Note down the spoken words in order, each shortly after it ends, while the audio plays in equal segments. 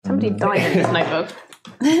Somebody died in this notebook.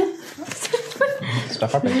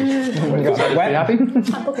 Stuff up. Wet? Happy?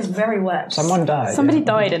 That book is very wet. Someone died. Somebody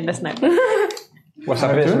died in this notebook. What's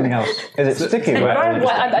Maybe happened it's to something it? else. Is it sticky?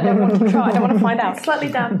 I don't want to try. I don't want to find out. Slightly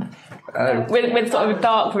damp. With sort of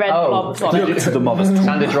dark red blobs on it. The mob has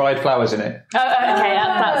standard dried flowers in it. Oh, okay,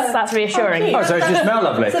 that's reassuring. Oh, so it just smell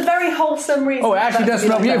lovely. It's a very wholesome reason. Oh, it actually does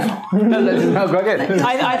smell beautiful. That does smell quite good.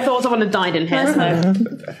 I thought someone had died in here, so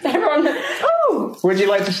everyone. Oh, Would you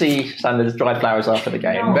like to see standard dried flowers after the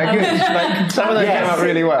game? They're good. Like, some of them came out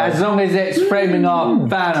really well. As long as it's framing up,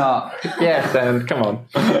 fan art. Yes, then come on.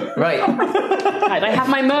 Right. right, I have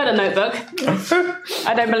my murder notebook.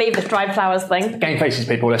 I don't believe this dried flowers thing. Game faces,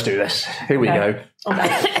 people. Let's do this. Here we go. Oh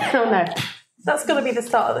no, That's got to be the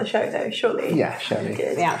start of the show, though, surely. Yeah, surely.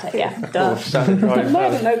 Good. the outtake. Yeah, duh. Standard dried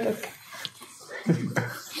flowers. Notebook.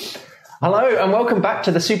 Hello and welcome back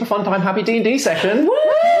to the Super Fun Time Happy D&D session.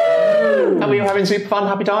 Woo! Are we all having super fun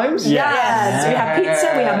happy times? Yes. We have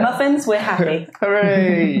pizza, we have muffins, we're happy.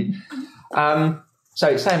 Hooray!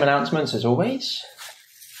 So same announcements as always.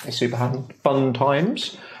 It's super fun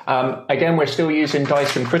times. Again, we're still using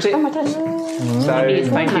dice and critic. Oh my God. So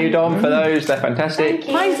thank you, Dom, for those. They're fantastic.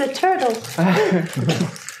 Mine's a turtle.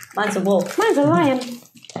 Mine's a wolf. Mine's a lion.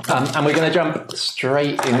 And we're going to jump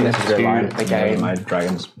straight into the game. My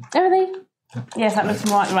dragons. Are they? Yes, that looks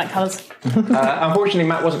right colours. Unfortunately,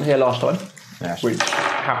 Matt wasn't here last time, Yes. which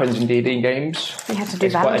happens in D&D games. We had to do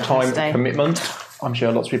It's quite a Valentine's time Day. commitment. I'm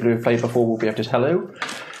sure lots of people who have played before will be able to tell you.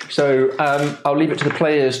 So I'll leave it to the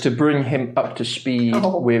players to bring him up to speed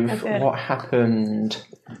with okay. what happened.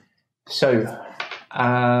 So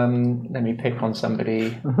let me pick on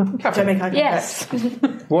somebody. Catherine, Yes.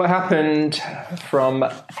 what happened from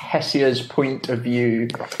Hessia's point of view?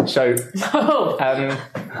 So Oh,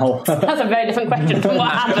 that's a very different question from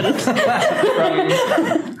what happened.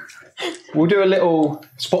 we'll do a little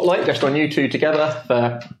spotlight just on you two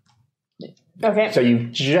together. Okay. So you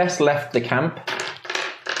just left the camp.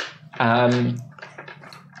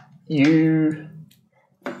 You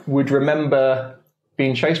would remember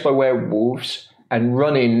being chased by werewolves and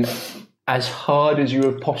running as hard as you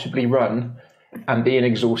would possibly run and being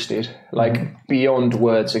exhausted, like beyond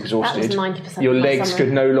words exhausted. That was 90% Your of my legs summary.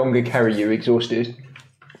 could no longer carry you, exhausted.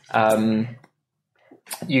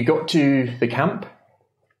 You got to the camp,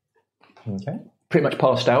 Okay. pretty much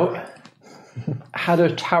passed out. Had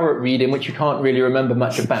a tarot reading, which you can't really remember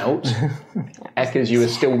much about, because you were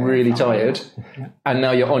still really tired, and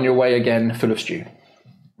now you're on your way again, full of stew.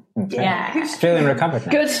 Yeah. Feeling recovered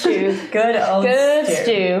now. Good stew. Good old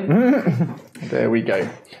Stew. There we go.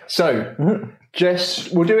 So,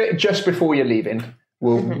 we'll do it just before you're leaving.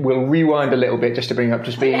 We'll rewind a little bit just to bring you up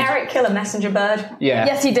to speed. Eric kill a messenger bird. Yeah.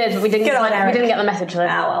 Yes, you did, but we didn't Good on Eric. get the message though.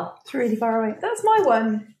 Ah, well. It's really far away. That's my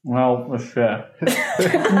one. Well, let's share.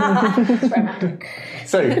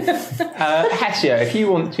 So, Hessia, if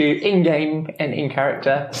you want to, in-game and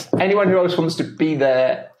in-character, anyone who else wants to be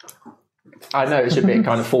there, I know it's a bit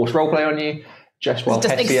kind of forced roleplay on you, just while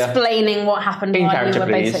Just Hessia... explaining what happened In while you character, were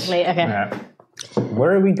please. basically okay. Yeah.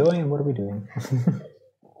 Where are we going? What are we doing?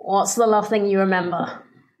 What's the last thing you remember?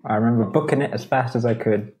 I remember booking it as fast as I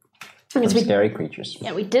could. From Because we- scary creatures.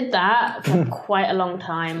 Yeah, we did that for quite a long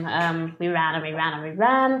time. We ran and we ran and we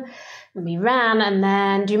ran and we ran, and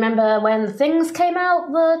then do you remember when the things came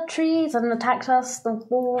out the trees and attacked us, the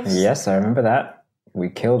wolves? Yes, I remember that. We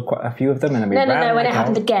killed quite a few of them, and then we ran. No, when it like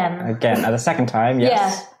happened hell. again. Again, at the second time, yes.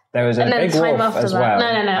 Yeah. There was a And then big time wolf after as that. well.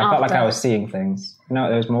 No, I felt like after. I was seeing things. No,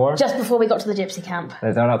 there was more. Just before we got to the gypsy camp.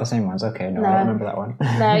 They're not the same ones. Okay, no, I don't remember that one.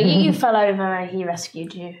 No, you fell over and he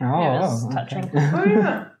rescued you. It was okay. touching. Oh,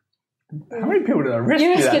 yeah. How many people did I rescue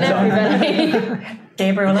You rescued that time? everybody.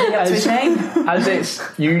 Gabriel living up to his name. As it's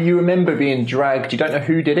you remember being dragged. You don't know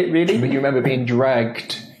who did it really, but you remember being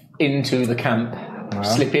dragged into the camp,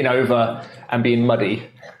 slipping over and being muddy.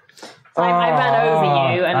 I ran over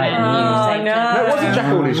you and then you saved no. him. No, it wasn't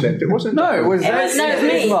Jackal who slipped. It wasn't. No, it was... no, it's me.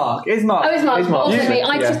 It's Mark. It's Mark. Oh, it's Mark. It's Mark. Also You- me.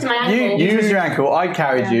 I yeah. twisted my ankle. You twisted your ankle, I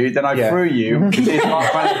carried you, then I threw you, it's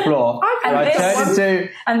Mark on the floor. And I this- turned into...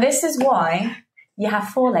 And this is why you have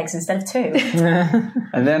 4 legs instead of 2.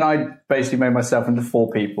 And then I basically made myself into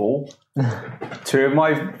 4 people. 2 of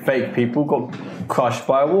my fake people got crushed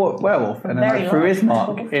by a werewolf, and then Very I threw his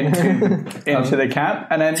large. Mark into the camp,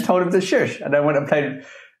 and then told him to shush, and then went and played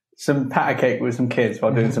some patter cake with some kids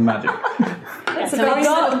while doing some magic. It's So we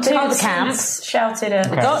got to the camp. Shouted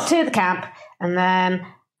at. Got to the camp, and then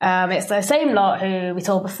it's the same lot who we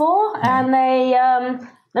saw before, and they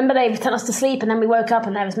remember they sent us to sleep, and then we woke up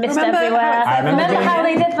and there was mist Remember everywhere. how- I remember how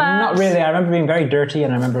they did that? Not really. I remember being very dirty,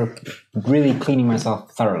 and I remember really cleaning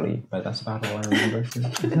myself thoroughly. But that's about all I remember.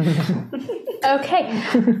 Okay.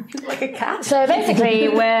 Like a cat. So basically,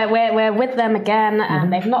 we're with them again,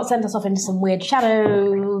 and they've not sent us off into some weird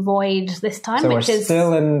shadow void this time, So we're which is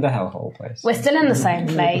still in the hellhole place. we're still in the same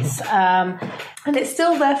place. And it's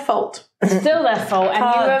still their fault. Still their fault. And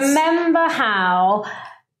Cards. you remember how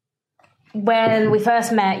when we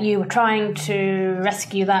first met, you were trying to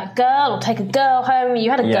rescue that girl or take a girl home. You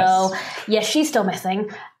had a Yes. girl. Yes, she's still missing.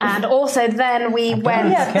 And also then we went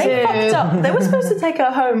Yeah, they fucked to... up. They were supposed to take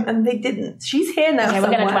her home and they didn't. She's here now Okay, we're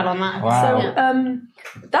going to somewhere. dwell on that. Wow.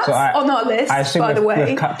 So that's So on our list, I assume by the we've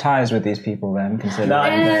way. cut ties with these people then, considering No.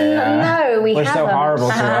 No, we were haven't. so horrible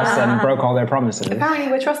to us and broke all their promises. Apparently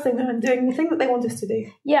we're trusting them and doing the thing that they want us to do.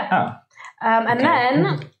 Yeah. Oh. And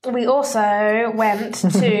then we also went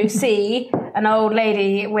to see an old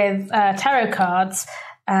lady with tarot cards,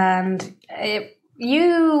 and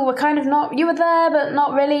you were kind of not, you were there, but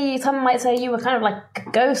not really. Some might say you were kind of like a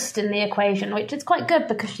ghost in the equation, which is quite good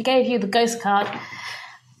because she gave you the ghost card.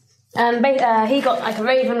 And he got like a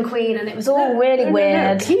Raven Queen, and it was all really No.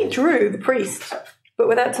 weird. He drew the priest, but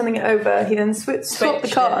without turning it over, he then swapped the Switched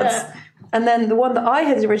it, cards. yeah. And then the one that I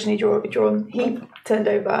had originally drawn, he turned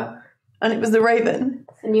over, and it was the raven.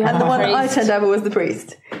 And you had And the the one that I priest. turned over was the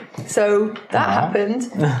priest. So that happened,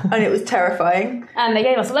 and it was terrifying. And they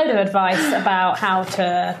gave us a load of advice about how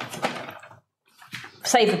to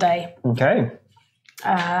save the day. Okay.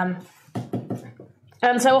 And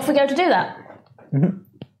so off we go to do that.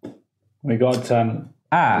 We got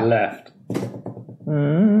left.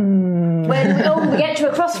 When we get to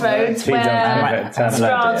a crossroads Feeds where on it. Strahd's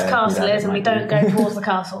Yeah, castle yeah, is, and we might don't go towards the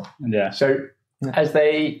castle Yeah. So as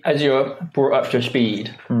you're brought up to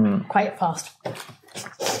speed, quite fast.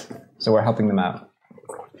 So we're helping them out.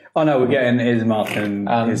 Oh no, we're getting Ismark and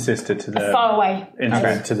his sister to the Far away.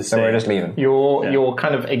 to the sea. So we're just leaving. your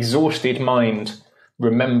kind of exhausted mind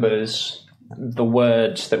remembers the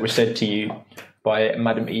words that were said to you by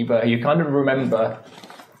Madame Eva. You kind of remember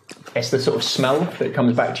it's the sort of smell that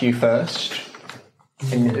comes back to you first.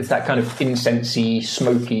 And it's that kind of incensey,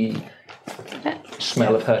 smoky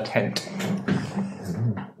smell of her tent.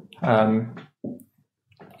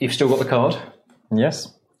 You've still got the card.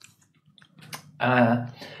 Yes.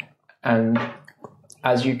 And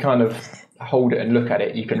as you kind of hold it and look at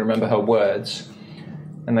it, you can remember her words.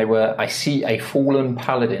 And they were, I see a fallen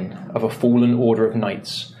paladin of a fallen order of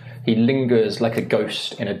knights. He lingers like a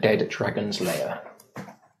ghost in a dead dragon's lair.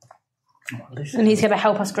 And he's going to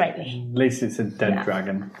help us greatly. At least it's a dead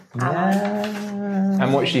dragon.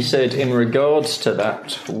 And what she said in regards to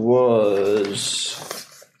that was...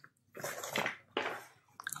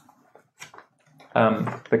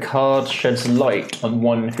 the card sheds light on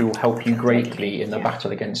one who will help you greatly in the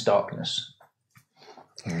battle against darkness.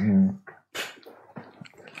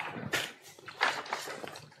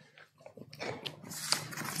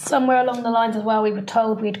 Somewhere along the lines as well, we were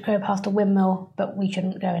told we'd go past a windmill, but we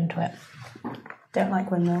shouldn't go into it. Don't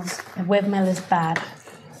like windmills. The windmill is bad.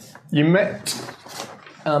 You met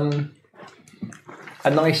a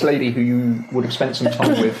nice lady who you would have spent some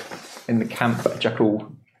time with in the camp at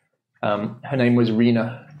Jekyll. Her name was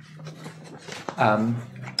Rena.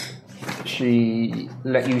 She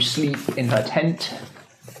let you sleep in her tent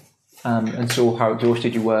and saw how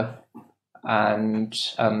exhausted you were, and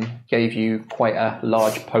gave you quite a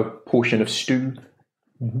large portion of stew.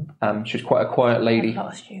 She was quite a quiet lady.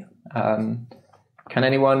 Lost you. Can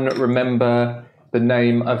anyone remember the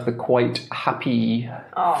name of the quite happy,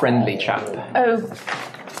 friendly chap?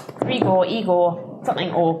 Oh, Igor,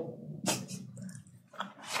 something, or...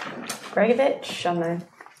 Gregovich? I don't know.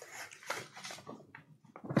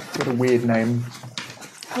 What a weird name.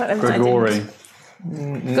 Gregory.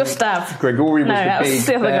 Gustav. Gregory was No, that the was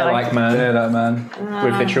big the other guy. bear-like man Yeah, that man.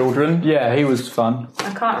 with the children. Yeah, he was fun.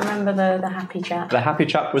 I can't remember the happy chap. The happy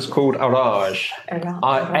chap was called Araj. Araj.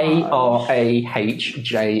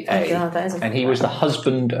 Arahja. Oh God, that is a And he was the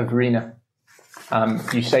husband of Rena.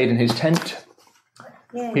 You stayed in his tent.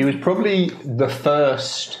 Yeah. He was probably the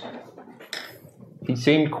first. He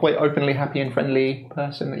seemed quite openly happy and friendly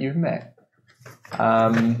person that you've met.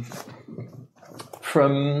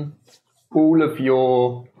 From all of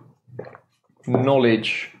your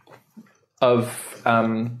knowledge of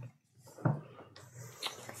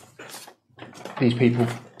these people,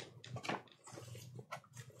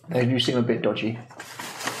 they do seem a bit dodgy.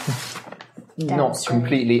 Not strange.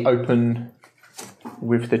 completely open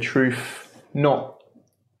with the truth, not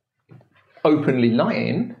openly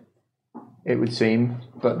lying, it would seem,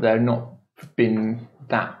 but they're not been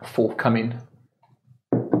that forthcoming.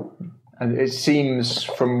 And it seems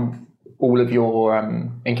from all of your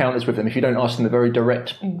encounters with them, if you don't ask them the very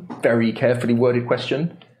direct, very carefully worded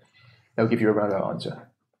question, they'll give you a rather answer.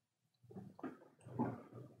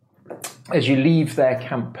 as you leave their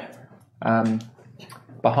camp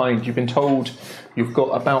behind, you've been told you've got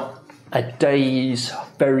about a day's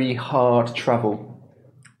very hard travel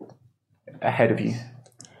ahead of you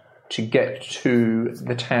to get to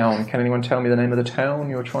the town. Can anyone tell me the name of the town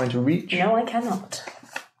you're trying to reach? No, I cannot.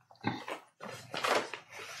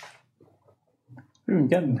 We can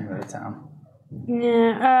get into the town.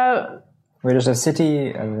 Yeah. We're just a city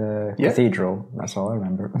and a cathedral. That's all I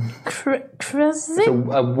remember. Krezzik? It's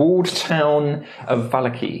a walled town of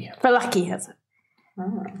Valaki. Valaki has it.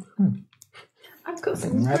 I've got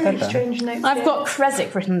some Write really that down. strange notes. I've here. got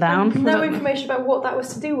Krezzik written down. No information about what that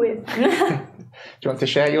was to do with. Do you want to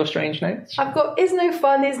share your strange notes? I've got "is no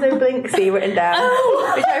fun, is no blinksy" written down,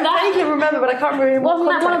 which I vaguely remember, but I can't remember. in what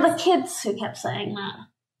Wasn't that one of the context. kids who kept saying that?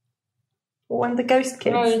 One of the ghost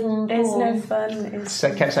kids? It's no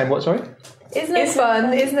fun. Kept saying what, sorry? Is no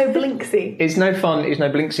fun, is no blinksy. Is no fun, is no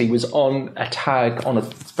blinksy was on a tag on a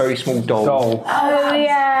very small doll. Doll. Oh,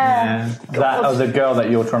 yeah. That the girl that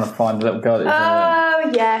you're trying to find, the little girl that you're trying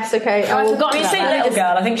Oh yes, okay. I will forgot We about say that. little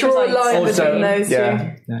girl. I think she was draw a like line Also, between those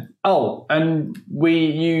yeah. two. to. Oh, and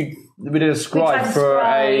we did a scribe tried to for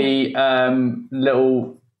scribe. a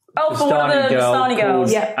little oh, for one of the Vistani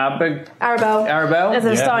girls. Yeah. Arabelle. Arabelle.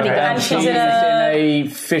 There's a Vistani girl. And She's she's in a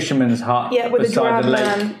fisherman's hut Yeah, with a beside giraffe the lake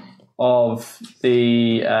man. of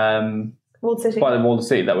the Walled City. by the walled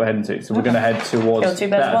city that we're heading to. So we're going to head Kill towards two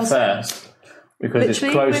birds, that one stone. first because Literally it's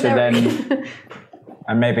closer with Eric. than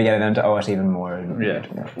And maybe getting them to owe us even more. yeah.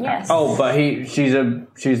 Yes. Oh, but she's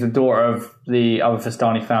the daughter of the other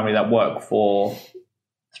Fastani family that work for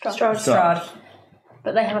Strahd.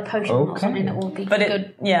 But they have a potion or Okay. something that will be But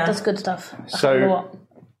good. yeah. Does good stuff. I So- can't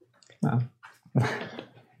remember what.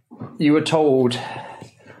 You were told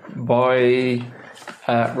by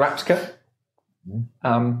Rapska,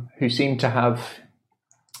 who seemed to have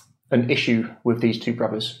an issue with these two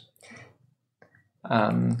brothers.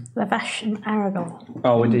 Lavash and Aragorn.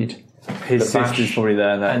 Oh, indeed. His The Vash sister's probably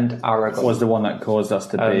there. That And Aragorn. was the one that caused us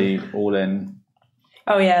to be all in.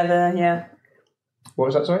 Oh yeah, What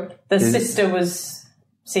was that, sorry? the sister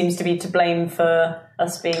seems to be to blame for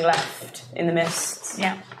us being left in the mists.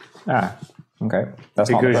 Yeah. Ah, okay. That's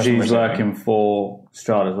not the Because person we're she's saying. working for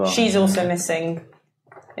Strahd as well. She's also missing,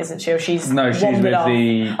 isn't she? Or she's No, she's wandered with off.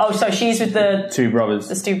 the- Oh, so she's with the two brothers.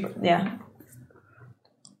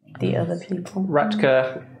 the other people.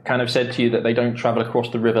 Ratka kind of said to you that they don't travel across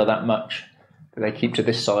the river that much, that they keep to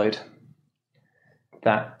this side.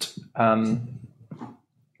 That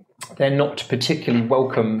they're not particularly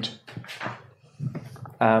welcomed.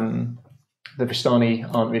 The Vistani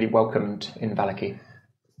aren't really welcomed in Valaki.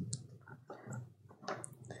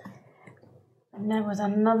 And there was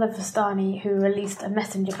another Vistani who released a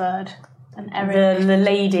messenger bird. And Eric, The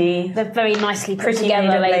lady. the very nicely put Pretty together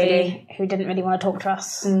made-up lady, lady. who didn't really want to talk to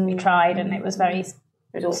us. We tried, and it was very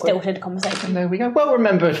stilted conversation. There we go. Well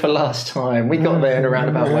remembered for last time. We got there in a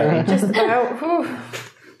roundabout way. Just about. Whew.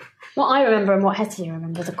 What I remember and what Hetty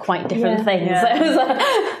remembers are quite different Yeah. things. Yeah. So it was like,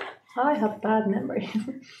 I have bad memory.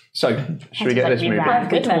 So, should we get this moving? I have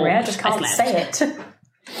good memory, I just can't Excellent. say it.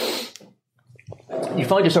 You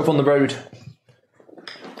find yourself on the road.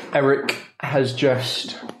 Eric has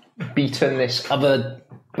just beaten this other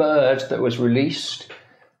bird that was released.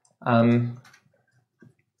 And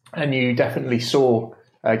you definitely saw,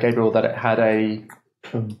 Gabriel, that it had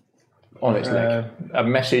on its leg a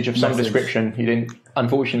message of some description. You didn't,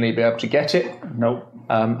 unfortunately, be able to get it. Nope.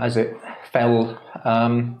 As it fell,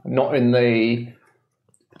 not in the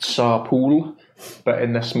Tsar pool, but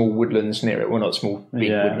in the small woodlands near it. Well, not small,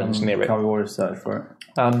 big woodlands near it. Can't be worried to search for it.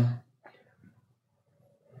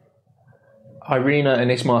 Irina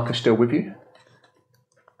and Ismark are still with you.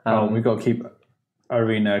 We've got to keep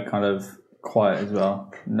Irina kind of quiet as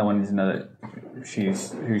well. No one needs to know that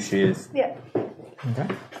she's who she is. Yeah. Okay.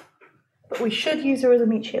 But we should use her as a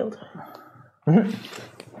meat shield. When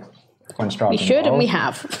Strahd we should and we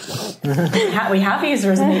involved. have. We have used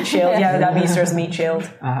her as a meat shield. Yeah, I've used her as a meat shield.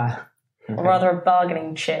 Or rather a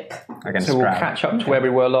bargaining chip. Against So we'll Strahd. catch up to where we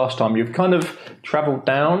were last time. You've kind of travelled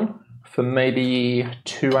down for maybe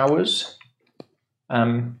 2 hours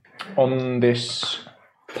on this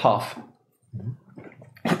path.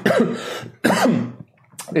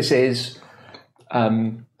 This is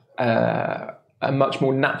a much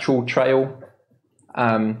more natural trail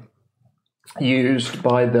used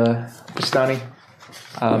by the Vistani,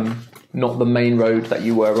 not the main road that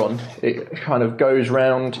you were on. It kind of goes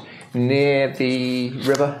round near the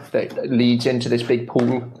river that leads into this big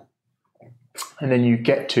pool, and then you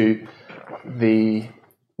get to the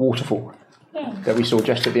waterfall that we saw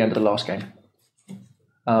just at the end of the last game.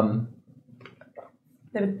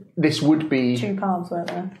 There were this would be 2 paths, weren't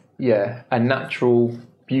there? yeah, a natural,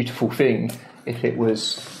 beautiful thing if it was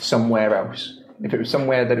somewhere else. If it was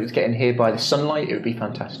somewhere that it was getting here by the sunlight, it would be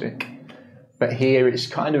fantastic. But here it's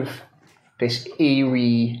kind of this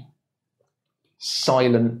eerie,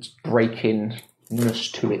 silent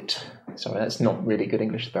breakingness to it. Sorry, that's not really good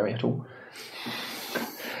English, Barry, at all.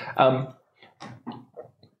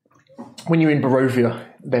 When you're in Barovia,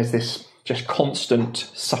 there's this just constant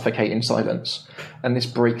suffocating silence, and this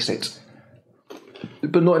breaks it.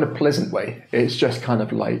 But not in a pleasant way. It's just kind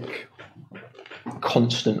of like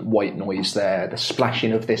constant white noise there, the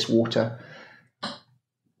splashing of this water.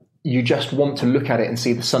 You just want to look at it and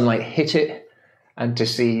see the sunlight hit it and to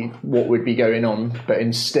see what would be going on, but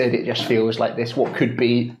instead it just feels like this, what could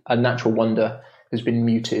be a natural wonder, has been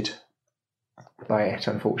muted by it,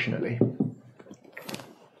 unfortunately.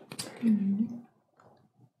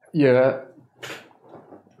 Your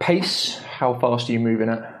pace, how fast are you moving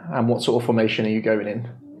at, and what sort of formation are you going in?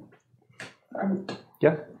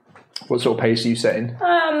 Yeah? What sort of pace are you setting?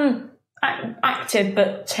 Active,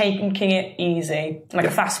 but taking it easy, like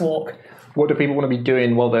a fast walk. What do people want to be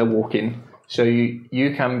doing while they're walking? So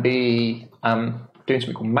you can be doing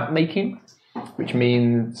something called map making, which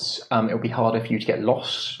means it'll be harder for you to get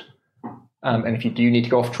lost. And if you do need to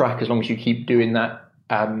go off track, as long as you keep doing that,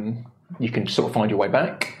 you can sort of find your way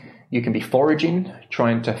back. You can be foraging,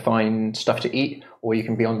 trying to find stuff to eat, or you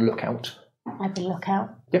can be on the lookout. I'd be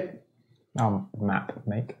lookout. Yep. Map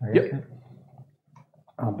make. Yep.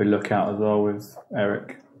 I'll be lookout as well with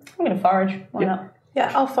Eric. I'm going to forage. Why not?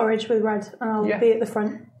 Yeah, I'll forage with Red, and I'll be at the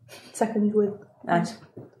front. Second with... Nice.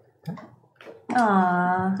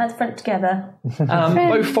 Ah, at the front together.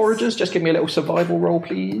 Both foragers, just give me a little survival roll,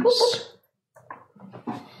 please.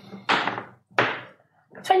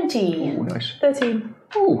 20. Oh, nice. 13.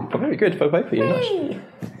 Oh, very good for both of you.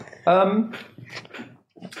 Nice.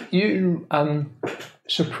 You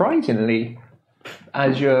surprisingly,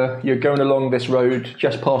 as you're going along this road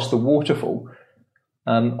just past the waterfall,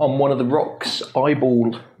 on one of the rocks,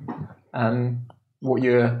 eyeball what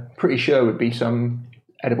you're pretty sure would be some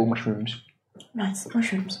edible mushrooms. Nice.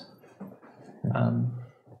 Mushrooms.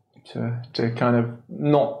 To kind of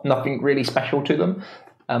nothing really special to them,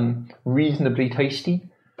 reasonably tasty.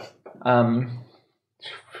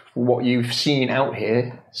 What you've seen out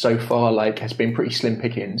here so far, has been pretty slim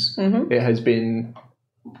pickings. Mm-hmm. It has been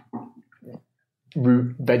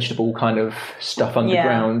root vegetable kind of stuff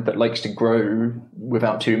underground that likes to grow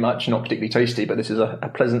without too much, not particularly tasty, but this is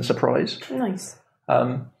a pleasant surprise. Nice.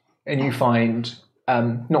 And you find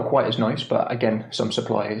not quite as nice, but again, some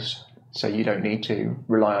supplies, so you don't need to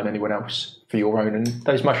rely on anyone else for your own. And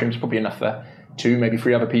those mushrooms are probably enough for 2, maybe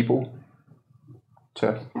 3 other people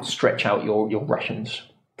to stretch out your rations.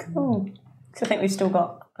 Cool. So I think we've still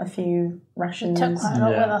got a few rations. Took quite a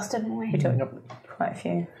lot with us, didn't we? We took quite a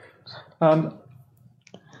few.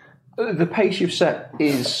 The pace you've set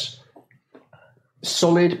is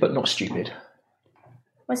solid, but not stupid.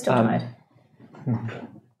 We're still tired.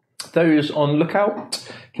 Those on lookout,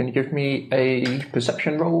 can you give me a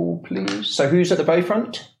perception roll, please? So who's at the very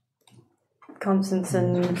front? Constance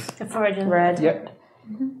and The foragers. Red. Yep.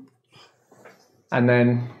 Mm-hmm. And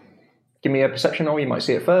then give me a perception roll, you might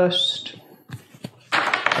see it first.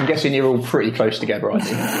 I'm guessing you're all pretty close together, aren't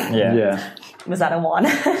you? Yeah. Was that a 1?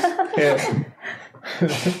 Yeah.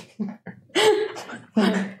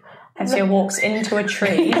 Hestia walks into a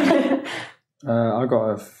tree. I got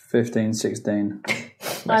a 15, 16.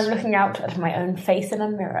 I'm looking out at my own face in a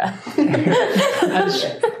mirror.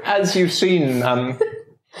 As you've seen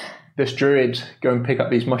this druid go and pick up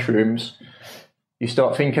these mushrooms, you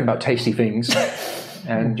start thinking about tasty things,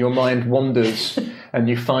 and your mind wanders, and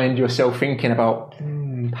you find yourself thinking about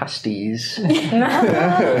pasties.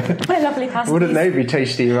 My lovely pasty. Wouldn't they be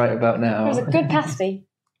tasty right about now? It was a good pasty.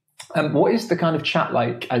 What is the kind of chat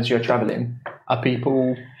like as you're travelling? Are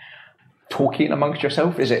people talking amongst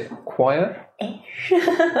yourself? Is it quiet?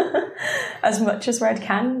 As much as Red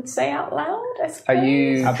can say out loud, I suppose. Are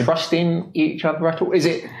you trusting each other at all? Is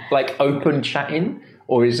it like open chatting,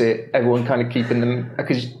 or is it everyone kind of keeping them?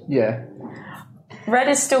 Because Red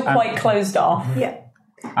is still quite closed off. Yeah.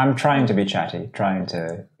 I'm trying to be chatty, trying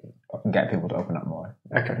to get people to open up more.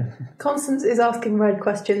 Okay. Constance is asking Red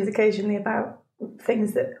questions occasionally about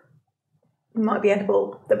things that might be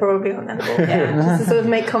edible, that probably aren't edible. Just to sort of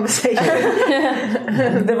make conversation.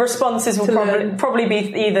 The responses will probably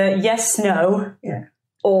be either yes, no,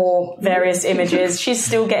 or various images. She's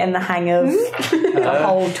still getting the hang of the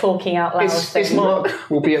whole talking out loud thing. Ismark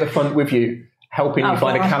will be at the front with you, helping you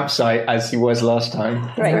find a campsite as he was last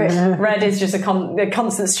time. Right. Red is just a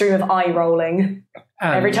constant stream of eye rolling.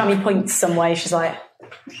 Every time he points some way, she's like,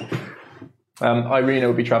 Irina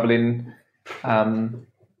will be travelling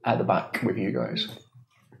at the back with you guys.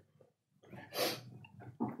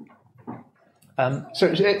 So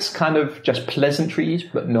it's kind of just pleasantries,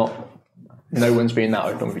 but no one's being that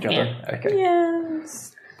open with each other. Okay.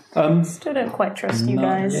 Yes. Still don't quite trust you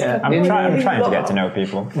guys. Yeah, I'm trying to get to know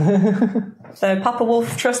people. So Papa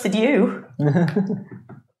Wolf trusted you.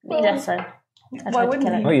 Yes, so. Why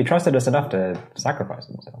wouldn't he? Well, you trusted us enough to sacrifice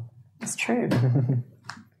himself. It's true.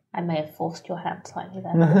 I may have forced your hand slightly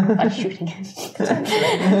there by shooting him.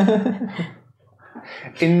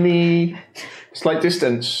 In the slight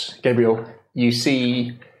distance, Gabriel, you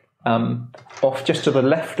see off just to the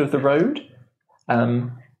left of the road,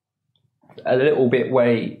 a little bit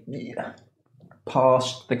way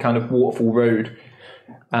past the kind of waterfall road.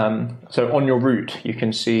 So on your route, you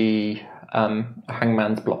can see a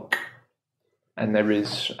hangman's block, and there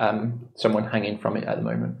is someone hanging from it at the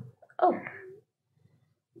moment. Oh.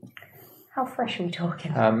 How fresh are we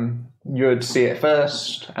talking? You'd see it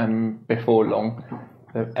first, and before long,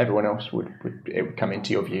 everyone else would come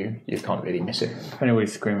into your view. You can't really miss it. Anyway,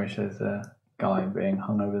 squeamish as a guy being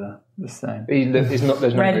hung over the same. He's not.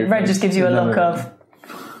 There's no Red movement. just gives you a look of.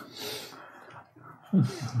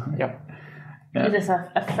 Yep. Yeah. Is this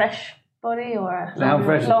a fresh body or a How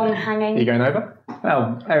fresh is long it? hanging? Are you going over?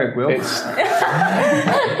 Well, Eric will. It's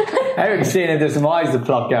Eric's seeing if there's some eyes to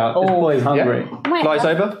pluck out. This boy's hungry. flies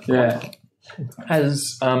over. Yeah.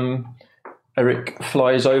 As Eric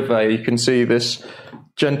flies over, you can see this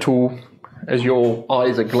gentle, as your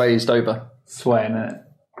eyes are glazed over. Swaying it.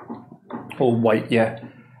 Or white, yeah.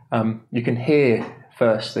 You can hear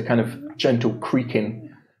first the kind of gentle creaking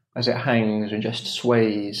as it hangs and just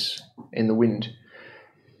sways in the wind.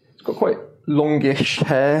 It's got quite longish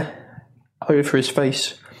hair over his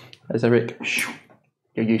face, as Eric,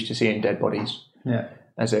 you're used to seeing dead bodies. Yeah.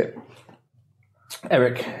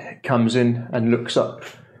 Eric comes in and looks up.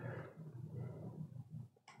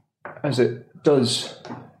 As it does,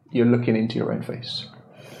 you're looking into your own face.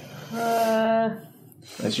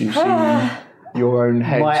 As you see your own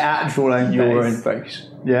head, My actual own your face. own face.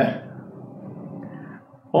 Yeah.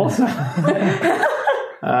 Awesome.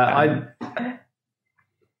 I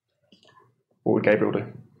What would Gabriel do?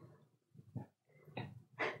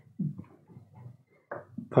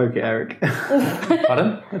 poke it, Eric.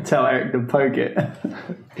 Pardon? I tell Eric to poke it.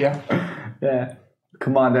 Yeah. Yeah.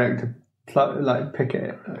 Command Eric to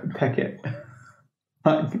peck it.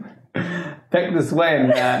 Like, peck the swaying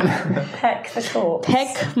man. Peck the corpse.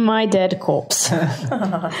 Peck my dead corpse.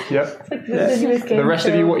 Yep. The rest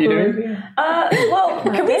of you, what are you doing?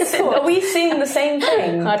 Well, are we seeing the same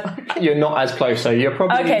thing? You're not as close, so you're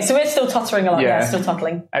probably... Okay, so we're still tottering along. Yeah. Yeah, still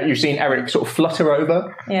toddling. You've seen Eric sort of flutter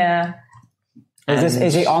over. Yeah.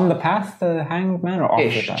 Is he on the path, the hanged man, or off the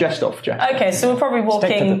Ish, path? just off, just. Okay, so we're probably Stick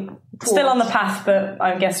to walking... Still on the path, but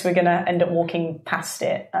I guess we're going to end up walking past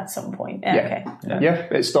it at some point. Yeah, okay. Yeah,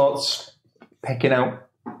 it starts pecking out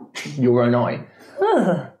your own eye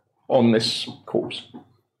on this corpse.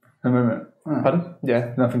 A moment. Pardon?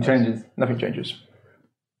 Yeah. Nothing changes. Nothing changes.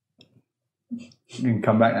 You can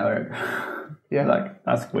come back now, Eric. Yeah. Like,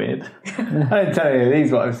 that's weird. I didn't tell you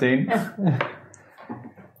these what I've seen.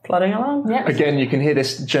 Plodding along. Yep. Again, you can hear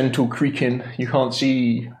this gentle creaking. You can't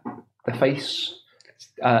see the face.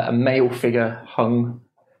 A male figure hung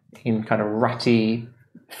in kind of ratty,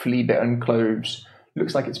 flea-bitten clothes.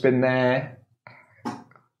 Looks like it's been there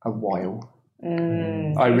a while.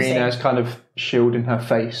 Irina's kind of shielding her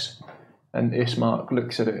face, and Ismark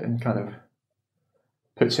looks at it and kind of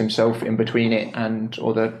puts himself in between it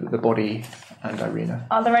or the body and Irina.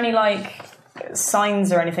 Are there any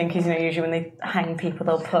signs or anything? Because usually when they hang people,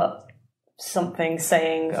 they'll put something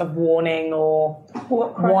saying a warning or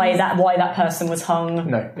why that person was hung.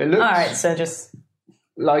 No, it looks All right, so just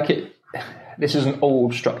like it. This is an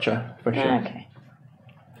old structure for sure. okay.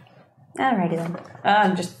 Alrighty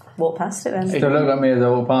then. Just walk past it then. So look at me as I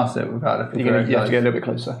walk past it without You have to get a little bit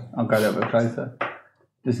closer. I'll go a little bit closer.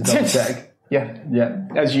 Just to double check. Yeah. Yeah.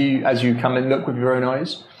 As you come and look with your own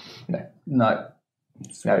eyes, No.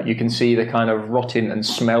 you can see the kind of rotting and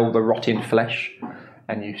smell the rotting flesh,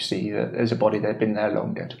 and you see that there's a body that had been there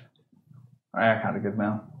long dead. Eric had a good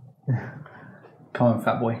meal. Come on,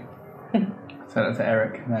 fat boy. Send it to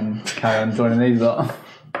Eric and then carry on joining these lot.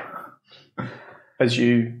 As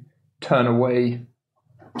you turn away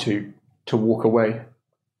to walk away,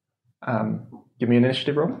 give me an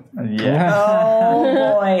initiative roll. Yeah.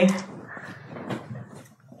 Oh boy.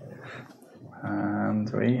 And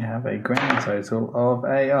we have a grand total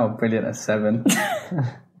of brilliant, a 7.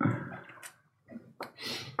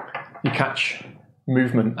 You catch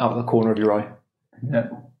movement out of the corner of your eye.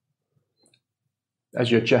 Yep. as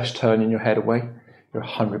you're just turning your head away, you're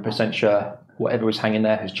 100% sure whatever was hanging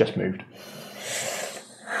there has just moved.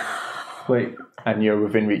 Wait. And you're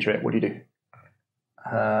within reach of it. What do you do?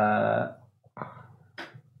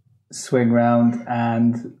 Swing round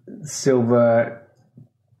and silver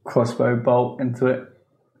crossbow bolt into it.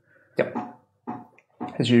 Yep.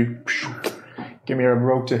 As you give me a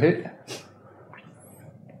roll to hit.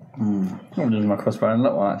 I'll use my crossbow and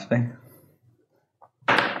look one actually.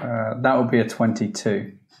 That would be a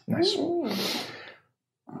 22. Nice.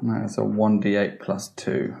 That's a 1d8 plus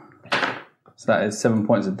 2. So that is 7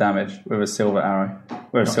 points of damage with a silver arrow,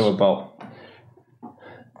 with a silver bolt.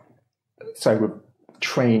 So with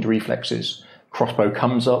trained reflexes, crossbow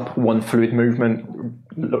comes up, one fluid movement,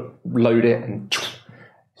 load it and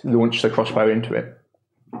launch the crossbow into it.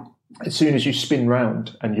 As soon as you spin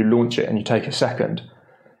round and you launch it and you take a second,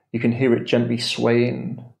 you can hear it gently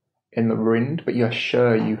swaying in the wind, but you're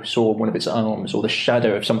sure you saw one of its arms or the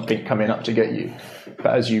shadow of something coming up to get you.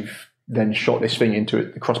 But as you've then shot this thing into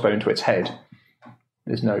it, the crossbow into its head,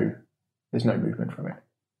 there's no movement from it.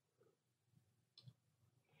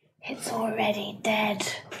 It's already dead.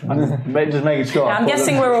 Just making sure. I'm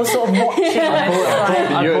guessing we're all sort of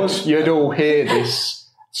watching. You'd all hear this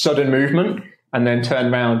sudden movement and then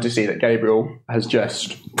turn round to see that Gabriel has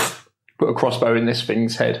just put a crossbow in this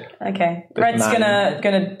thing's head. Okay. Red's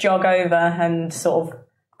gonna jog over and sort of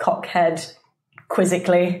cock head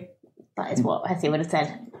quizzically. That is what Hetty would have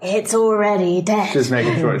said. It's already dead. Just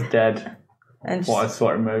making sure it's dead. And What a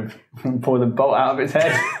sort of move. Pull the bolt out of its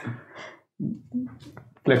head.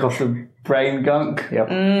 Flick off the brain gunk. Yep.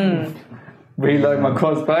 Reload my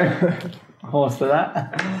crossbow. Horse for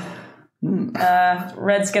that.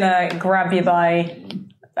 Red's gonna grab you by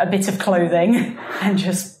a bit of clothing and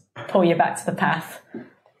just pull you back to the path.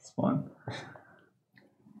 It's fine.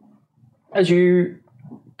 As you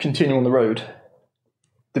continue on the road,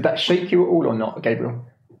 did that shake you at all or not, Gabriel?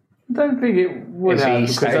 I don't think it would Is he have,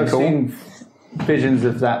 because staying I've cool? seen visions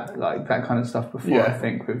of that, like that kind of stuff before. Yeah. I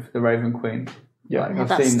think with the Raven Queen. Yeah. Like,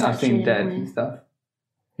 that I've statue, seen dead yeah. and stuff.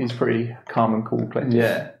 He's pretty calm and cool. Plenty.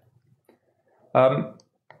 Yeah.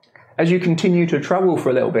 As you continue to travel for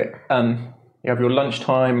a little bit, you have your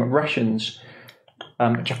lunchtime rations.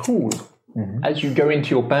 Jakul, as you go into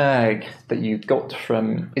your bag that you got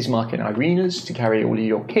from Ismark and Irina's to carry all of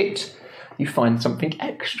your kit, you find something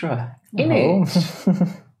extra in it.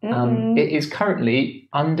 It is currently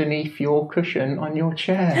underneath your cushion on your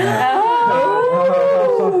chair.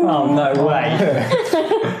 Oh, no way.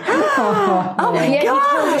 Oh my god! He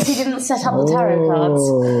told us he didn't set up the tarot cards.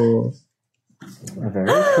 Oh, very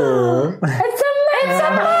cool. It's a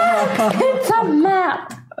map! It's a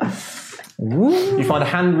map! You find a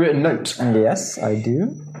handwritten note. Yes, I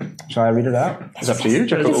do. Shall I read it out? It's up to you,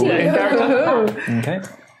 Jakul. In character. Okay.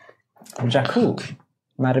 Jakul,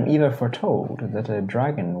 Madam Eva foretold that a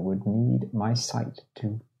dragon would need my sight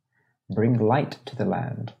to bring light to the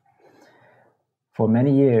land. For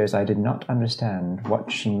many years I did not understand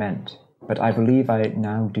what she meant, but I believe I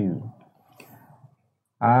now do.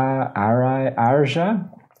 Arja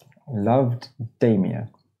loved Damia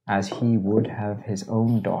as he would have his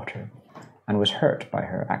own daughter, and was hurt by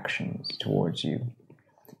her actions towards you.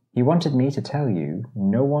 He wanted me to tell you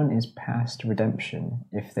no one is past redemption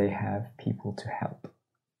if they have people to help.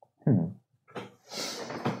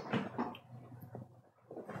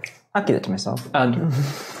 I'll keep it to myself. And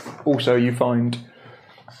also you find...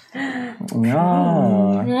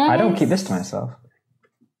 No, I don't keep this to myself.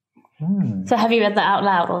 So have you read that out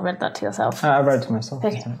loud or read that to yourself? I read it to myself.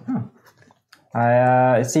 Okay.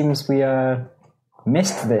 It seems we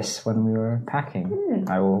missed this when we were packing.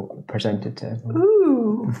 I will present it to everyone.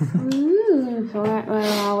 Alright, where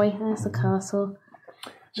are we? There's the castle.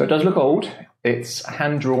 So it does look old. It's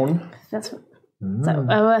hand-drawn. That's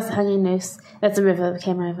where's the hanging noose? There's the river that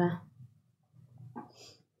came over.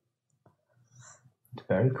 It's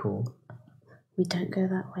very cool. We don't go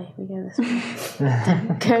that way, we go this way.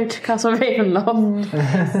 Don't go to Castle Ravenloft.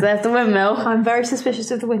 There's the windmill. I'm very suspicious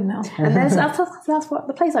of the windmill. And that's what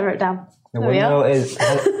the place I wrote down. The There we are. windmill is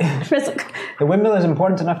the windmill is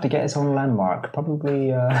important enough to get its own landmark.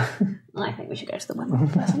 Probably. I think we should go to the windmill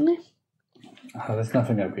personally. Oh, there's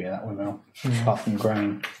nothing over here, that windmill, apart from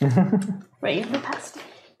grain. Right, the past.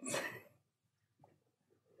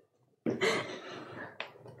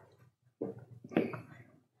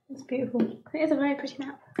 It's beautiful. It is a very pretty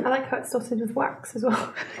map. I like how it's dotted with wax as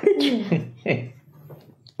well.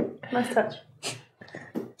 Nice touch.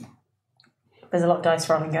 There's a lot of dice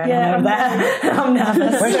rolling going Yeah, on over there. I'm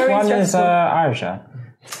nervous. Which Very one is stressful. Arja?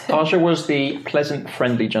 Arja was the pleasant,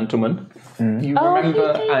 friendly gentleman. You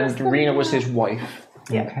remember, and Rena was his wife.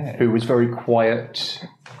 Okay. who was very quiet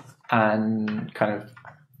and kind of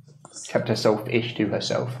kept herself-ish to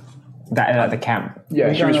herself. That at the camp.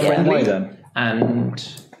 Yeah, she was Going the wrong way friendly then.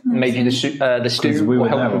 and made you the stew, We or were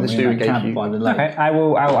helped there with the when we stew were and at gave camp you. by the lake. Okay,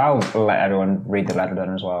 I'll let everyone read the letter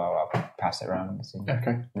then as well. I'll pass it around.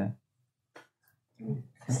 Okay. I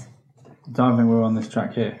don't think we're on this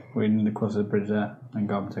track here. We need to cross the bridge there and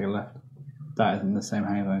go up and take a left. That isn't the same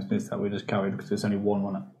hangman's noose that we just carried because there's only one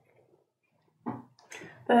on it.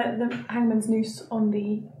 The hangman's noose on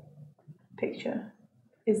the picture,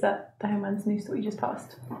 is that the hangman's noose that we just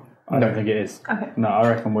passed? I don't think it is. Okay. No, I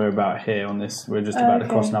reckon we're about here on this. We're just about to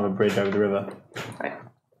cross Okay. another bridge over the river. Right.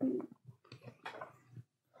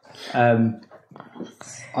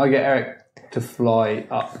 I get Eric to fly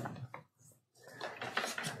up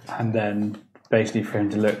and then basically for him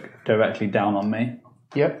to look directly down on me.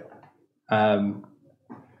 Yep.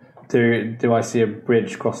 Do I see a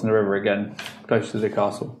bridge crossing the river again, close to the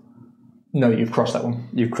castle? No, you've crossed that one.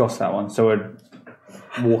 You've crossed that one, so we're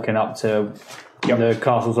walking up to the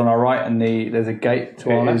castle's on our right, and there's a gate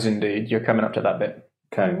to our It left. is indeed. You're coming up to that bit.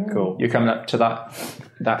 Okay, cool. You're coming up to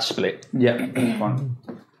that split. Yeah, fine.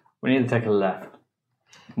 We need to take a left.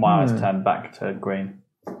 My eyes turned back to green.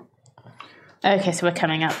 Okay, so we're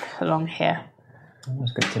coming up along here.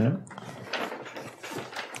 That's good to know.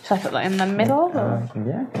 Should I put that in the middle? Or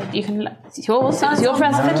Yeah. you can. It's yours. It's your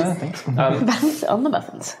president. Thanks. Balance it on the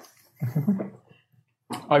buttons.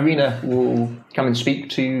 Irina will come and speak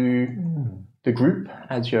to the group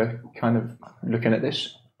as you're kind of looking at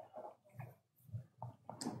this.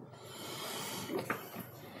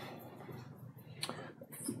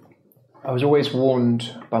 I was always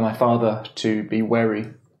warned by my father to be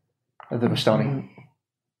wary of the Vistani,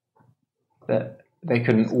 that they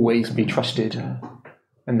couldn't always be trusted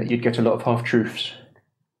and that you'd get a lot of half-truths.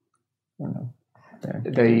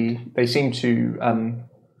 They seem to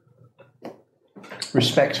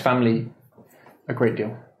respect family a great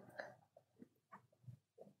deal.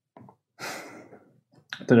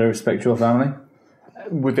 Do they respect your family?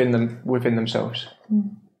 Within themselves.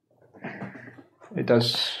 It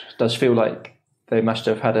does feel like they must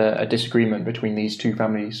have had a disagreement between these two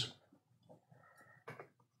families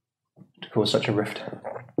to cause such a rift.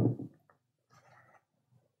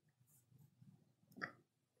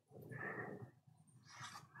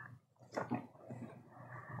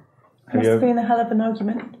 Must have been a hell of an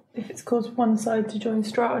argument if it's caused one side to join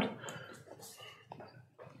Strahd.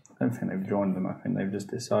 I don't think they've joined them. I think they've just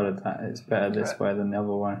decided that it's better this way than the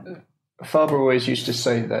other way. Father always used to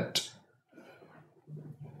say that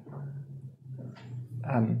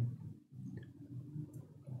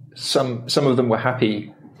some of them were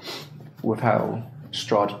happy with how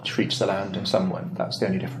Strahd treats the land and some weren't. That's the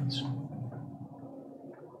only difference.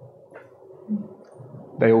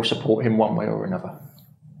 They all support him one way or another.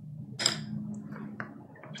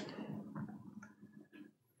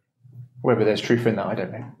 Whether there's truth in that, I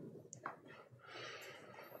don't know.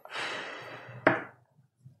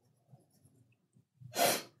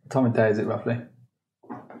 What time of day is it roughly?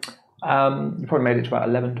 You probably made it to about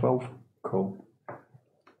 11, 12. Cool.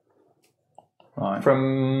 Right.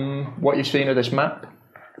 From what you've seen of this map,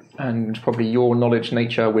 and probably your knowledge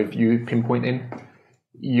nature with you pinpointing,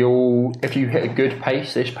 if you hit a good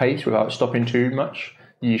pace, this pace, without stopping too much,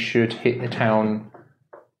 you should hit the town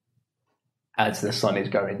as the sun is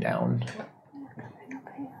going down.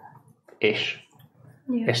 Ish.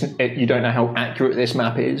 Yeah. You don't know how accurate this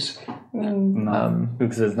map is. No,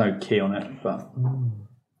 because there's no key on it, but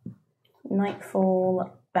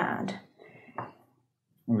Nightfall bad.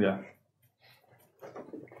 yeah.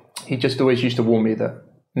 He just always used to warn me that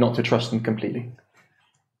not to trust them completely.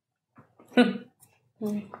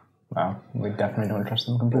 Wow, we definitely don't trust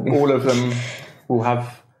them completely. All of them will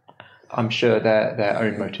have, I'm sure, their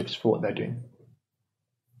own motives for what they're doing.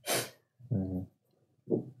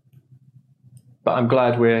 But I'm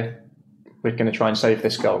glad we're going to try and save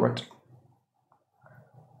this girl, right?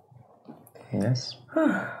 Yes.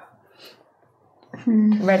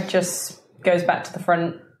 Red just goes back to the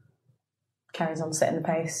front, carries on setting the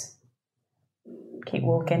pace. Keep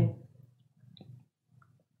walking.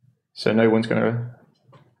 So no one's going to...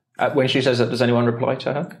 when she says that, does anyone reply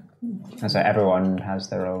to her? And so everyone has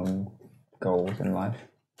their own goals in life.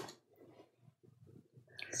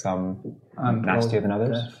 Some nastier than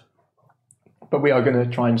others. Death. But we are going to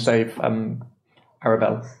try and save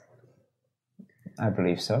Arabelle. I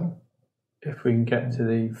believe so. If we can get to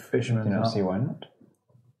the I fisherman's don't hut. see why not.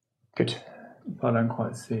 Good. I don't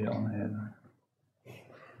quite see it on here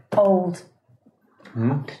though. Old.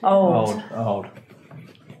 Old. Old. Oh,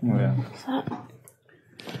 yeah.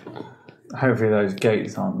 Hopefully those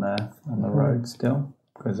gates aren't there on the road still.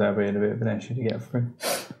 because that'll be a bit of an issue to get through.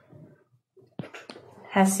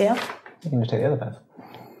 Hessia? You can just take the other path.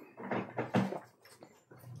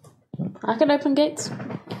 I can open gates.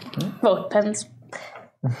 Well, it depends.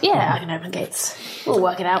 Yeah, I can open gates. We'll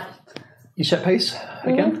work it out. You set pace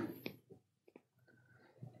again.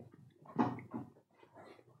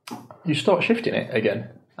 You start shifting it again.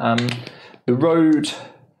 The road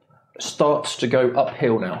starts to go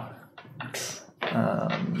uphill now.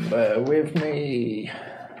 Bear with me.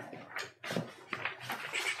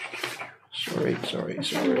 Sorry.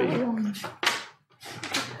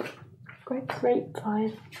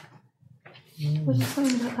 Grapevine. Was there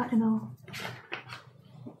something about that in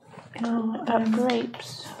our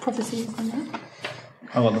Grapes. prophecies, isn't it?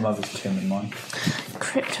 I've got the mother's tomb in mind.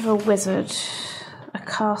 Crypt of a wizard. A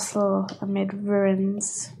castle amid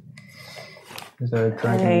ruins. Is there a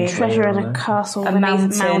dragon? Treasure in a castle A beneath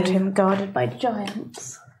mountain. mountain guarded by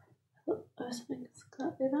giants. Something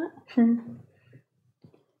exactly that.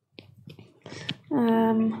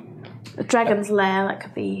 A dragon's lair, that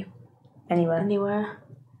could be anywhere.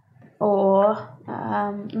 Or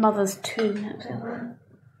Mother's tomb. That was the other one.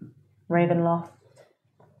 Ravenloft.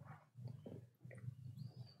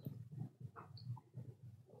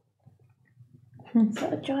 Is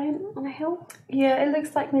that a giant on a hill? Yeah, it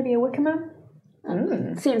looks like maybe a wicker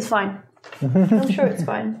man. Seems fine. I'm sure it's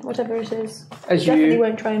fine, whatever it is. As Definitely you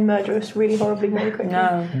won't try and murder us really horribly very quickly.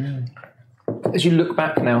 No. as you look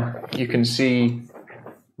back now, you can see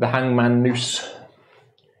the hangman noose,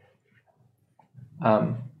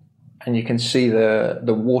 and you can see the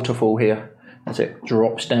waterfall here as it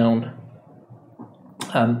drops down.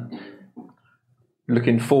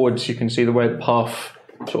 Looking forwards, you can see the way the path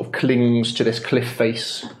sort of clings to this cliff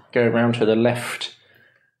face, go around to the left,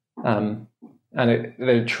 and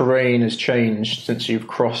the terrain has changed since you've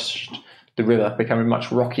crossed the river, becoming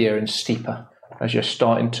much rockier and steeper as you're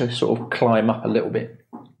starting to sort of climb up a little bit.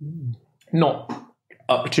 Not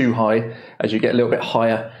up too high, as you get a little bit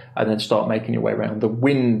higher and then start making your way around. The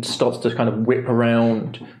wind starts to kind of whip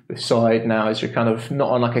around the side now as you're kind of not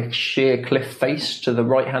on like a sheer cliff face to the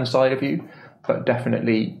right hand side of you, but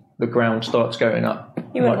definitely the ground starts going up.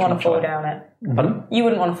 You wouldn't want to fall higher. down it. Pardon? You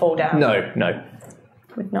wouldn't want to fall down. No.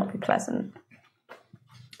 Would not be pleasant.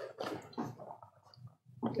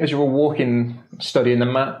 As you're all walking, studying the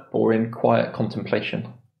map or in quiet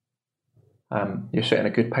contemplation, you're setting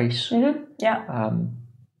a good pace. Mm-hmm. Yeah.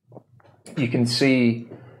 You can see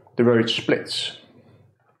the road splits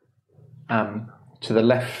to the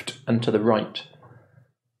left and to the right,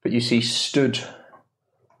 but you see stood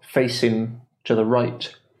facing to the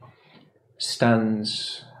right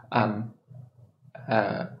stands a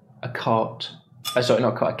cart. Sorry,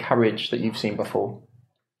 not a cart, a carriage that you've seen before.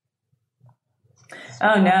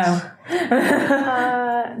 Oh no.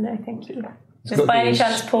 No, thank you. Just by any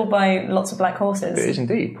chance pulled by lots of black horses? It is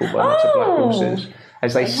indeed pulled by lots of black horses.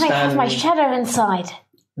 As they It might have my stand, shadow inside.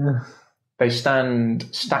 they stand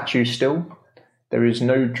statue still. There is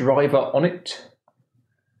no driver on it,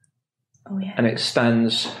 Oh yeah. and it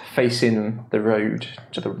stands facing the road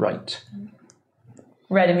to the right.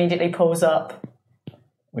 Red immediately pulls up.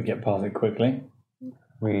 We get past it quickly.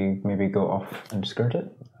 We maybe go off and skirt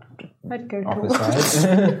it I'd go off to the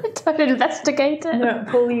side. Don't investigate it. No,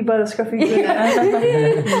 pull you by the scruffy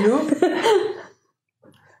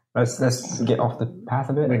Let's get off the path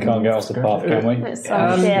a bit. We can't get off the path, can we? It's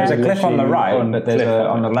There's a cliff on the right, on but there's cliff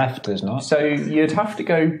on the left there's not. So you'd have to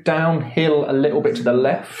go downhill a little bit to the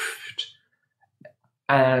left,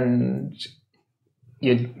 and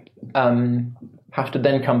you'd have to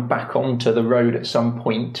then come back onto the road at some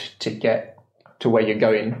point to get to where you're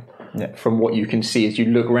going. Yeah. From what you can see, as you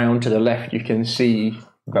look round to the left, you can see.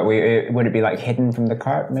 But would it be like hidden from the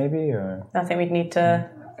cart maybe, or I think we'd need to...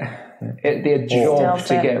 It'd be a job Stealth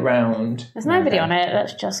to it. get round. There's nobody on it.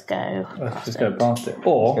 Let's just go. Let's just go past it.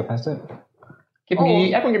 go Or past it?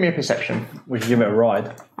 Everyone give me a perception. we should give it a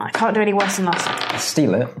ride. I can't do any worse than last.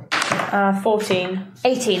 Steal it. 14.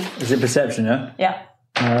 18. Is it perception, yeah?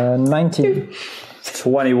 Yeah. 19.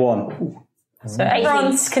 21. So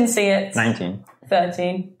Bronze can see it. 19.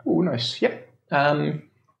 13. Oh, nice. Yep.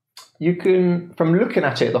 You can, from looking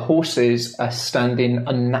at it, the horses are standing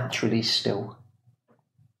unnaturally still.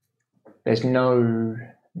 There's no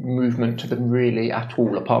movement to them really at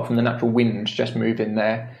all, apart from the natural wind just moving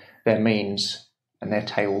their manes and their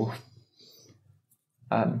tail.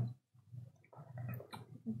 But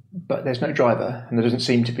there's no driver, and there doesn't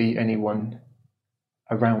seem to be anyone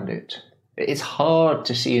around it. It's hard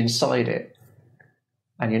to see inside it,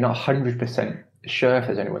 and you're not 100% sure if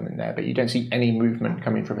there's anyone in there, but you don't see any movement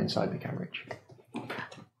coming from inside the carriage.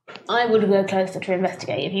 I would go closer to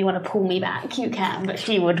investigate. If you want to pull me back, you can, but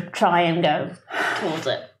she would try and go towards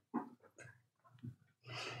it.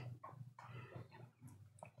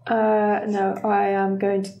 No, I am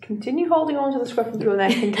going to continue holding on to the scruff of your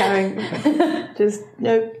neck and carrying. Just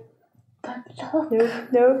no.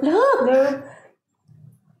 No.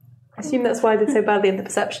 I assume that's why I did so badly in the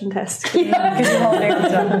perception test. Because you're holding on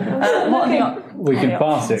to it. We can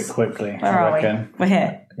pass it quickly, Where I are reckon. we? We're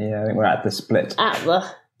here. Yeah, I think we're at the split. At the...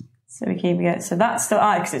 So we keep it. So that's the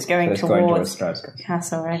because it's going So it's going towards towards Strauss.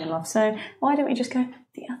 Castle Ravenloft. So why don't we just go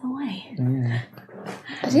the other way?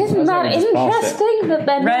 Isn't that just past interesting? But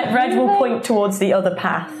then Red will point towards the other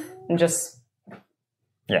path and just.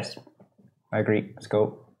 Yes, I agree. Let's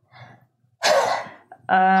go.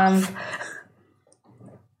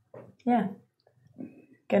 Yeah.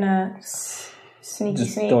 Gonna sneak,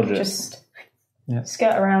 dodge it. just Yeah.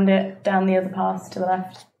 skirt around it, down the other path to the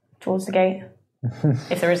left, towards the gate.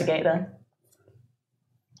 If there is a gate there.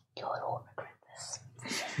 You'll all regret this.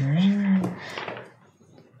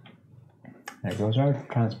 There goes our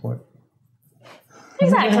transport.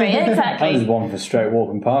 Exactly. I was one for straight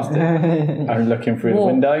walking past it. I'm looking through the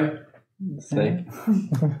window. Let's see.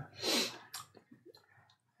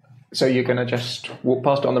 So you're going to just walk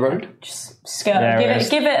past it on the road? Just skirt. Yeah,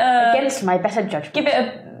 give it a. Against my better judgment. Give it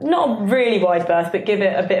a. Not a really wide berth, but give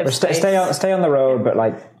it a bit of space. Stay on the road, but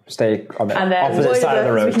stay on the And then opposite side of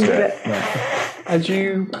the road we can to do it. it. Yeah. As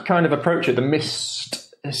you kind of approach it, the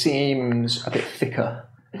mist seems a bit thicker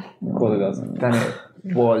Well, it doesn't. than it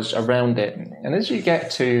was around it. And as you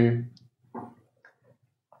get to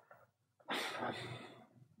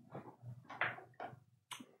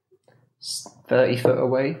 30 foot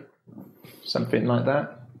away, something like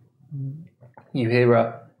that, you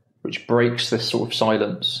hear which breaks this sort of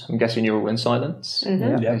silence. I'm guessing you're all in silence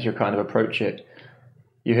as you kind of approach it.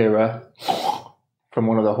 You hear from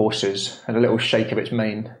one of the horses and a little shake of its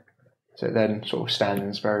mane. So it then sort of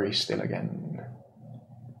stands very still again.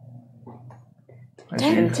 As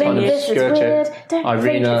you Don't think kind of this is skirt weird. it, Don't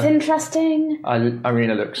think it's interesting.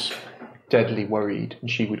 Irina looks deadly worried, and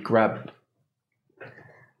she would grab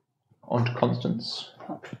onto Constance,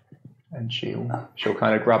 and she'll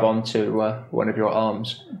kind of grab onto one of your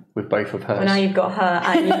arms with both of hers. Well, now you've got her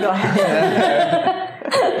and you've got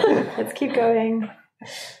her. Let's keep going.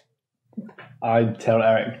 I'd tell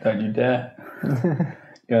Eric, don't you dare.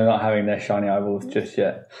 You're not having their shiny eyeballs just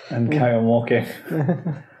yet. And carry on walking.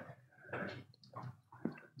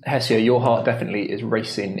 Hesia, your heart definitely is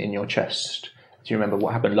racing in your chest. Do you remember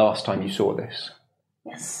what happened last time you saw this?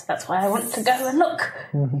 Yes, that's why I want to go and look.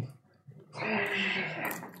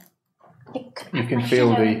 You can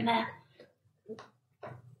feel the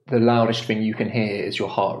loudest thing you can hear is your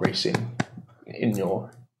heart racing in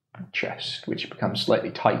your chest, which becomes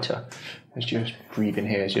slightly tighter as you're breathing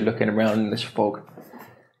here, as you're looking around in this fog.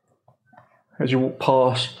 As you walk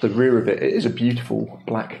past the rear of it, it is a beautiful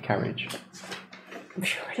black carriage. I'm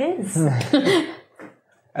sure it is.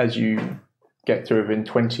 As you get through within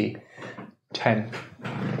 20, 10,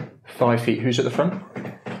 5 feet, who's at the front?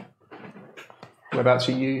 Whereabouts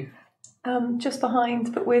are you? Just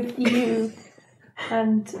behind, but with you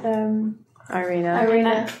and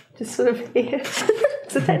Irina. just sort of here.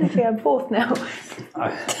 So technically I'm fourth now. Oh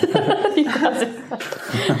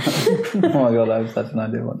my god, I have such an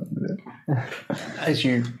idea what I'm going to do. As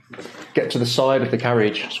you get to the side of the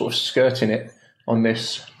carriage, sort of skirting it on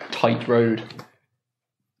this tight road,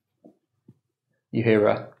 you hear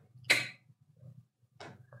and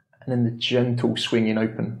then the gentle swinging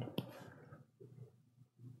open.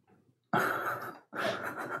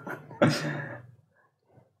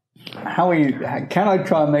 Can I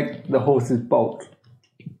try and make the horses bolt?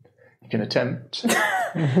 You can attempt.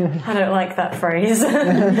 I don't like that phrase.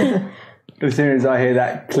 As soon as I hear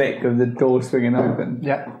that click of the door swinging open,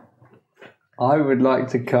 Yeah. I would like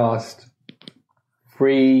to cast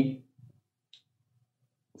 3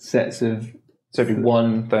 sets of, So it'd be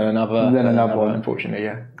one, then another, Then another one. Unfortunately,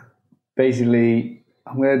 yeah. basically,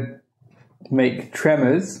 I'm going to make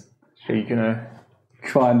tremors, So you're gonna.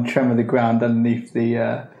 try and tremor the ground underneath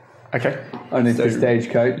the Okay. the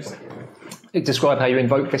stagecoach. Describe how you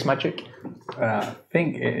invoke this magic. I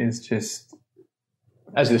think it is just,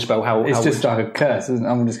 As the spell, how it's how just would- like a curse, isn't it?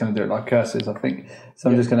 I'm just going to do it like curses, I think. So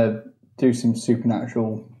I'm just going to do some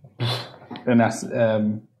supernatural, and that's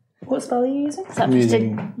What spell are you using? I'm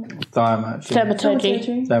using thaumaturgy.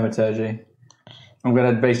 Thaumaturgy. I'm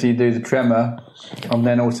going to basically do the tremor. I'm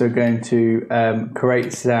then also going to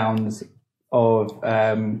create sounds of.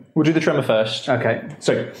 We'll do the tremor first. Okay,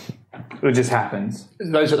 So it just happens.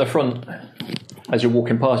 those at the front, as you're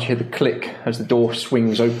walking past, you hear the click as the door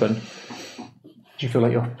swings open. you feel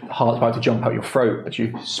like your heart's about to jump out your throat as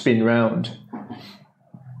you spin round.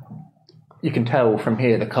 You can tell from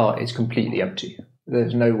here the cart is completely empty.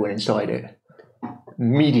 There's no one inside it.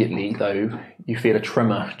 Immediately, though, you feel a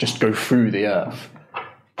tremor just go through the earth.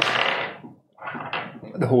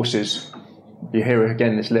 The horses, you hear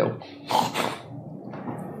again this little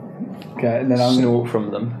Okay, and then I'm snort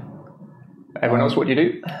from them. Everyone else, what do you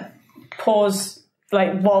do? Pause,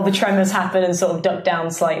 like, while the tremors happen and sort of duck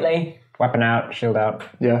down slightly. Weapon out, shield out.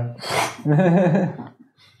 Yeah.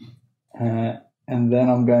 and then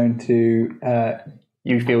I'm going to.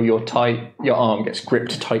 You feel your arm gets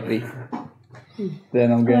gripped tightly.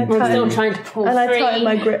 Then I'm going I'm still to. trying to pull And I free. tighten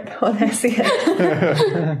my grip on Essia.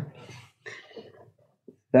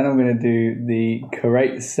 Then I'm going to do the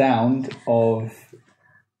correct sound of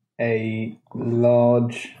a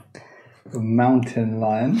large mountain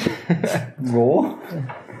lion roar.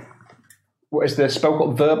 What is the spell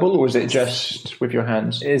got verbal, or is it just with your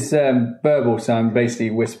hands? It's verbal, so I'm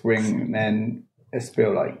basically whispering, and then it's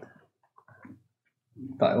feel like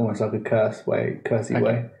almost like a cursey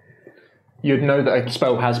way. You'd know that a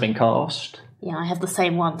spell has been cast. Yeah, I have the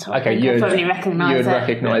same one, so I Okay, think I'll probably recognise you'd it.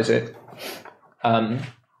 recognise it.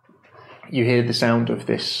 You hear the sound of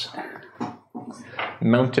this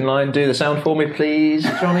mountain lion. Do the sound for me, please,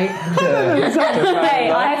 Johnny. Hey,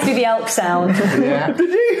 I had to do the elk sound. Yeah. Did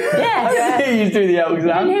you? Yes. You do the elk Didn't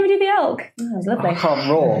sound. hear me do the elk? Oh, that was lovely. I can't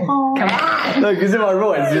roar. No, because if I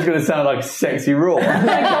roar, it's just going to sound like a sexy roar. Go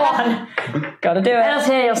on. Gotta do it. Let's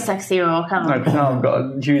hear your sexy roar, come on. No, I've got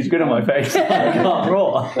a huge grin on my face. I can't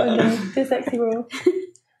roar. Do sexy roar.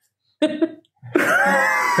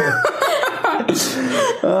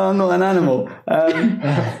 I'm not an animal. Do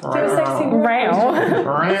a sexy roar.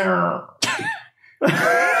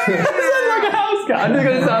 Like a house cat. I'm just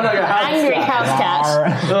going to sound like a house Angry cat. house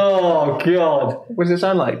cat. Oh, God. What does it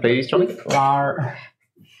sound like, please, Johnny?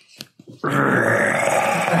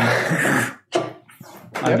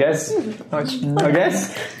 I guess. Nice. I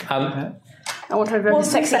guess. I want to invoke a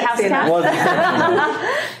sexy house sexy cat.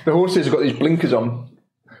 The horses have got these blinkers on,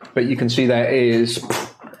 but you can see their ears.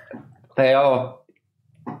 They are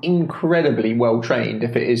incredibly well trained,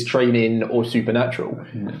 if it is training or supernatural.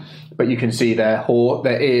 But you can see their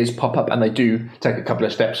ears pop up, and they do take a couple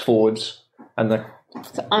of steps forwards. And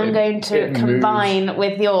So I'm going to it combine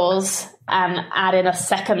with yours and add in a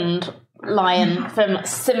second lion from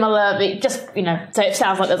similar, just, so it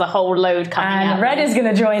sounds like there's a whole load coming out. And Red is going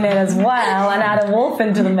to join in as well and add a wolf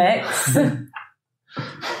into the mix.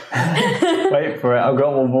 Wait for it. I've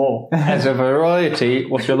got one more. as a variety,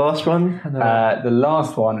 what's your last one? The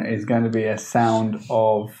last one is going to be a sound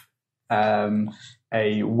of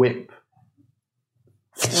a whip.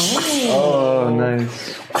 Oh,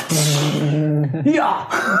 nice.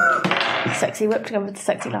 Yeah. Sexy whip to go with the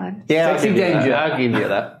sexy lion. Yeah, Sexy danger. I'll give you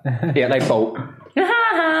that. Yeah, they bolt.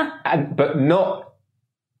 But not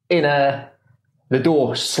in the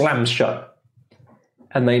door slams shut.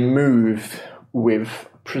 And they move with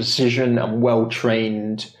precision and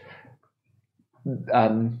well-trained.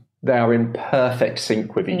 They are in perfect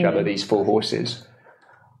sync with each other, these four horses.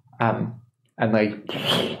 And they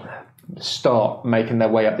start making their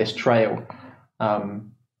way up this trail.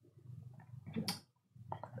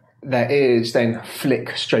 Their ears then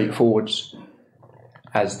flick straight forwards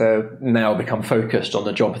as they now become focused on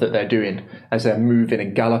the job that they're doing, as they're moving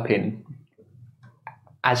and galloping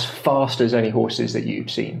as fast as any horses that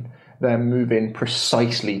you've seen. They're moving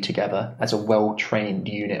precisely together as a well-trained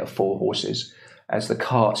unit of four horses as the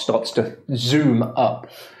cart starts to zoom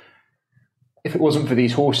up. If it wasn't for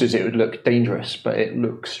these horses, it would look dangerous, but it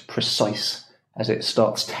looks precise as it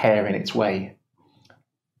starts tearing its way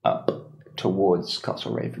up towards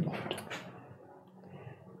Castle Ravenloft.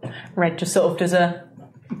 Red just sort of does a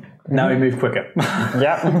Now we move quicker.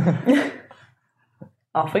 Yeah.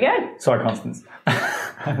 off we go. Sorry, Constance.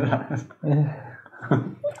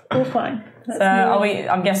 All fine. So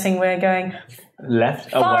I'm guessing we're going Left.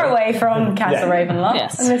 far away from Castle Yeah. Ravenloft.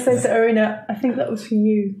 Yes. I'm going to say to Arena, I think that was for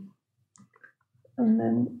you. And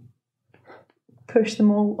then push them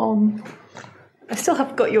all on. I still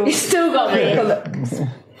haven't got your... You still got me. colour.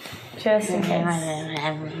 Just in case.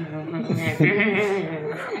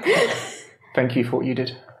 Thank you for what you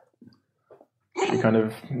did. You're kind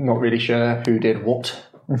of not really sure who did what.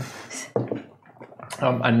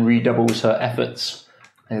 And redoubles her efforts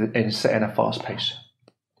in setting a fast pace.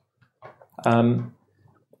 Do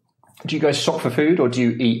you guys stop for food, or do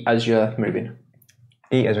you eat as you're moving?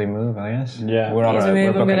 Eat as we move, I guess. Yeah. We're on As we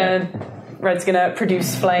move, we're booking it. Red's gonna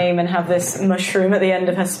produce flame and have this mushroom at the end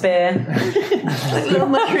of her spear. Like little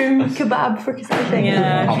mushroom kebab for something.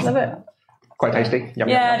 Yeah. Love it. Quite tasty. Yum,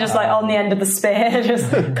 Yeah, yum, just like on the end of the spear,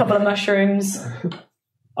 just a couple of mushrooms.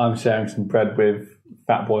 I'm sharing some bread with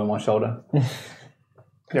Fat Boy on my shoulder. yum.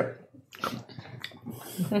 Yep.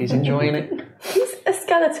 He's enjoying it. He's a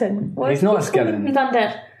skeleton. What? He's not a skeleton. He's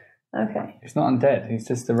undead. Okay. He's not undead. He's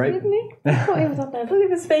just a raven. I thought he was undead. I thought he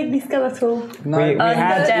was vaguely skeletal. No, We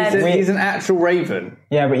had- he's an actual raven.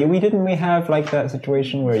 Yeah, but we have like that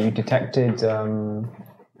situation where you detected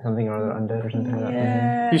something or other undead or something like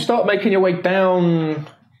that. You start making your way down.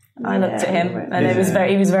 I looked at him, and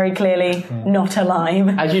he was very clearly not alive.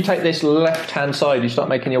 As you take this left-hand side, you start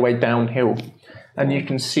making your way downhill, and you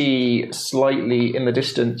can see slightly in the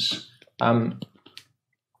distance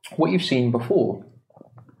what you've seen before.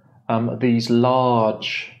 These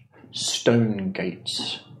large stone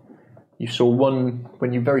gates. You saw one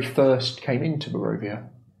when you very first came into Barovia,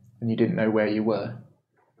 and you didn't know where you were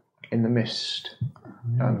in the mist.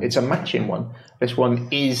 It's a matching one. This one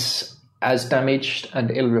is as damaged and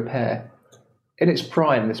ill repair. In its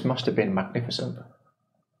prime, this must have been magnificent.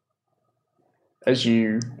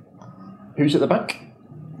 Who's at the back?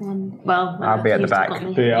 Well, I'll be at the he's still back. got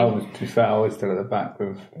me. But yeah, to be fair, I was still at the back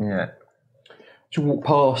with. Yeah. You walk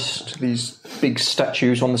past these big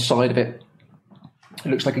statues on the side of it. It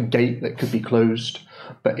looks like a gate that could be closed,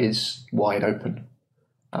 but is wide open.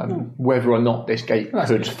 Whether or not this gate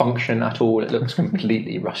could function at all, it looks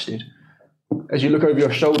completely rusted. As you look over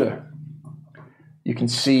your shoulder, you can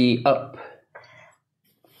see up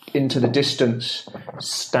into the distance,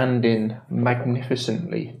 standing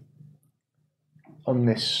magnificently on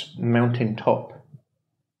this mountain top,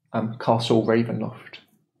 Castle Ravenloft.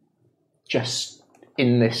 Just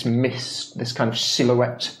in this mist, this kind of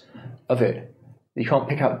silhouette of it. You can't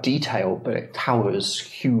pick out detail, but it towers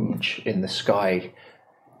huge in the sky.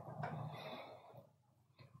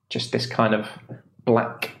 Just this kind of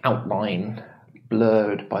black outline,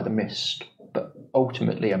 blurred by the mist, but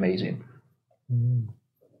ultimately amazing.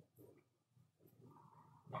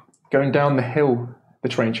 Going down the hill, the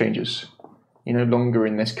terrain changes. You're no longer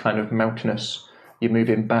in this kind of mountainous, you're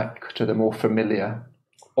moving back to the more familiar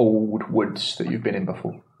old woods that you've been in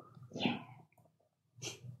before.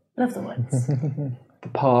 Love the woods. The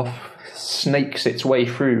path snakes its way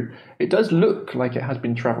through. It does look like it has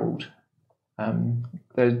been travelled.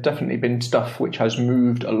 There's definitely been stuff which has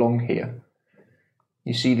moved along here.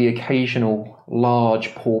 You see the occasional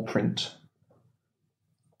large paw print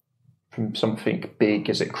from something big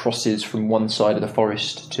as it crosses from one side of the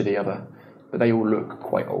forest to the other, but they all look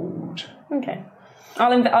quite old. Okay.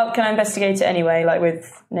 Can I investigate it anyway, like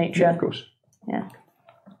with nature? Yeah, of course. Yeah.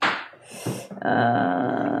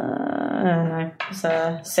 I don't know.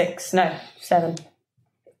 It's 6. No, 7.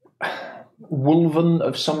 Wolven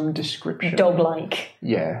of some description. Dog-like.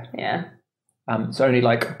 Yeah. Yeah. It's only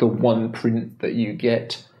like the one print that you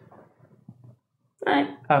get. Right.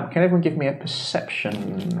 Can everyone give me a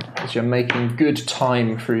perception as you're making good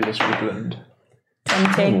time through this woodland?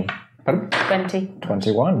 20. Pardon? 20.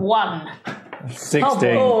 21. 1.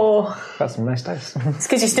 16. Oh, That's some nice dice. It's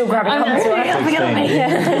because you're still grabbing I'm onto it.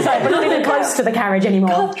 It's like, we're not even close to the carriage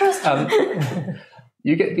anymore.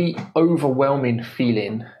 You get the overwhelming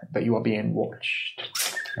feeling that you are being watched.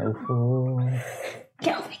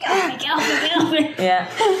 Get off me, get off me, get off me, get off me. Yeah.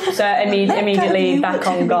 So immediately back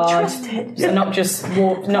on guard. So not just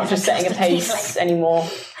setting a pace anymore.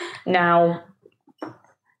 Now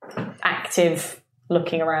active,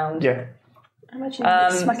 looking around. Yeah. imagine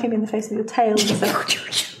you smacking him in the face with your tail.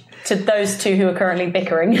 To those two who are currently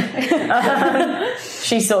bickering,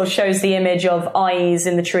 she sort of shows the image of eyes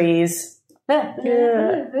in the trees.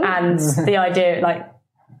 And the idea, like,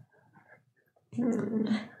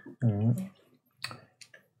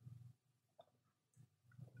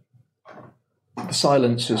 the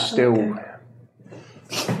silence is still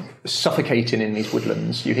suffocating in these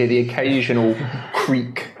woodlands. You hear the occasional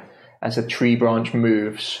creak as a tree branch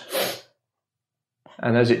moves.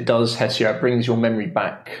 And as it does, Hessia, it brings your memory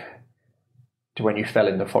back to when you fell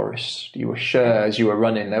in the forest. You were sure as you were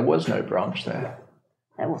running there was no branch there.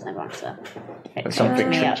 There was no branch there. But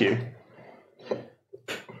something tricked you.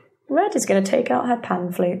 Red is going to take out her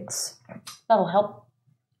pan flutes. That'll help.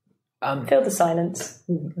 Fill the silence.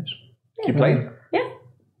 You play? Yeah.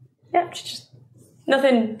 Yeah, just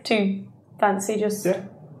nothing too fancy, just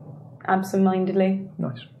absent-mindedly.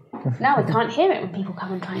 Nice. Now we can't hear it when people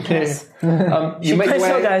come and try and kill us. You make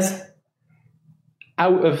Crystal way goes,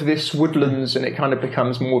 out of this woodlands and it kind of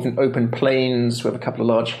becomes more of an open plains with a couple of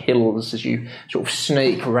large hills as you sort of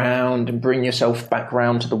snake round and bring yourself back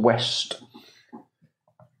round to the west.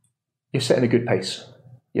 You're setting a good pace.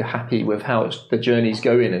 You're happy with how the journey's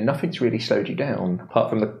going and nothing's really slowed you down apart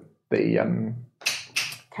from the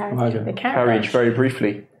The carriage very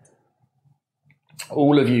briefly.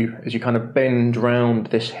 All of you, as you kind of bend round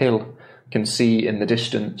this hill, can see in the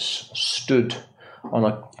distance, stood on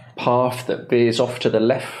a path that veers off to the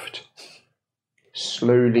left,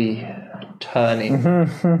 slowly turning.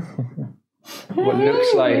 What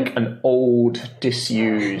looks like an old,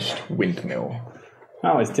 disused windmill.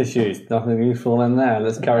 Oh, it's disused. Nothing useful in there.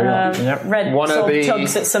 Let's carry on. Red sort of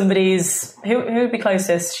tugs at somebody's... Who would be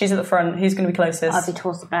closest? She's at the front. Who's going to be closest? I'll be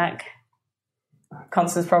towards the back.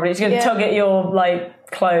 Constance probably. She's going to tug at your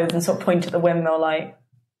clothes and sort of point at the windmill like...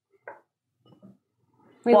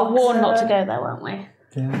 We were warned not to go there, weren't we?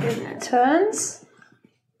 Yeah. Turns.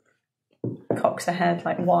 Cocks ahead,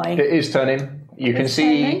 why? It is turning. You can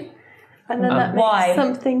see... Turning. And then that makes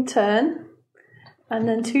something turn. And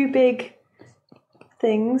then two big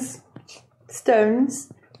things,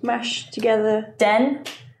 stones, mashed together. Den?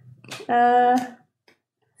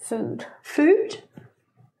 Food. Food?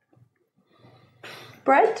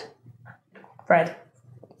 Bread? Bread.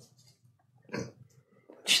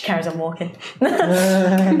 She carries on walking.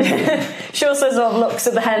 She also sort of looks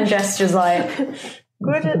at the hand gestures like...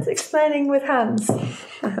 Good at explaining with hands.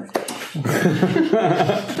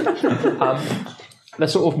 The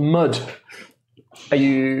sort of mud.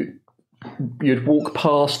 You'd walk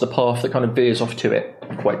past the path that kind of veers off to it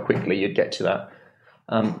quite quickly. You'd get to that.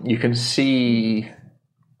 You can see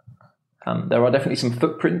there are definitely some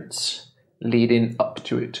footprints leading up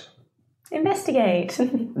to it. Investigate.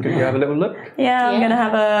 Could you have a little look? Yeah, I'm going to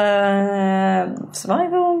have a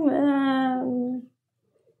survival.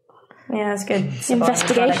 Yeah, that's good.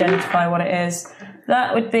 Investigation. Identify what it is.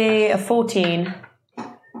 That would be a 14.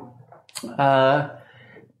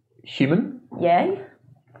 Human. Yay.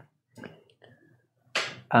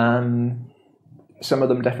 Some of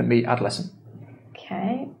them definitely adolescent.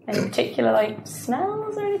 Okay. Any particular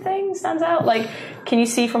smells or anything stands out? Can you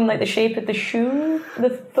see from the shape of the shoe, the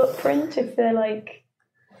footprint, if they're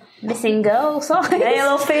missing girl size?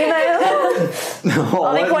 Male or female?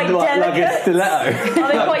 Are they quite delicate? Like a stiletto.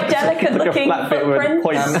 Are they quite delicate looking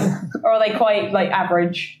footprints? Or are they quite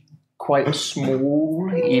average? Quite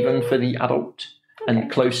small, even for the adult, and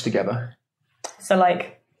close together. So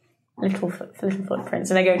little footprints,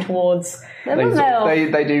 and they go towards.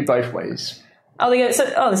 They do both ways. Oh, they go.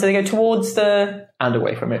 So they go towards the and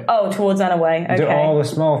away from it. Oh, towards and away. Okay. Do all the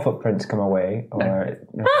small footprints come away, or?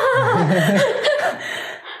 No.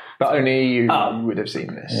 But only you would have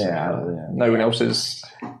seen this. Yeah. No one else has.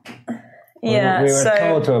 Yeah, we were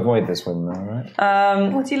told to avoid this one, though, right?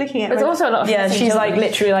 What are you looking at? There's also a lot of she's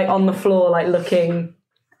literally on the floor, looking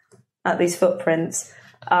at these footprints.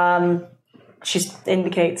 She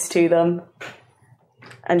indicates to them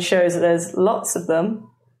and shows that there's lots of them.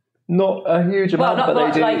 Not a huge amount, but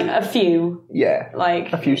they do. A few. Yeah,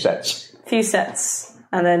 a few sets. Few sets,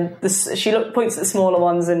 and then she points at the smaller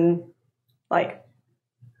ones and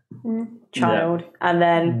child, and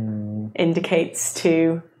then indicates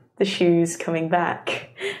to the shoes coming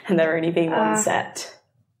back, and there only being one set.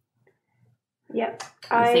 Yep.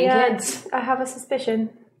 I have a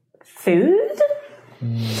suspicion. Food?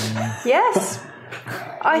 Yes.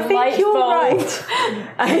 I think you're right.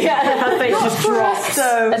 Her face just drops.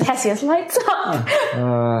 And Hesius lights up.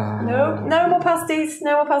 No more pasties.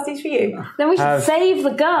 No more pasties for you. Then we should save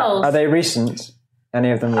the girls. Are they recent?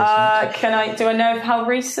 Any of them recent? Do I know how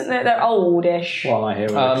recent they're oldish? Well, I hear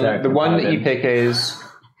the one that you pick is.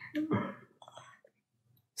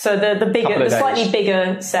 So the bigger, the slightly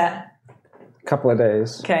bigger set. Couple of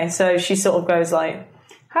days. Okay, so she sort of goes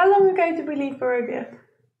How long ago did we leave Barovia?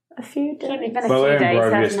 A few days. Well, we're in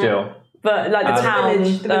Barovia still. But the town,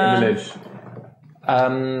 the village.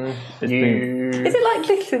 Is it like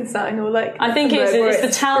Liechtenstein or I think it's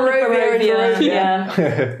the town of Barovia.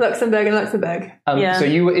 Yeah. Luxembourg and Luxembourg. So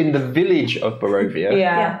you were in the village of Barovia.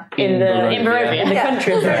 Yeah. In Barovia. In the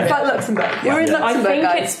country of Barovia. It's like Luxembourg. We're in Luxembourg.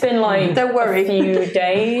 I think it's been don't worry. a few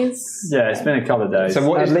days. Yeah, it's been a couple of days. So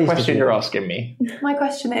what is the question you're asking me? My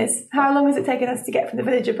question is, how long has it taken us to get from the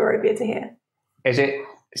village of Barovia to here? Is it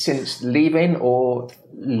since leaving or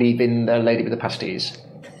leaving the lady with the pasties?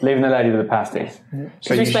 Leaving the lady with the pasties.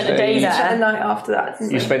 So we spent a day there. A night after that.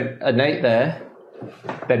 You spent a night there,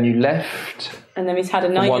 then you left. And then we've had a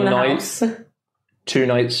night in the house. 2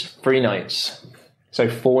 nights, 3 nights. So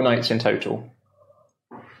 4 nights in total.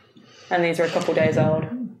 And these are a couple days old.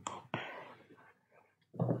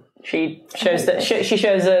 She shows she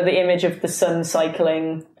shows the image of the sun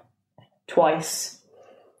cycling twice.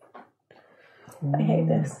 I hate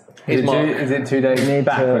this. Is it 2 days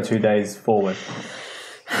back or 2 days forward?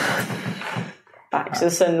 Back, so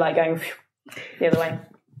the sun going the other way.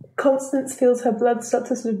 Constance feels her blood start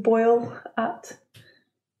to sort of boil at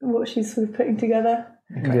what she's sort of putting together.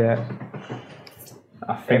 Yeah.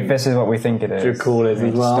 If this is what we think it is, Should call it we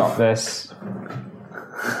need as well. to stop this.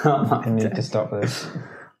 I need to stop this.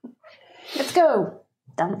 Let's go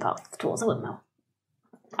down the path towards the windmill.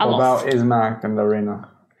 I'm What off. about Ismark and Lorena?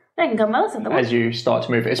 They can come with us at the windmill. As you start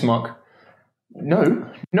to move, Ismark. No.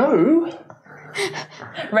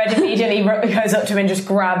 Red immediately goes up to him and just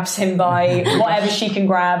grabs him by whatever she can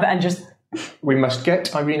grab and just... We must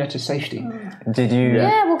get Irina to safety. Did you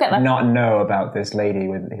Yeah, we'll get that. not know about this lady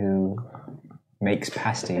who makes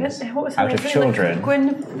pasties What was her out name? of children? Like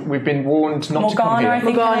Gwen. We've been warned not to come Morgana, here. I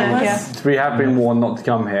think her name Morgana, was. yeah. We have been warned not to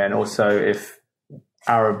come here, and also if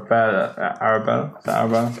Arabelle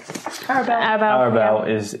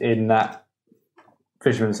is in that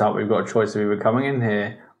fisherman's hut, we've got a choice of either coming in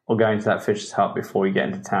here or going to that fisher's hut before we get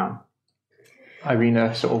into town.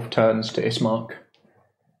 Irina sort of turns to Ismark.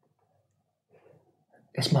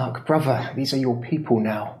 Ismark, brother, these are your people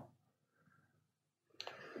now.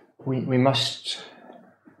 We must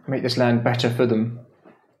make this land better for them.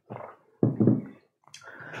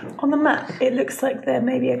 On the map, it looks like there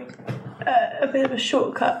may be a bit of a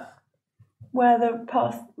shortcut where the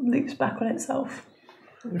path loops back on itself.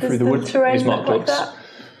 Through the wood, terrain Ismark look like looks.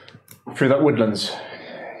 that? Through that woodlands.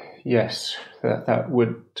 Yes, that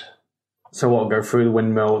would... So what, go through the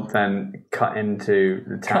windmill, then cut into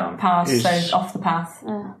the town? Cut past, Is- so off the path.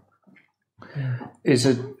 is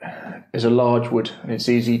a large wood, and it's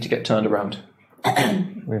easy to get turned around.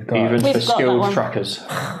 We've got Even We've for got that skilled one. trackers,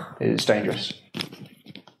 it's dangerous.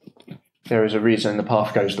 There is a reason the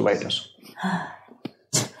path goes the way it does.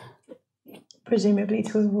 Presumably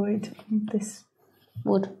to avoid this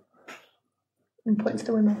Wood. and points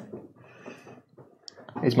to women.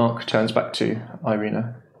 Ismark turns back to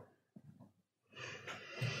Irina.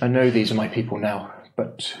 I know these are my people now,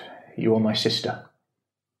 but you are my sister.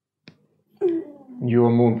 You are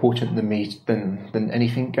more important than me, than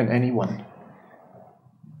anything and anyone.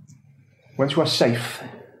 Once you are safe,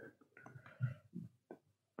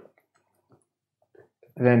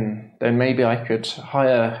 then maybe I could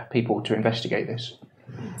hire people to investigate this.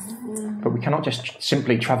 But we cannot just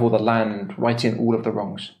simply travel the land, righting all of the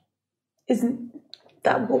wrongs. Isn't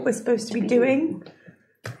that what we're supposed to be doing?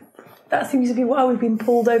 That seems to be why we've been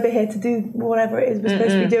pulled over here to do whatever it is we're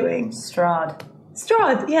supposed to be doing. Strahd.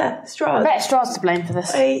 Strahd, yeah, Strahd. Bet Strahd's to blame for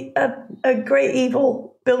this. A great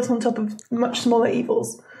evil built on top of much smaller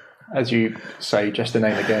evils. As you say just the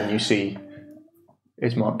name again, you see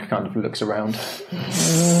Ismark kind of looks around.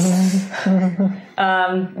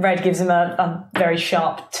 Red gives him a very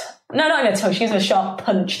sharp... No, not even a toe. She gives him a sharp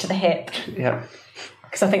punch to the hip. Yeah.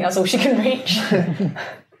 Because I think that's all she can reach.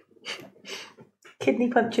 Kidney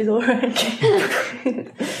punches already.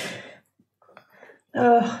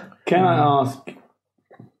 Can I ask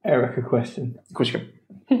Eric a question? Of course you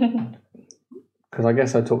can. Because I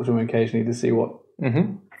guess I talk to him occasionally to see what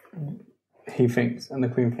he thinks and the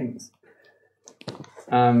Queen thinks.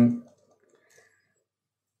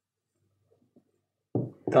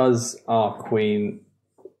 Does our Queen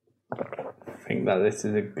think that this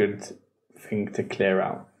is a good thing to clear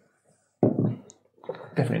out?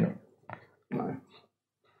 Definitely not. No.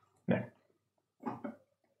 No.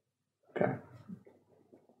 Okay.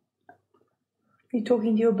 You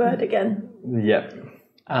talking to your bird again? Yep.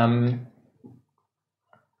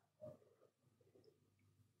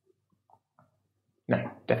 No,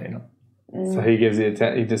 definitely not. So he gives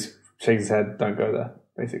the he just shakes his head. Don't go there.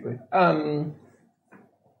 Basically.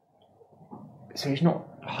 So he's not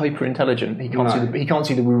hyper intelligent. He can't No. he can't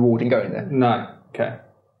see the reward in going there. No. Okay.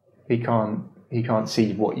 He can't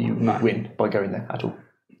see what you win by going there at all.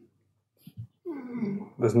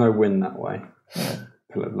 There's no win that way.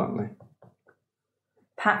 Put it bluntly.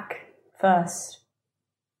 Pack first.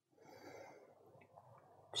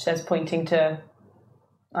 She says, pointing to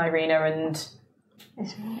Irina and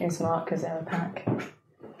Ismark because they're a pack.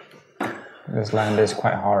 This land is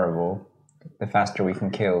quite horrible. The faster we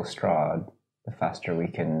can kill Strahd, the faster we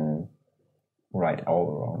can right all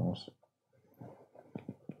the wrongs.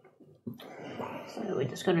 So we're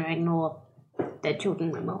just going to ignore dead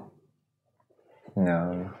children no more.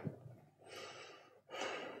 No.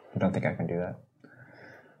 I don't think I can do that.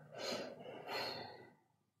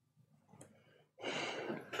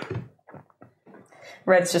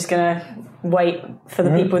 Red's just going to wait for the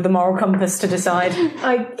people with the moral compass to decide.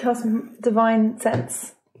 I cast divine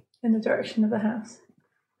sense in the direction of the house.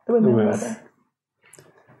 The women, women. rather.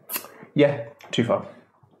 Yeah, too far.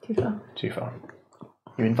 Too far. Too far.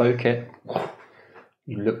 You invoke it.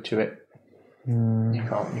 You look to it. You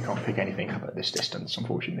can't pick anything up at this distance,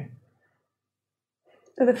 unfortunately.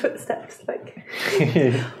 Are the footsteps like...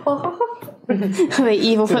 The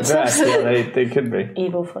evil footsteps. Yeah, they could be.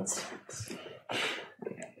 Evil footsteps.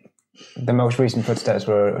 The most recent footsteps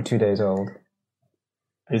were 2 days old.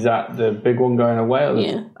 Is that the big one going away? Or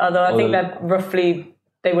Yeah. Although I think they're roughly,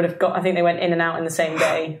 they would have got, I think they went in and out in the same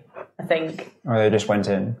day, I think. Or they just went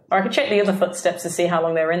in. Or I could check the other footsteps to see how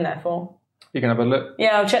long they were in there for. You can have a look.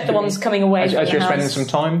 Yeah, I'll check the ones coming away As from the you're house. spending some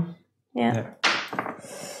time. Yeah.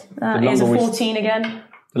 The That is a longer we- 14 again.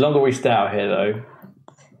 The longer we stay out here, though,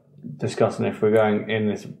 discussing if we're going in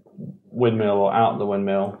this windmill or out the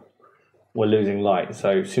windmill, we're losing light.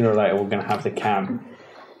 So sooner or later, we're going to have to camp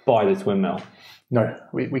by this windmill. No,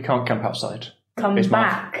 we can't camp outside. Come Bismarck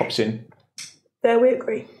back. pops in. There we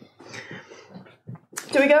agree.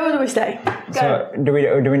 Do we go or do we stay? So do we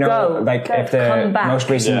know Go. if the Come back. most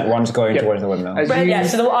recent one's going Yeah. towards the windmill? As you- Yeah,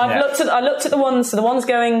 so I looked at the ones. So the ones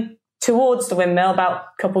going towards the windmill, about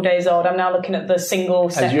a couple days old. I'm now looking at the single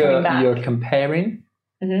set as coming back. you're comparing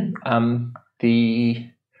the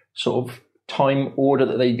sort of time order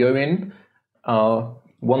that they go in,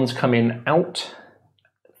 one's coming out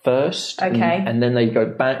first, Okay. and then they go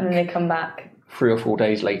back And they come back 3 or 4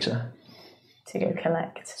 days later. to go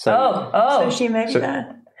collect. So- So she may be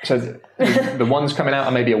there. So the ones coming out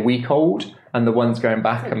are maybe a week old, and the ones going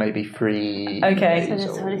back are maybe 3 Okay. days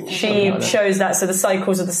old. She shows that, so the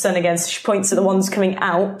cycles of the sun again. So she points at the ones coming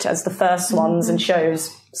out as the first ones and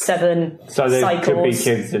shows 7 So there cycles. could be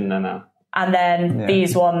kids in there now. And then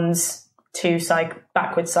these ones, 2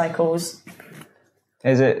 backward cycles.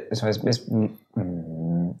 Is it so?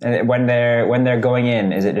 When they're going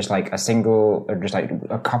in, is it just like a single, or just like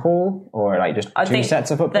a couple, or like just I two think sets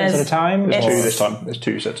of footprints at a there's- time? it's- or- Two this time. There's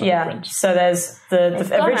 2 sets of Yeah. footprints. So there's the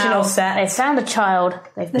Gone original out, set. They found a child.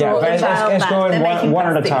 They've Yeah, brought but the it's child it's back. going They're making one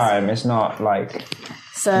at a pasties. time. It's not like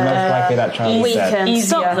So most likely that child we is dead. can Easier.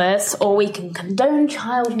 stop this, or we can condone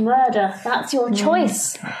child murder. That's your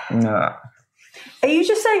choice. No. Are you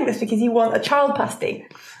just saying this because you want a child pasty?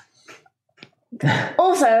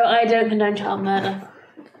 Also, I don't condone child murder.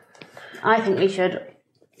 I think we should.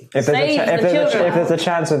 If there's, a, Save the children. if there's a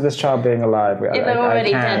chance of this child being alive, If they're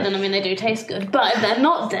already dead, can't. then I mean they do taste good. But if they're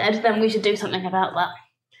not dead, then we should do something about that.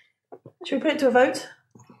 Should we put it to a vote?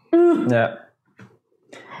 Yeah.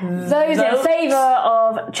 Those in favour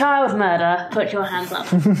of child murder, put your hands up.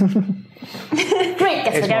 Great,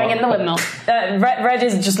 guess we're going in the windmill. Red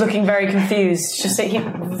is just looking very confused. Just he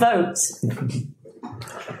votes.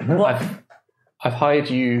 I've hired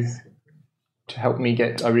you to help me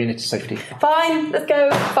get Irina to safety. Fine, let's go.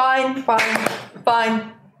 Fine.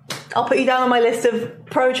 I'll put you down on my list of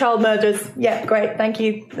pro-child murderers. Yeah, great, thank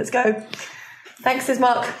you. Let's go. Thanks,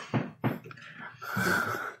 Bismarck.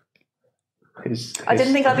 I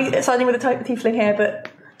didn't think I'd be signing with a tiefling here, but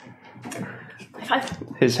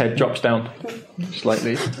His head drops down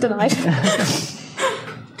slightly. Denied.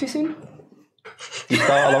 Too soon? You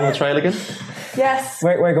start along the trail again? yes.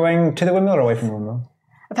 We're going to the windmill or away from the windmill?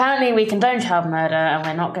 Apparently we condone child murder and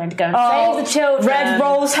we're not going to go and save the children. Red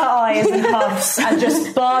rolls her eyes and puffs and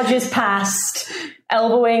just barges past,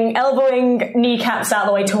 elbowing kneecaps out of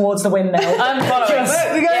the way towards the windmill. I'm following.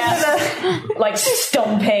 We're going to the... Like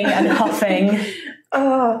stomping and huffing.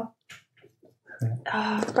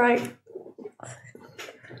 Right.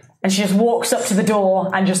 And she just walks up to the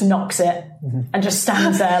door and just knocks it and just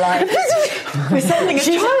stands there like We're sending a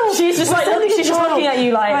child. she's just like Sending a she's just child. looking at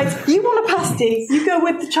you like Right, you want a pasty? You go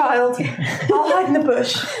with the child. I'll hide in the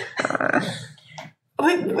bush.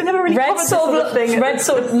 We never really Red covered this sort sort of of thing. Red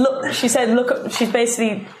sort of look. She said, she's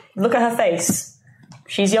basically look at her face.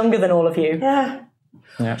 She's younger than all of you.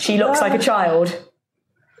 Yeah. She looks like a child.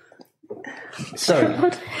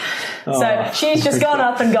 So, So she's just gone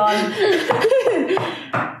up and gone.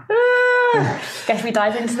 Guess we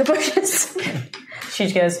dive into the bushes. She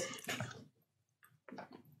just goes.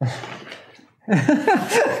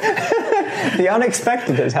 The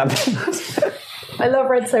unexpected has happened. I love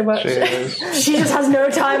Red so much. She just has no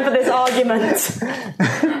time for this argument.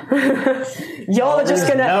 Y'all are just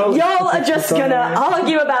gonna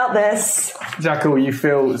argue about this. Jackal, you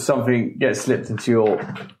feel something get slipped into your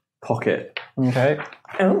pocket. Okay.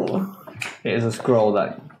 Oh. It is a scroll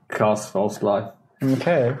that casts false life.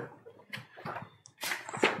 Okay.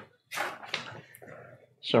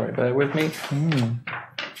 sorry, bear with me.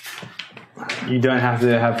 You don't have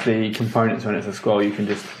to have the components when it's a scroll. You can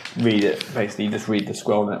just read it. Basically, you just read the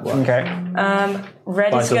scroll network. Okay.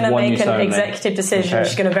 Red By is some going to one make use an only. executive decision. Okay.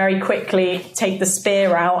 She's going to very quickly take the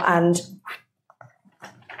spear out and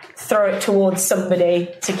throw it towards somebody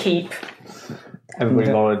to keep.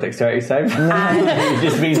 Everybody roll a dexterity save. It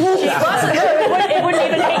just means It wouldn't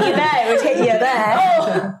even hit you there. It would hit you there.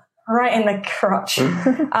 Oh, right in the crotch.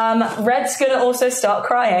 Red's going to also start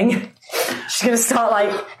crying. She's going to start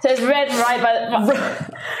like So it's red right by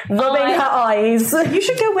rubbing her eyes. You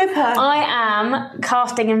should go with her. I am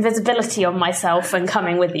casting invisibility on myself and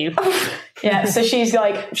coming with you. Yeah, so she's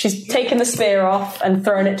taken the spear off and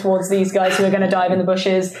thrown it towards these guys who are going to dive in the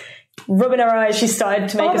bushes. Rubbing her eyes, she started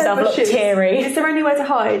to make Are there herself look bushes? teary. Is there anywhere to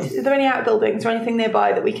hide? Is there any outbuildings or anything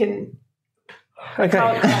nearby that we can... Okay. We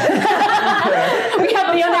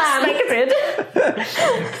have the unexpected.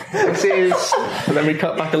 This is. And then we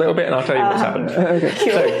cut back a little bit, and I'll tell you what's happened. Okay.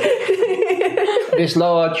 So, this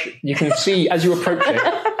large, you can see as you approach it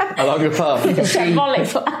along your path. You can see. Symbolic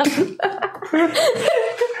plan.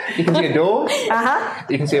 You can see a door.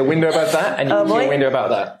 You can see a window above that, and you can see a window above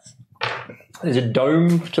that. There's a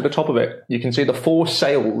dome to the top of it. You can see the 4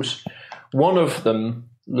 sails. One of them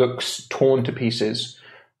looks torn to pieces.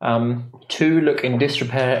 2 look in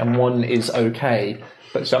disrepair, and 1 is okay.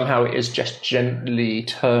 But somehow it is just gently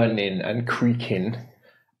turning and creaking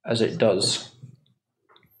as it does.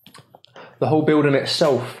 The whole building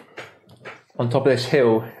itself, on top of this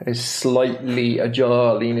hill, is slightly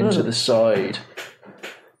ajar, leaning to the side.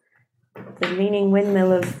 The leaning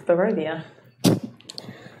windmill of Barovia.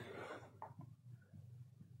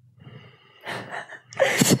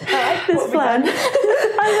 I like this plan.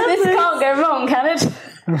 This can't go wrong, can it?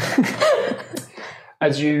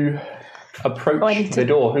 As you approach the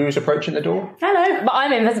door, who's approaching the door? Hello. But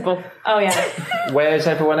I'm invisible. Oh, yeah. Where's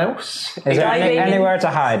everyone else? Is there anywhere to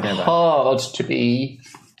hide nearby? Hard to be.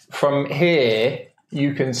 From here,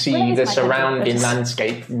 you can see the surrounding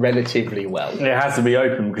landscape relatively well. It has to be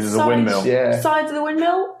open because it's a windmill. Yeah. Sides of the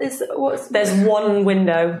windmill is what's... There's one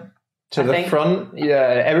window. To the front,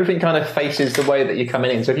 yeah, everything kind of faces the way that you're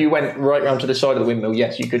coming in. So if you went right round to the side of the windmill,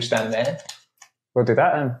 yes, you could stand there. We'll do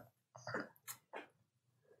that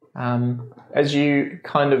then. As you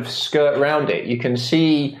kind of skirt around it, you can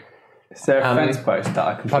see. Is there a fence post that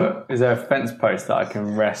I can put? Is there a fence post that I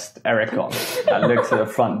can rest Eric on that looks at the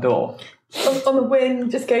front door? on the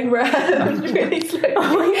wind, just going round really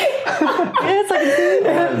slowly. Yes,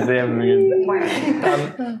 I can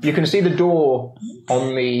see You can see the door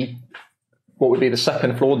on the what would be the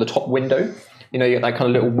second floor, the top window. You know, that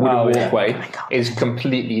kind of little wooden walkway is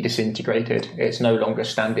completely disintegrated. It's no longer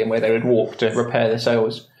standing where they would walk to repair the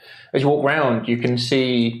sails. As you walk round, you can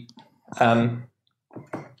see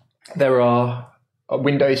there are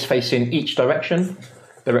windows facing each direction.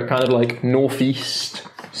 They're at kind of like northeast,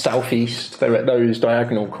 southeast. They're at those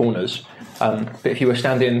diagonal corners. But if you were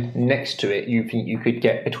standing next to it, you could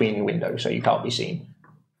get between the windows, so you can't be seen.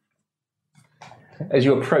 As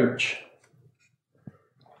you approach,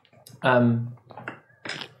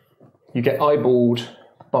 you get eyeballed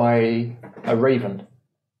by a raven,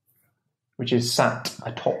 which is sat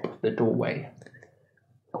atop the doorway.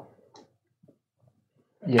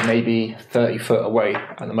 You're maybe 30 foot away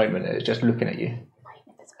at the moment. It's just looking at you.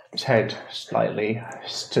 Its head slightly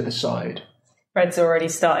to the side. Red's already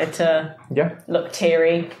started to look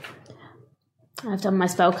teary. I've done my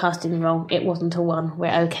spellcasting roll. It wasn't a 1.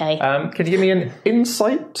 We're okay. Could you give me an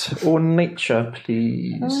insight or nature,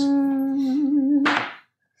 please?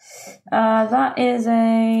 That is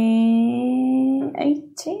a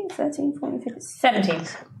 18, 13, 14, 15, 17.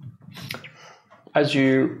 As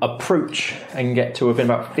you approach and get to within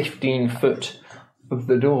about 15 foot of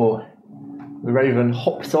the door, the raven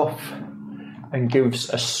hops off and gives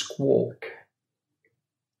a squawk.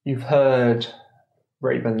 You've heard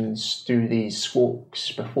ravens do these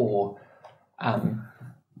squawks before to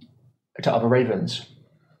other ravens,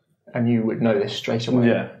 and you would know this straight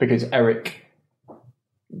away because Eric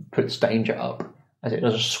puts danger up as it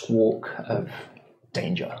does a squawk of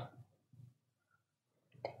danger.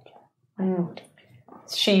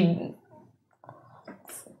 She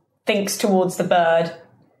thinks towards the bird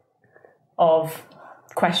of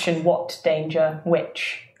question what danger,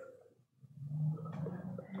 which.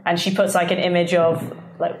 And she puts like an image of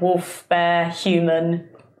like wolf, bear, human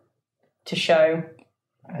to show.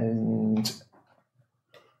 And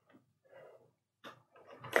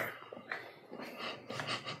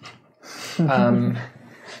yeah,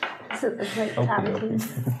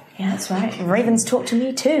 that's right. Ravens talk to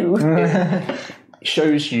me too.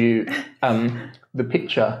 shows you the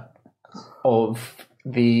picture of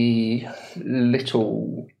the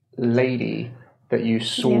little lady that you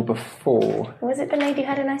saw before. Was it the lady who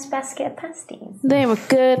had a nice basket of pasties? They were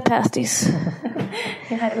good pasties.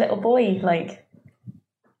 Who had a little boy, like,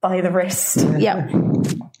 by the wrist. Yeah.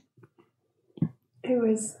 Who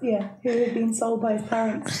had been sold by his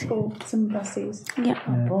parents for some pasties. Yeah.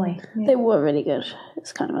 Oh boy. Yeah. They were really good.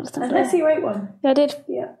 It's kind of understandable. Unless you ate one. Yeah, I did.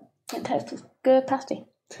 Yeah. It tasted good pasty.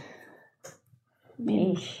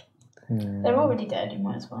 Yeesh. They're already dead, you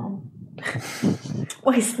might as well.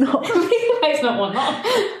 Waste not. It's not one, not.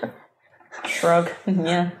 Shrug.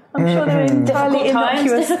 Yeah. I'm sure they were entirely Difficult times,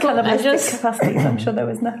 innocuous difficult cannibalistic measures. capacities. I'm sure there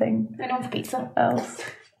was nothing Going on for pizza. else.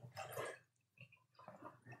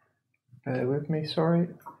 Bear with me, sorry.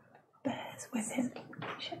 Bears with him.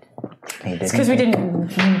 It's because we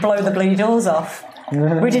didn't blow the bloody doors off.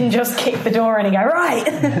 We didn't just kick the door in and go, right,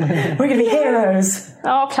 we're going to be heroes.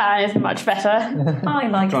 Our plan is much better. I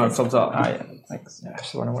like Trying it. to thumbs up. Thanks.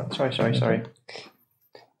 That's the one I want. Sorry.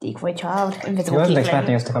 Decoy child, He invisible wasn't tiefling.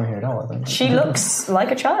 expecting us to come here at all, I think. She looks like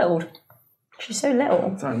a child. She's so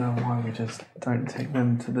little. I don't know why we just don't take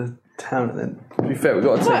them to the town and then. To be fair, we've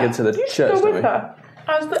got to take her to the You should church, go don't with we? her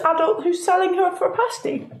as the adult who's selling her for a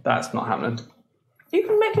pasty. That's not happening. You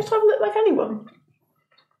can make yourself look like anyone.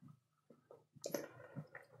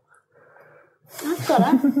 I've got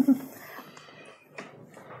her.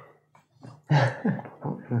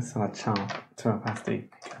 That's our child to our pasty.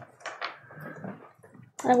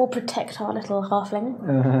 I will protect our little halfling.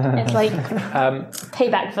 It's like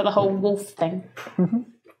payback for the whole wolf thing.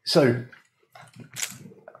 So,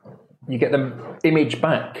 you get the image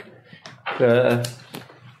back. The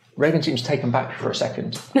Raven seems taken back for a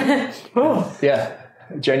second. Yeah,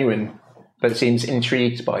 genuine, but seems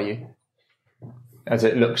intrigued by you. As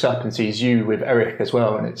it looks up and sees you with Eric as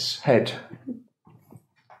well, and its head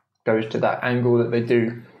goes to that angle that they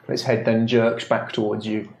do. Its head then jerks back towards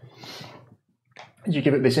you. And you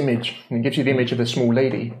give it this image, and it gives you the image of a small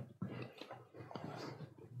lady.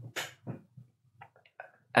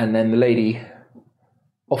 And then the lady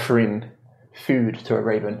offering food to a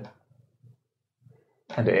raven,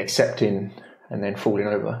 and it accepting and then falling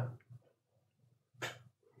over.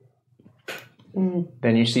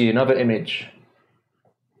 Then you see another image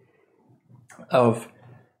of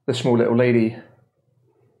the small little lady.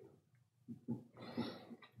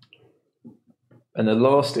 And the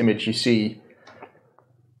last image you see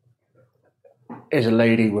is a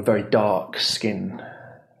lady with very dark skin,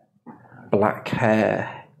 black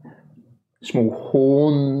hair, small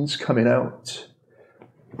horns coming out,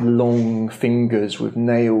 long fingers with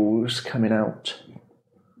nails coming out,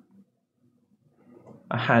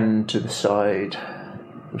 a hand to the side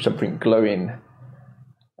with something glowing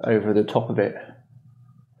over the top of it,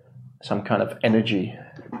 some kind of energy.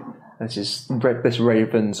 This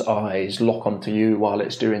raven's eyes lock onto you while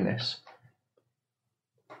it's doing this.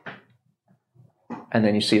 And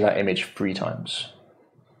then you see that image 3 times.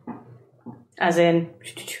 As in,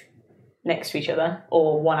 next to each other,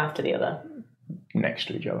 or one after the other? Next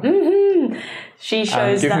to each other. Mm-hmm. She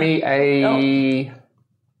shows Give that... me a...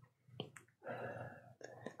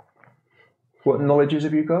 What knowledges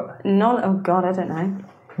have you got? Oh God, I don't know.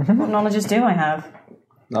 What knowledges do I have?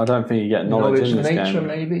 I don't think you get knowledge in this nature, game.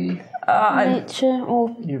 maybe. Nature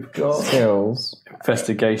or You've got... Skills.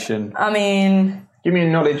 Investigation. I mean, Give me a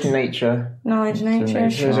knowledge nature. knowledge, nature.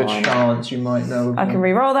 There's a sure. chance you might know. I can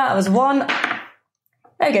re-roll that. That was 1. There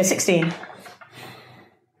we go, 16.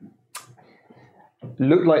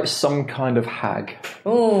 Look like some kind of hag.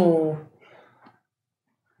 Ooh.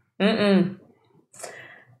 Mm-mm.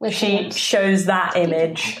 She shows that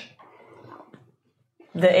image.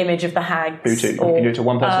 The image of the hags. Who to? You can do it to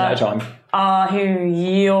one person at a time. Are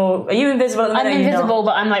you invisible at the minute? I'm or you're not? invisible,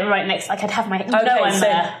 but I'm like right next. Like I'd have my. Okay, I'm so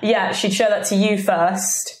there. yeah, she'd show that to you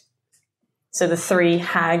first. So the 3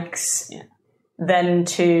 hags, Yeah. then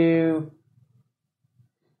to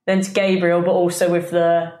Gabriel, but also with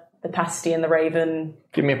the pasty and the raven.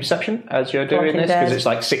 Give me a perception as you're doing Walking this, Dead. because it's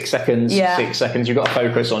like 6 seconds. Yeah. 6 seconds. You've got to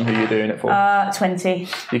focus on who you're doing it for. 20.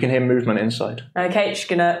 You can hear movement inside. Okay, she's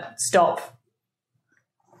gonna stop,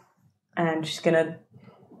 and she's gonna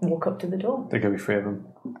walk up to the door. There could be 3 of them.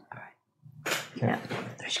 Yeah,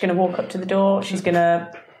 she's gonna walk up to the door. She's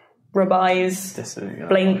gonna rub eyes,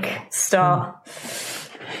 blink, start.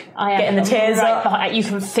 I am Getting the tears right up. behind. You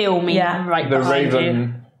can feel me. Yeah. I'm right The behind raven,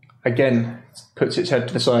 you. again, puts its head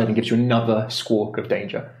to the side and gives you another squawk of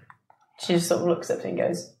danger. She just sort of looks up and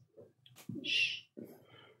goes, This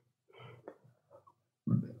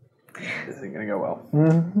isn't going to go well.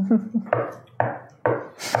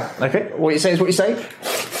 Okay, what you say is what you say.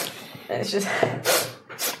 and it's just.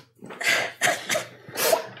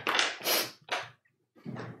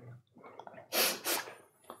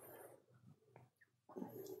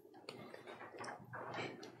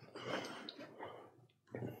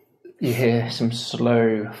 You hear some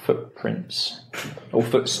slow footprints or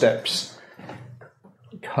footsteps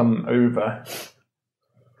come over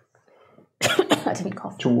I didn't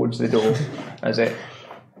cough. towards the door as it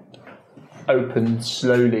opens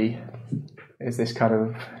slowly. There's this kind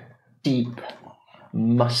of deep,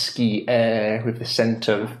 musky air with the scent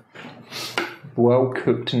of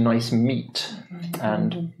well-cooked, nice meat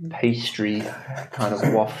and pastry kind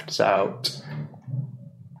of wafts out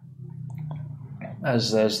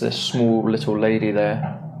as there's this small little lady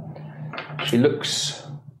there. She looks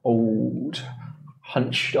old,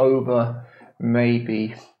 hunched over,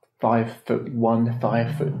 maybe 5'1",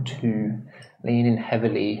 5'2", leaning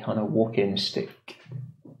heavily on a walking stick.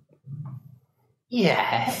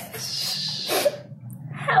 Yes.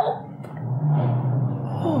 Help.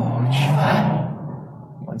 Oh, child.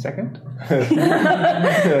 1 second.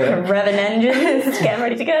 Revving engines, getting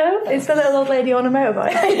ready to go. It's the little old lady on a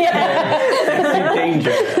motorbike.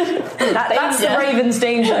 Danger. That's the Raven's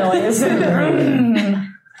danger noise.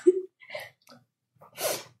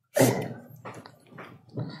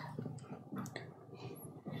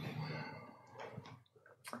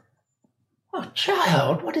 Oh,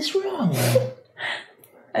 child, what is wrong?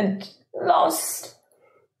 And lost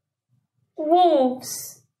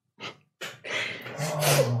wolves.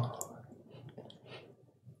 Oh.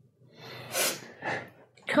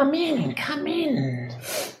 Come in.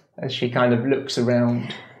 As she kind of looks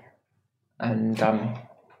around and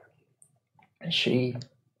she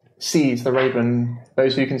sees the Raven.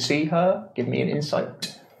 Those who can see her, give me an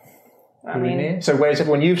insight. So where's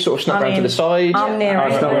everyone? You've sort of snuck around to the side. I'm near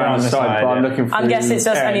I'm it. not around the side, but I'm looking for. I'm guessing it's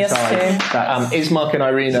just only us two. Ismark and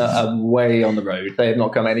Irina are way on the road. They have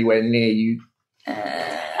not come anywhere near you.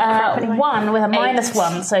 1 with a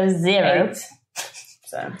 -1, so 0. 8.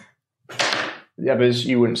 So The others,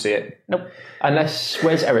 you wouldn't see it. Nope. Unless,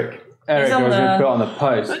 where's Eric? Eric He's on was the- put on the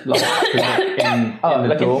post, like in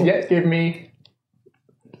the door. Yeah, give me.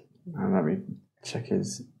 Let me check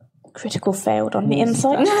his. Critical failed on the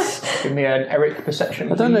insight. Give me an Eric perception.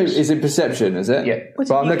 I don't know. please. Is it perception? Is it? Yeah. But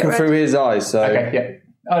I'm looking through his eyes, so. Okay,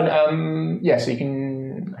 yeah. Yeah, so you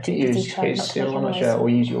can use his skill, I'm not sure, or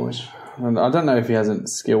use yours. I don't know if he hasn't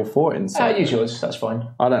skill for insight. Use yours, that's fine.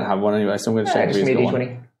 I don't have one anyway, so I'm going to check if Just he's give me got a one.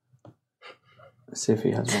 D20. Let's see if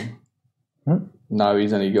he has one. No,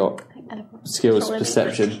 he's only got skills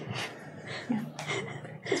perception.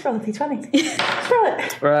 It's roll a d20. Throw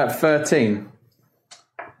it. We're at 13.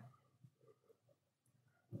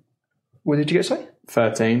 What did you get, say?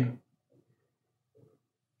 13.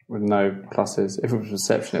 With no pluses. If it was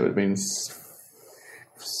perception, it would have been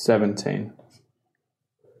 17.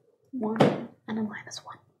 1 and a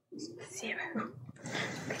 -1. 0.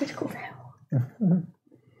 Critical fail.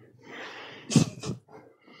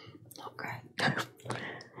 Not great.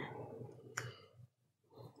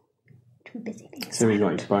 Too busy being So he's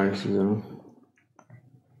got his bonuses on him.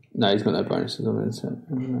 No, he's got no bonuses on it. So.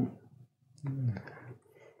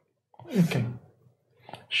 Okay.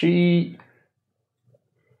 She...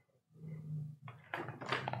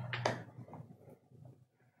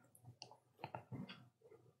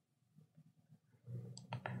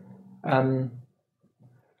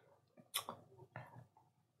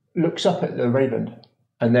 looks up at the Raven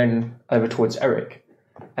and then over towards Eric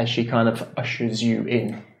as she kind of ushers you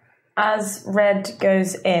in. as Red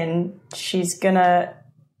goes in, she's gonna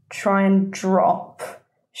try and drop.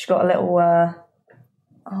 She's got a little.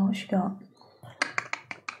 What's she got?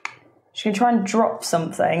 She's gonna try and drop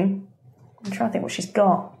something. I'm trying to think what she's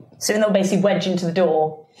got. So they'll basically wedge into the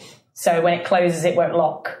door. So when it closes, it won't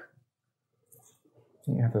lock.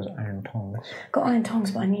 You have those iron tongs. Got iron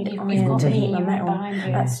tongs, but I need You've iron got to to heat heat my them right metal. behind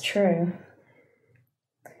you. That's true.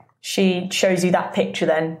 She shows you that picture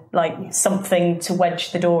then, like something to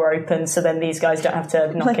wedge the door open so then these guys don't have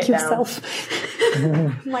to knock Like it yourself.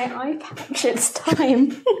 My eye patch, it's time.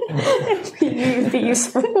 down. Be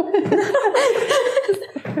useful.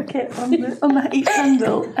 Okay, on that each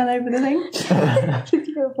handle and over the thing.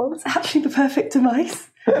 It's actually the perfect device.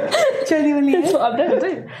 Genuinely is. That's what I'm going to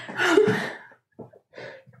do.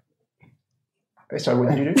 So what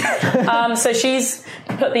did you do? So she's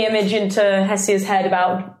put the image into Hessia's head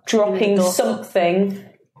about dropping something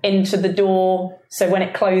into the door so when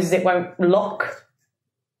it closes it won't lock.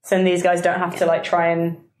 So then these guys don't have to like try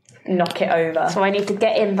and knock it over. So I need to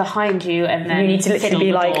get in behind you and then You need to fiddle literally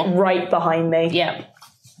be the like door. right behind me. Yeah.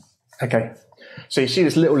 Okay. So you see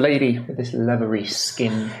this little lady with this leathery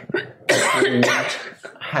skin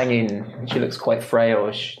hanging. She looks quite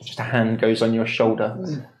frail. Just a hand goes on your shoulder.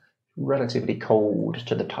 Relatively cold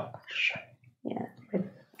to the touch. Yeah. It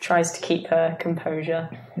tries to keep her composure.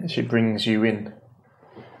 She brings you in.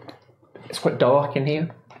 It's quite dark in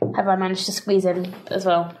here. Have I managed to squeeze in as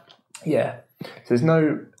well? Yeah. So there's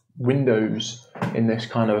no windows in this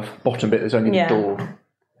kind of bottom bit. There's only Yeah. the door.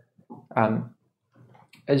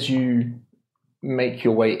 As you make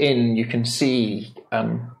your way in, you can see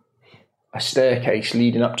a staircase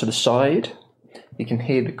leading up to the side. You can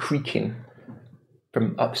hear the creaking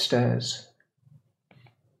from upstairs.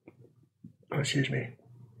 excuse me.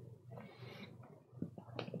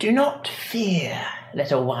 Do not fear,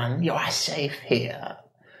 little one. You are safe here.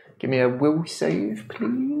 Give me a will save,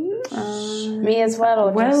 please. Me as well,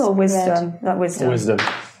 or Will just or wisdom? That wisdom. Wisdom.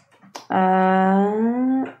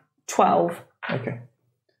 12. Okay.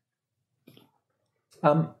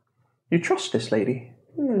 You trust this lady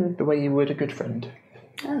the way you would a good friend.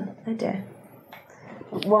 Oh dear.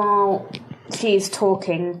 While she's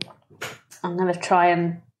talking, I'm going to try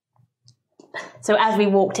and... So as we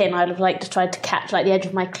walked in, I'd have liked to try to catch like the edge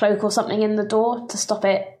of my cloak or something in the door to stop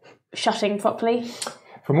it shutting properly.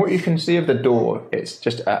 From what you can see of the door, it's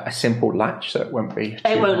just a simple latch, so it won't be...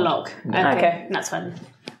 It won't lock. Okay. That's fine.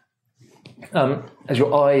 As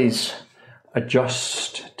your eyes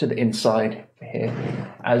adjust to the inside here,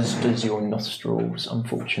 as does your nostrils,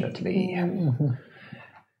 unfortunately.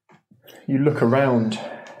 You look around,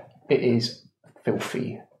 it is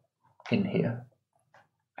filthy in here.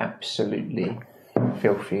 Absolutely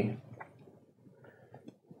filthy.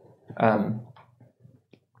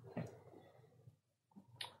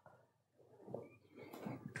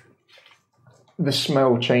 The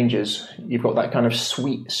smell changes. You've got that kind of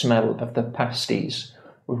sweet smell of the pasties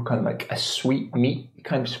with kind of like a sweet meat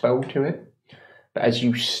kind of smell to it. But as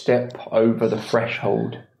you step over the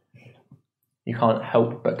threshold, you can't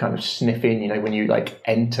help but kind of sniff in, when you like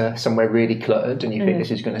enter somewhere really cluttered and you think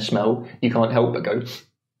this is going to smell, you can't help but go.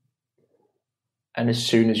 And as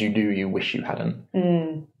soon as you do, you wish you hadn't.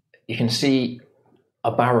 You can see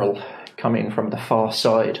a barrel coming from the far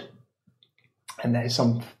side, and there's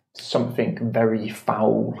something very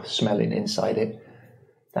foul smelling inside it.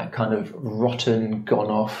 That kind of rotten,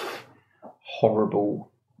 gone off,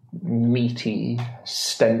 horrible, meaty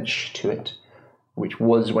stench to it, which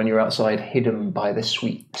was, when you were outside, hidden by the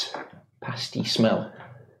sweet pasty smell.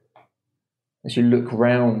 As you look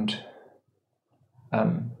round,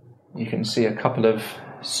 you can see a couple of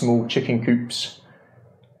small chicken coops,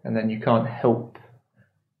 and then you can't help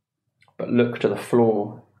but look to the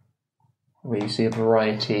floor, where you see a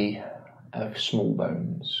variety of small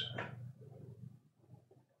bones.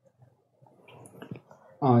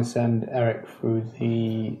 I send Eric through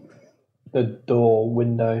the door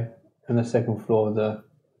window and the second floor.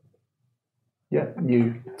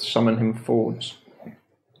 You summon him forwards.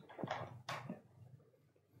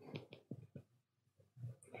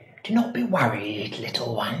 Do not be worried,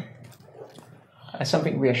 little one. There's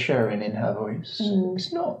something reassuring in her voice.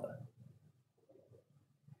 It's not...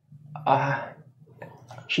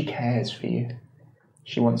 she cares for you.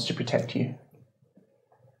 She wants to protect you.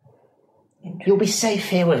 You'll be safe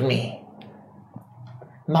here with me.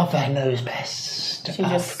 Mother knows best,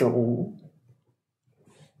 after all.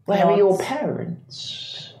 Where are your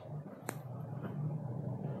parents?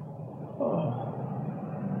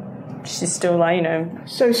 She's still like,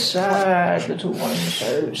 So sad, little one,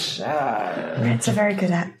 so sad. It's a very good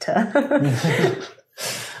actor.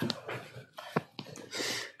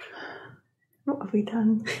 What have we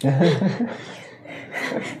done?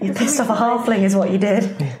 You pissed off a halfling is what you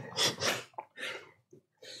did.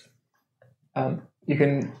 You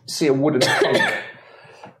can see a wooden plank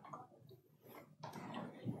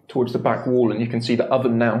towards the back wall, and you can see the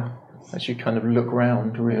oven now. As you kind of look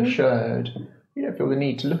round, reassured, you don't feel the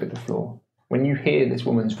need to look at the floor. When you hear this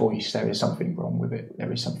woman's voice, there is something wrong with it.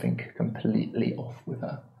 There is something completely off with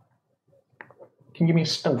her. Can you give me a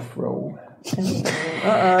stealth roll?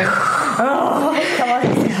 Oh, come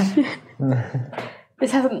on.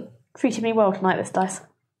 This hasn't treated me well tonight, this dice.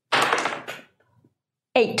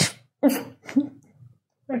 8.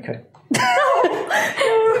 Okay.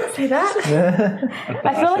 Say that.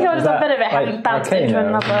 I feel like I would have done better if it hadn't bounced into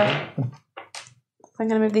another. I'm going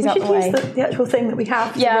to move these out the way. The actual thing that we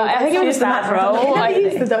have. Yeah, I think it was that roll.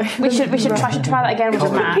 We should try that again with the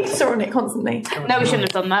map. Pizza on it constantly. No, we shouldn't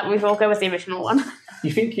have done that. We will go with the original one.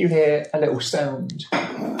 You think you hear a little sound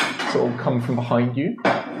sort of come from behind you.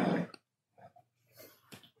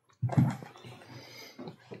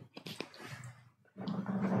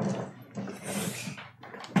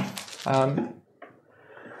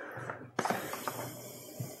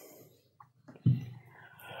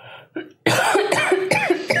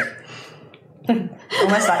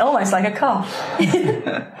 Almost like a cough.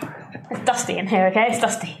 It's dusty in here, okay? It's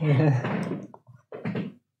dusty.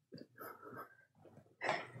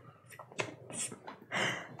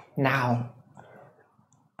 Now,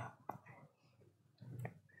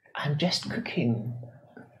 I'm just cooking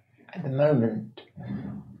at the moment,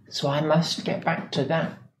 so I must get back to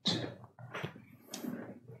that.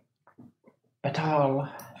 But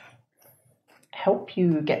I'll help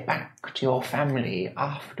you get back to your family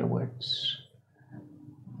afterwards.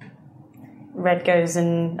 Red goes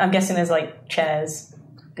and... I'm guessing there's, like, chairs.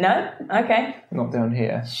 No? Okay. Not down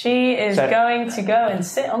here. She is going to go and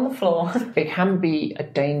sit on the floor. It can be a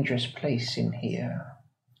dangerous place in here.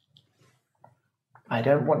 I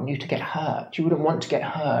don't want you to get hurt. You wouldn't want to get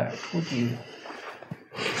hurt, would you?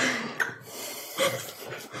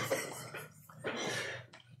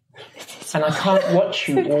 And I can't watch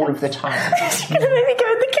you all of the time. She's going to make me go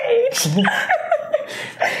in the cage.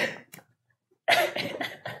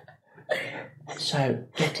 So,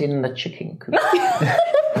 get in the chicken coop. Do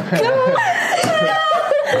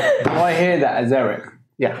I hear that as Eric?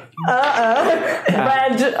 Yeah.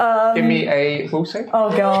 Red, Give me a will save.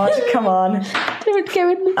 Oh, God. Come on. Go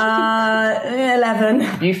in the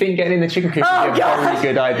 11. You think getting in the chicken coop would be a very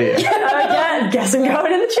good idea? Yeah, guess I'm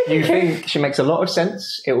going in the chicken You coop. think she makes a lot of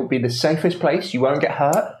sense. It will be the safest place. You won't get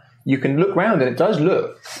hurt. You can look round, and it does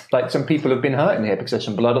look like some people have been hurt in here because there's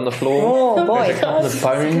some blood on the floor. Oh, boy. There's a couple of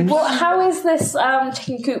bones. Well, how is this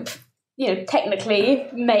chicken coop, technically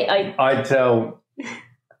made? I tell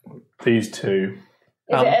these two,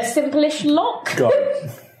 Is it a simple-ish lock? go.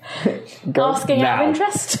 Asking out now. of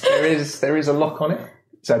interest. There is a lock on it.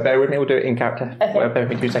 So bear with me. We'll do it in character. Bear with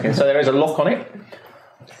me 2 seconds. So there is a lock on it.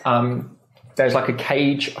 There's like a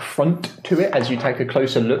cage front to it as you take a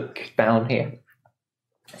closer look down here.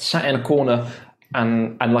 It's sat in a corner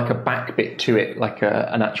and like a back bit to it, like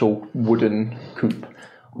an actual wooden coop,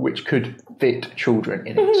 which could fit children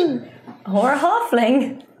in it. Or a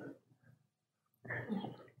halfling.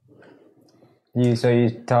 So you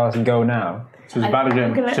tell us to go now? So it's bad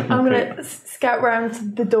again. I'm gonna scout round to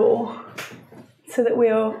the door so that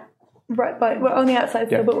we're on the outside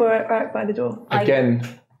still, but we're right by the door. Again,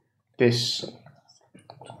 this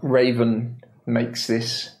raven makes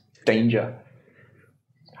this danger.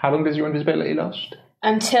 How long does your invisibility last?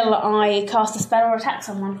 Until I cast a spell or attack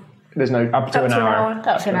someone. There's no Up to an hour.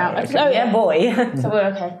 Up to an hour. Okay. Oh, Yeah, boy. So we're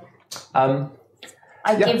okay. I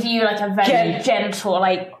Yeah. give you like a very gentle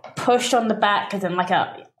push on the back, as in like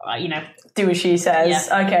a Do as she says.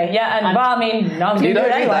 Yeah. Okay, yeah, and I mean, I was You going to do don't it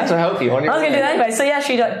think anyway. that to help you on your I was going to do that own. anyway. So yeah,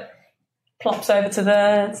 she plops over to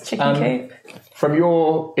the chicken coop. From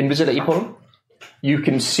your invisibility point, you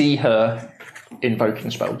can see her invoking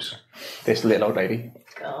spells. This little old lady.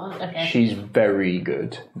 God, okay. She's very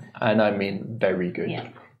good. And I mean very good. Yeah.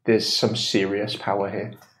 There's some serious power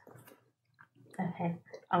here. Okay.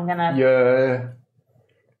 I'm gonna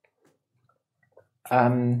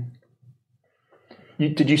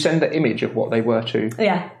did you send the image of what they were to?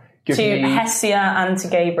 Yeah. Give To me- Hessia and to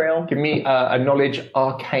Gabriel. Give me a knowledge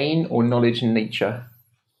arcane or knowledge nature.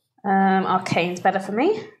 Arcane's better for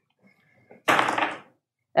me.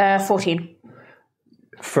 14.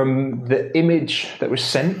 From the image that was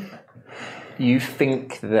sent, you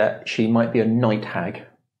think that she might be a night hag.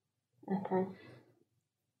 Okay.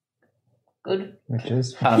 Good. Which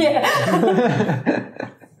is?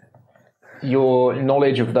 Your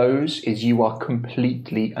knowledge of those is you are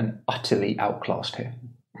completely and utterly outclassed here.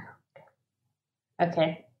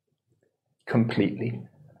 Okay. Completely.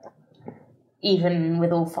 Even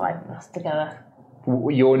with all 5 of us together.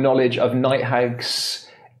 Your knowledge of night hags,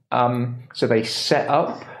 so they set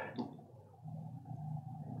up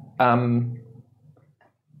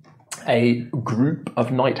a group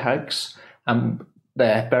of night hags.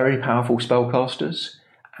 They're very powerful spellcasters.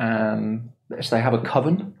 So they have a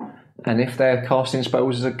coven, and if they're casting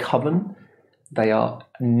spells as a coven, they are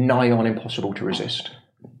nigh on impossible to resist.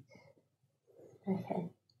 Okay.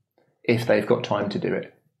 If they've got time to do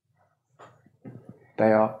it.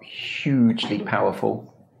 They are hugely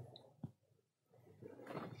powerful.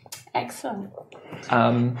 Excellent.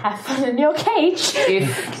 Have fun in your cage.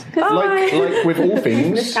 If, like with all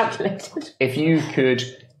things, Miscalculated. if you could,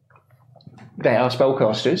 they are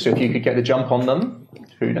spellcasters, so if you could get the jump on them,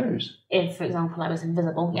 who knows? If, for example, I was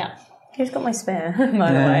invisible, yeah. Who's got my spear, by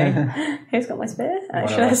the way? Who's got my spear?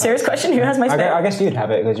 Actually, a serious question. Who has my spear? I guess you'd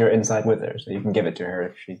have it because you're inside with her, so you can give it to her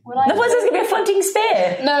if she. No, what's this going to be a fronting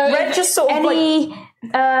spear? No, Red just sort of any, is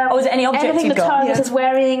it any object anything you've the got? target is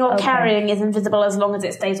wearing or carrying is invisible as long as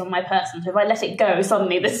it stays on my person. So if I let it go,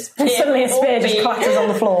 suddenly this spear Suddenly a spear just clatters on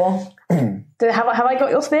the floor. Have I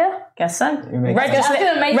got your spear? Guess so. make Red just, That's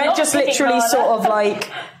gonna make Red lock just picking literally harder. sort of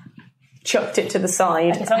chucked it to the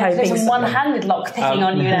side. So I'm hoping doing some one-handed lock picking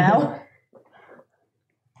on you now.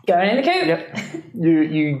 Going in the coop. Yep.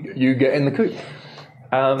 You get in the coop.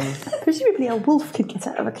 Presumably a wolf could get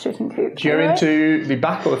out of a chicken coop. Do you go into the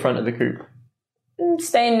back or the front of the coop?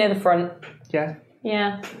 Staying near the front. Yeah.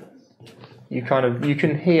 Yeah. You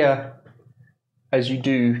can hear, as you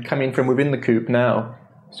do, coming from within the coop now,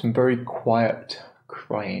 some very quiet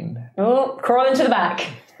crying. Oh, crawl into the back.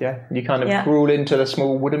 Yeah. You kind of crawl into the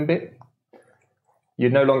small wooden bit.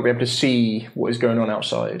 you'd no longer be able to see what is going on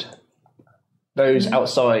outside. Those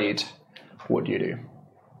outside, what do you do?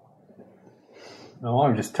 No,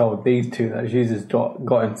 I'm just told these two that Jesus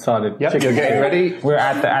got inside a Yep, chicken. you're getting ready. We're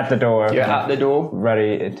at the door. You're at the door.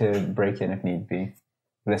 Ready to break in if need be.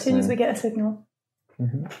 As soon as we get a signal.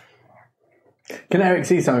 Can Eric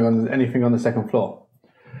see anything on the second floor?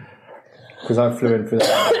 Because I flew in through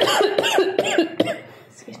that.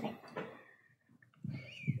 Excuse me.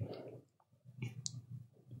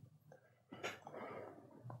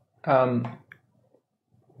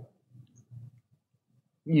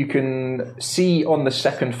 You can see on the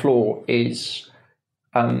second floor is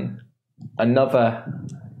another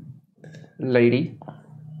lady,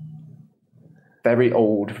 very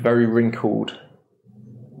old, very wrinkled.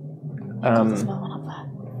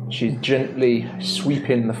 She's gently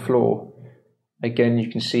sweeping the floor. Again, you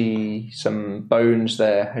can see some bones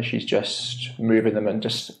there as she's just moving them, and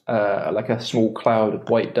just like a small cloud of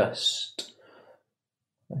white dust.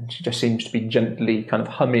 And she just seems to be gently kind of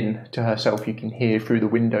humming to herself. You can hear through the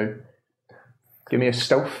window. Give me a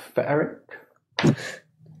stealth for Eric.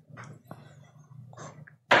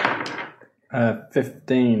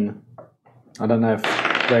 15. I don't know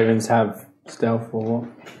if ravens have stealth or what.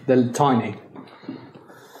 They're tiny.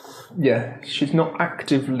 Yeah, she's not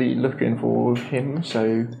actively looking for him,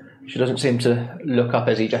 so she doesn't seem to look up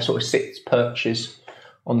as he just sort of perches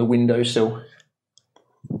on the windowsill.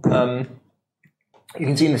 You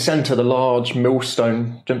can see in the centre the large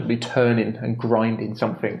millstone gently turning and grinding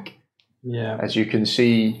something. Yeah. As you can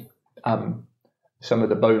see, some of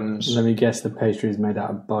the bones. Let me guess, the pastry is made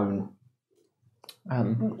out of bone.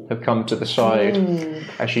 Have come to the side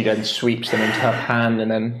as she then sweeps them into her pan and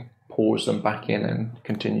then pours them back in and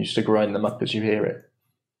continues to grind them up as you hear it.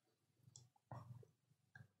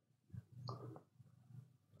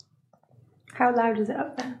 How loud is it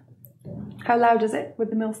up there? How loud is it with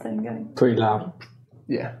the millstone going? Pretty loud.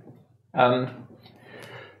 Yeah.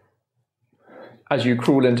 As you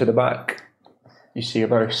crawl into the back, you see a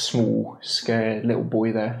very small, scared little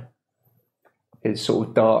boy there. His sort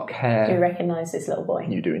of dark hair. Do you recognise this little boy?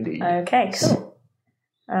 You do indeed. Okay, cool.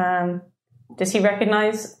 Does he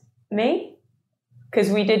recognise me? Because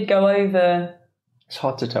we did go over... It's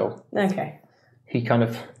hard to tell. Okay. He kind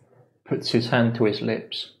of puts his hand to his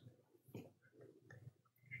lips.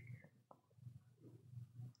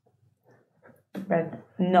 Red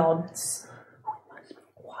nods.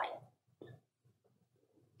 Quiet.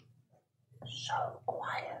 So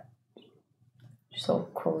quiet. Sort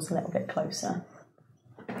of crawls a little bit closer.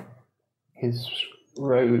 His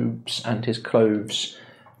robes and his clothes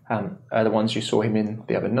are the ones you saw him in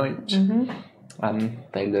the other night. Mm-hmm.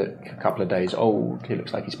 They look a couple of days old. He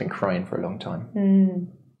looks like he's been crying for a long time.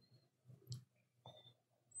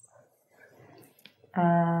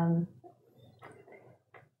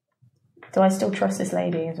 Do I still trust this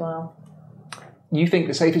lady as well? You think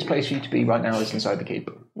the safest place for you to be right now is inside the keep.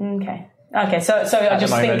 Okay. Okay, so I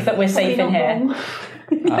just think that we're safe in here.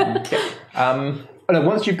 And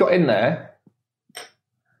once you've got in there,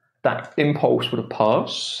 that impulse would have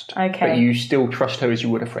passed. Okay. But you still trust her as you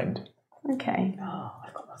would a friend. Okay. Oh,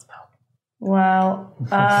 I've got that spell. Well,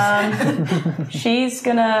 she's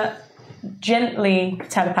gonna gently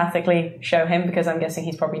telepathically show him, because I'm guessing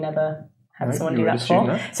he's probably never had someone do that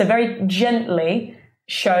before. So very gently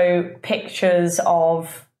show pictures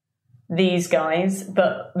of these guys,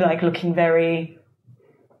 but like looking very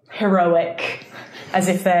heroic, as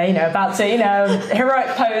if they're, about to, heroic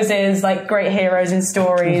poses, like great heroes in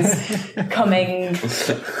stories coming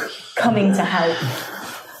to help.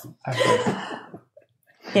 Okay.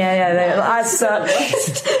 Yeah, as such.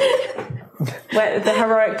 The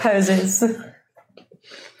heroic poses.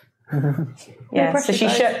 Yeah, so she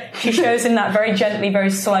shows him that very gently, very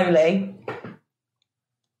slowly.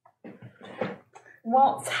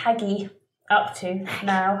 What's Haggy up to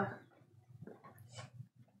now?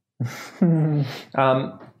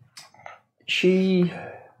 She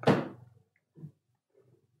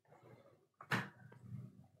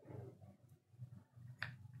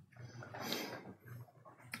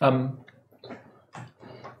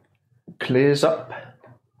clears up.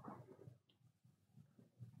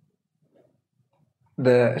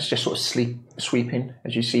 It's just sort of sweeping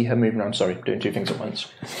as you see her moving around. Sorry, doing two things at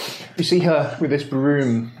once. You see her with this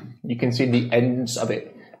broom. You can see the ends of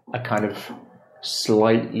it are kind of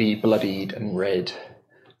slightly bloodied and red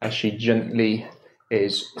as she gently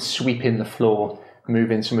is sweeping the floor,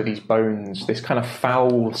 moving some of these bones, this kind of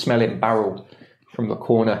foul-smelling barrel from the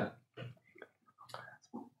corner.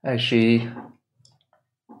 As she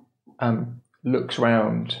looks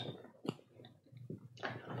round.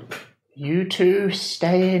 You two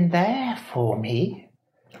stay in there for me?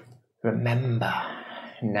 Remember,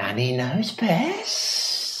 Nanny knows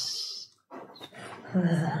best.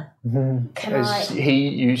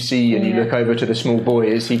 You see, and you look over to the small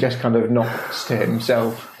boy as he just kind of nods to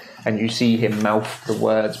himself, and you see him mouth the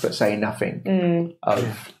words but say nothing.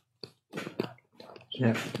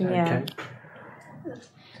 Yeah. Yeah.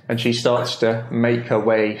 And she starts to make her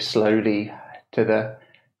way slowly to the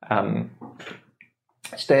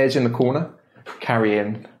stairs in the corner,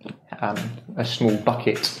 carrying a small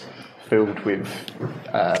bucket filled with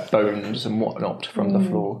bones and whatnot from the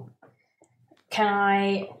floor. Can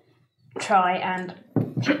I try and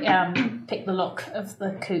pick the lock of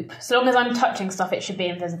the coop? So long as I'm touching stuff, it should be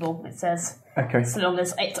invisible, it says. Okay. So long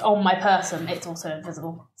as it's on my person, it's also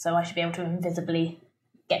invisible. So I should be able to invisibly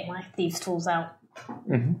get my thieves' tools out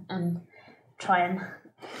and try and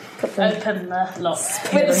open the lock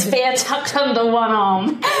with a spear tucked under one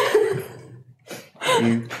arm.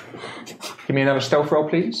 Give me another stealth roll,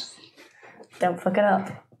 please. Don't fuck it up.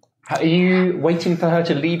 Are you waiting for her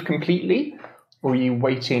to leave completely, or are you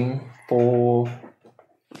waiting for...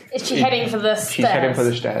 Is she heading for the stairs? She's heading for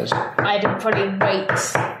the stairs. I'd probably wait.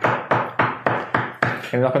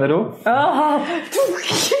 Can you knock on the door?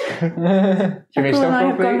 Give me a Everyone and stealth I roll,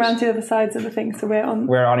 have gone around please. to the other sides of the thing, so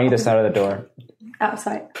we're on either side of the door.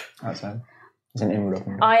 outside. Outside. It's an inward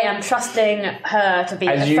opening. I am trusting her to be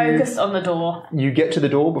focused on the door. You get to the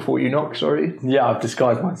door before you knock, sorry? Yeah, I've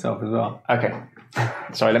disguised myself as well. Okay.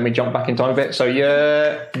 Sorry, let me jump back in time a bit. So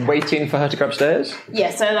you're waiting for her to go upstairs?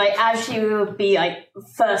 Yeah, so like as she will be like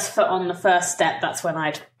first foot on the first step, that's when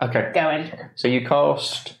I'd go in. So you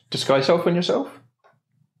cast Disguise Self on yourself?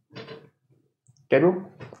 Gabriel?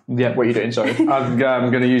 Yeah. What are you doing, sorry? I'm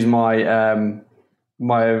going to use my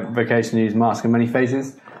my vocation to use Mask of Many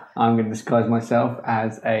Faces. I'm going to disguise myself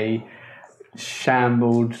as a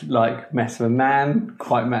shambled, like, mess of a man,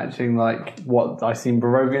 quite matching, like, what I've seen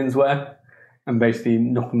Barovians wear, and basically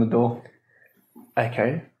knock on the door.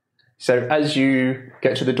 Okay. So as you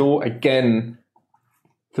get to the door, again,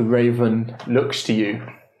 the raven looks to you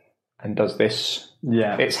and does this.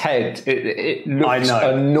 Yeah. Its head, it looks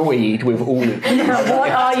annoyed with all of you.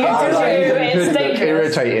 What are you doing? It's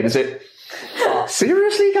dangerous. Irritated. Is it...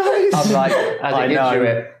 Seriously, guys? I'm like, As I it gives know. you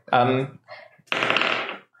it.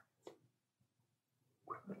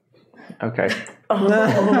 Okay.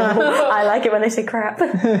 I like it when they say crap.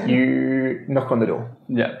 You knock on the door.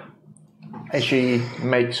 Yeah. As she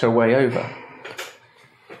makes her way over,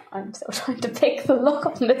 I'm still trying to pick the lock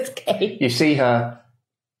on this gate. you see her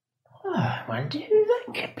I wonder who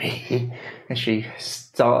that could be. as she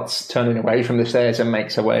starts turning away from the stairs and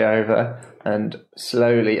makes her way over and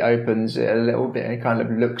slowly opens it a little bit and kind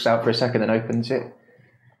of looks out for a second and opens it.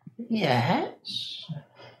 Yes.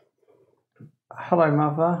 Hello,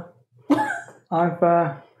 Mother. I'm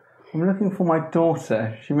looking for my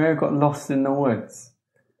daughter. She may have got lost in the woods.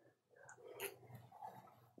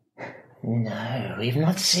 No, we've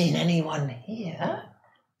not seen anyone here.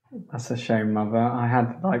 That's a shame, Mother. I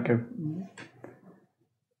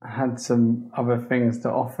had some other things to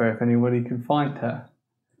offer if anybody could find her.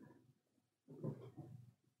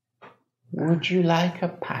 Would you like a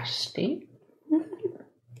pasty?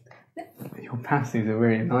 Your pasties are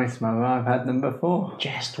really nice, Mother. I've had them before.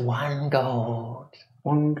 Just 1 gold.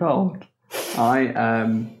 1 gold. Do I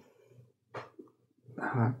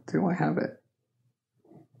have it?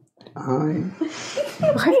 Are you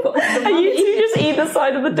two just either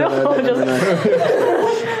side of the door?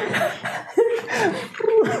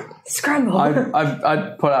 Scramble.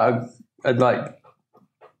 I'd put out a like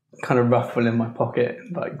kind of ruffle in my pocket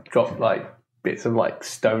and like drop like bits of like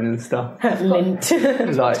stone and stuff. Lint.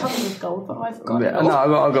 Like, Tons of gold, but I've got yeah, it. no,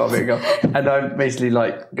 I've got a bit of gold, and I basically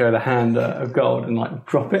like go to hand of gold and like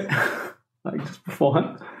drop it like just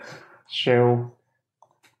beforehand. She'll...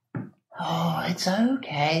 Oh, it's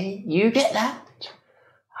okay. You get that.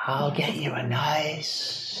 I'll get you a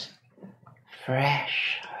nice,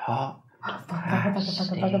 fresh, hot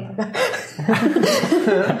pasty. Am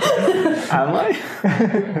I?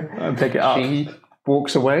 I'll pick it up. She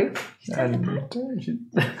walks away and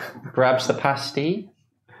grabs the pasty,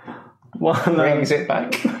 brings it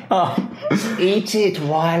back. Eat it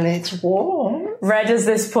while it's warm. Red is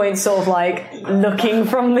this point sort of like looking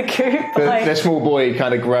from the coop. The small boy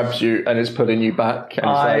kind of grabs you and is pulling you back. And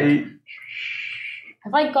like,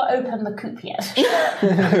 Have I got open the coop yet?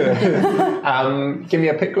 give me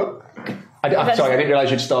a pick lock. Sorry, I didn't realise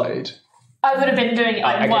you'd started. I would have been doing it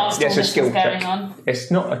whilst all Yes, a this was skill going check. on. It's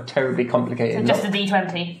not a terribly complicated. Just a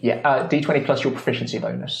D20. Yeah, D20 plus your proficiency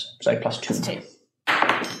bonus, so plus 2. Plus 2.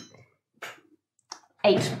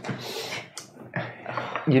 8.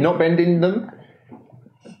 You're not bending them,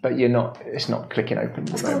 but you're not. It's not clicking open.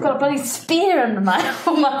 I've got a bloody spear under my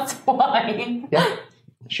arm. That's why. Yeah.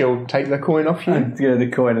 She'll take the coin off you. I get the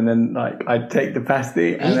coin and then I take the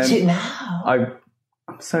pasty and Eat then it now. I'm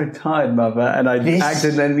so tired, Mother, and I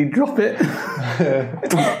accidentally drop it.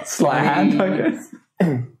 Sleight of hand, I guess.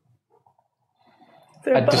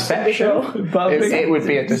 A deception. It would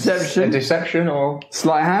be a deception. A deception or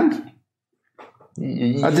sleight of hand.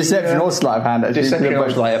 A deception or sleight of hand. Actually. Deception or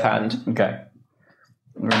sleight of hand. Okay.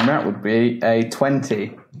 And that would be a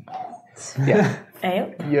 20. Yeah.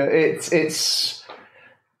 Ale? Yeah. It's.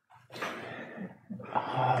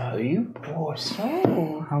 Oh, you poor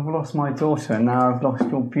soul. I've lost my daughter and now I've lost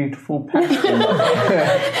your beautiful passion.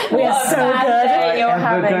 We are so good at What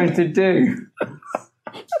am I going to do?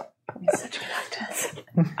 Such good actors.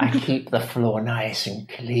 I keep the floor nice and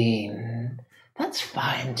clean. That's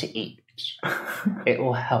fine to eat. It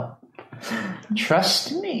will help.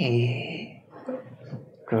 Trust me.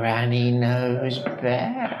 Granny knows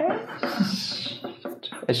best.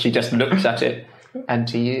 As she just looks at it and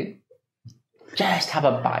to you. Just have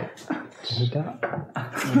a bite.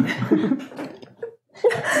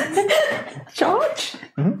 George?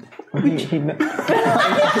 The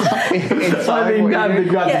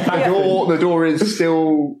door is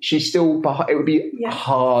still. She's still behind. It would be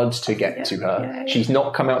hard to get to her. Yeah. She's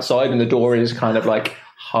not come outside, and the door is kind of like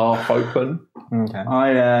half open. Okay.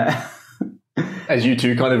 As you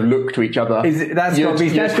two kind of look to each other. That's got to be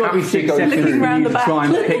 6 seconds for round you the to back. try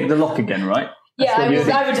and pick the lock again, right? Yeah, I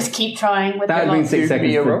would just keep trying with That the would be lock. 6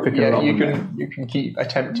 seconds to pick the lock. You can keep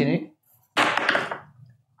attempting it.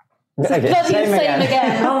 Bloody same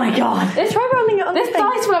again. Oh my god. This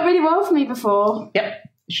dice worked really well for me before. Yep.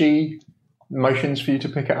 She motions for you to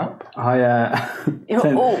pick it up. I 6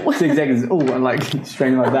 seconds. And like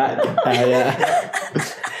straining like that.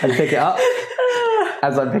 I pick it up.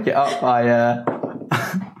 As I pick it up, I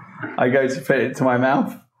go to put it to my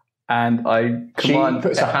mouth, and I command. She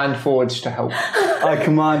puts a hand forwards to help. I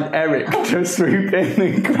command Eric to swoop in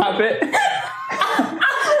and grab it.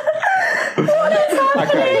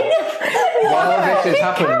 Okay. While this is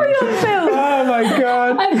happening. Oh my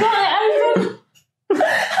god! I've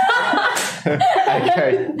got it.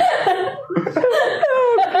 Okay.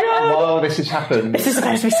 While this has happened, This is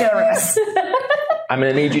supposed to be serious. I'm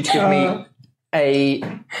going to need you to give me a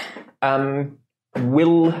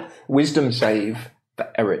wisdom save for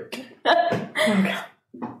Eric.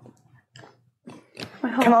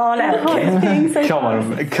 Come on, Eric. Come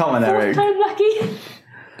on, Eric. I'm lucky.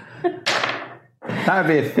 That would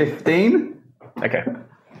be a 15. Okay.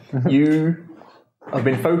 You have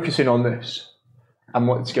been focusing on this and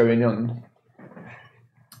what's going on.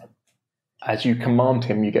 As you command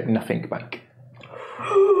him, you get nothing back.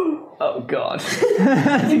 Oh god.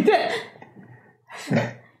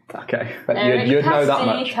 Okay. But Eric you'd know that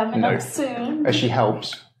Pasty much. coming up soon. As she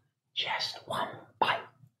helps. Just one bite.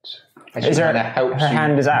 As Is she her, kind of helps her you.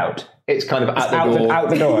 hand is out? It's kind of at the Out door. out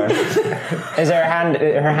the door. Is her hand?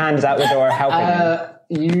 Her hand is out the door helping him.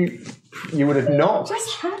 You would have not.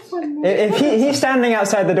 If he's standing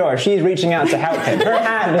outside the door, she's reaching out to help him. Her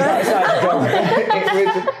hand is outside the door.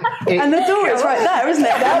 And the door is right there, isn't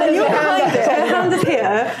it? And then you're behind it. Her hand is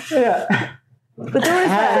here. Yeah. The door is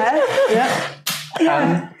there.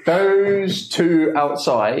 Yeah. Those two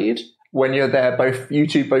outside, when you're there, you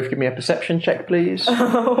two both give me a perception check, please.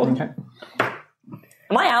 Okay.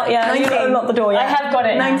 Am I out yet? 19. You haven't unlocked the door yet. I have got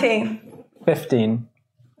it. 19. 15.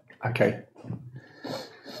 Okay.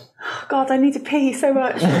 Oh god, I need to pee so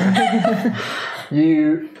much.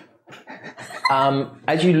 You,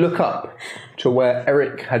 as you look up to where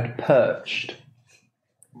Eric had perched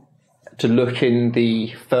to look in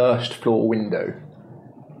the first floor window,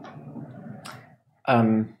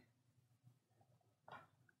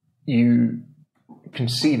 you can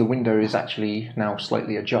see the window is actually now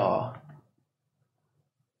slightly ajar.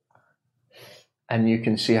 And you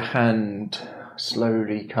can see a hand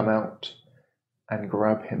slowly come out and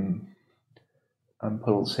grab him and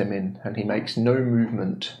pulls him in, and he makes no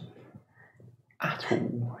movement at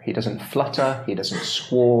all. He doesn't flutter, he doesn't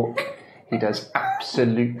squawk, he does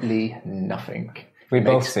absolutely nothing. We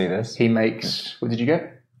both see this. He makes, what did you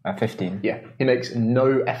get? 15. Yeah, he makes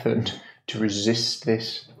no effort to resist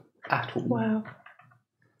this at all. Wow.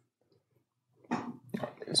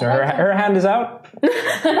 So her hand is out?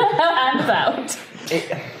 Hands out.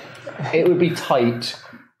 It would be tight.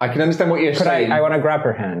 I can understand what you're saying. I want to grab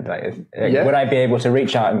her hand. Yeah. Would I be able to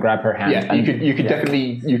reach out and grab her hand? Yeah, you could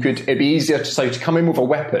definitely, it'd be easier to come in with a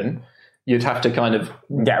weapon, you'd have to kind of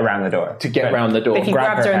get around the door. To get around the door. If you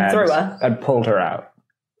grab grabbed her and hand threw her. and pulled her out.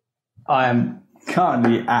 I am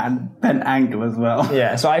currently at an bent angle as well.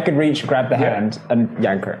 Yeah, so I could reach, grab the hand, and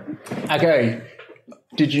yank her. Okay.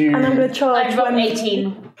 Did you... And I'm going to charge I've got when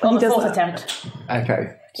 18 on the fourth attempt.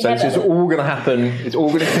 Okay. So this is all going to happen. It's all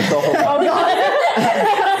going to kick off. Oh god!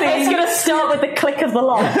 It's going to start with the click of the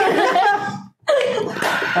lock.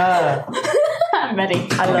 I'm ready.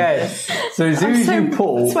 I love this. So as soon as you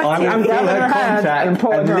pull, I'm grabbing her hand and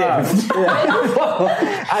pulling her out. lift.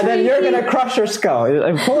 And then you're going to crush her skull.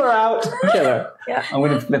 And pull her out, kill her. I'm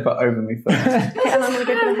going to flip it over me first. and I'm going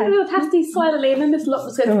to go for the head. We'll have these silently, and then this lock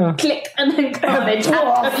was going to click, and then carnage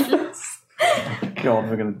happens. God,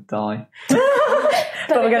 we're going to die.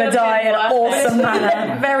 But we're going to die in an awesome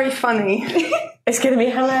manner. Very funny. It's going to be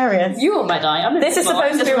hilarious. You all might die. This is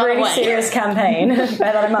supposed to be a really serious campaign. Bear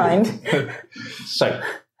that in mind. So,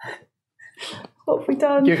 What have we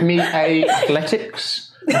done? give me a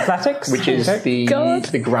athletics, Athletics? which is the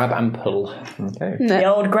grab and pull. Okay. The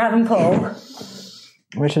old grab and pull.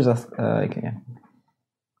 Which is okay, yeah.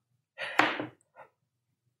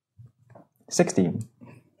 16.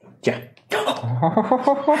 Yeah.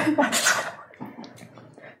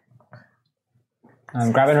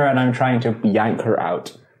 I'm grabbing her and I'm trying to yank her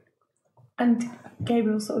out. And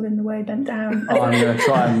Gabriel's sort of in the way, bent down. I'm going to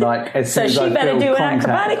try and as soon as she I better feel do an contact,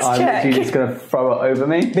 acrobatics I'm check. literally just going to throw it over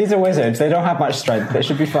me. These are wizards. They don't have much strength. They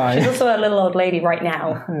should be fine. She's also a little old lady right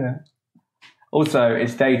now. Yeah. Also,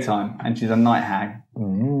 it's daytime and she's a night hag.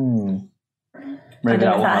 Maybe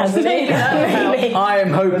that will help. Maybe. I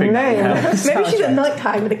am hoping that will help. Maybe she's a night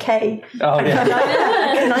hag with a K. Oh, yeah.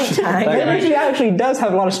 A night hag. Maybe she actually does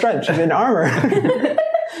have a lot of strength. She's in armor.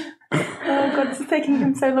 Oh god, it's taking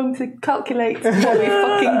him so long to calculate what we've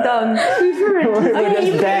fucking done. We're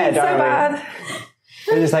just dead, so aren't bad.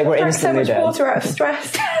 we? We're just like, we're Drank so instantly much dead. water out of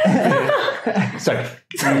stress. So,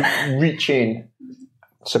 you reach in,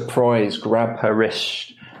 surprise, grab her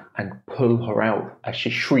wrist, and pull her out as she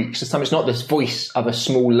shrieks. This time it's not this voice of a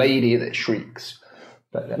small lady that shrieks,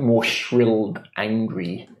 but a more shrilled,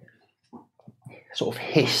 angry sort of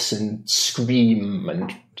hiss and scream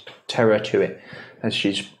and terror to it as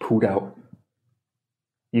she's pulled out.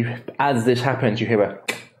 As this happens, you hear a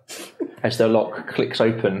as the lock clicks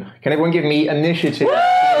open. Can everyone give me initiative?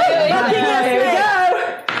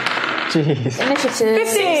 Jeez. Initiative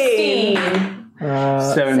 16.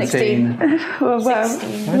 17. Well,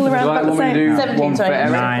 all around about the same. 17, one for sorry.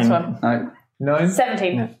 Eric? This one. No. 9?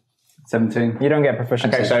 17. 17. You don't get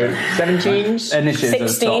proficiency. Okay, so 17s. Initiative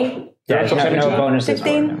 16. yeah, so no 17. bonuses.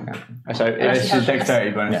 15. So It's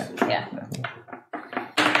dexterity bonus. Yeah.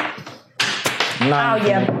 Oh, 9.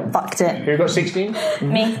 yeah. Fucked it. who got 16?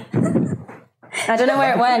 Me. I don't know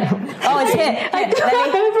where it went. Oh, it's here.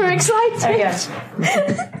 I'm overexcited. There you go.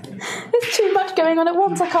 There's too much going on at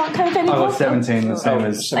once. I can't cope I anymore. got 17, the same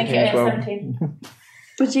as. Thank you. as well. 17.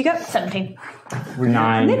 What did you get? 17.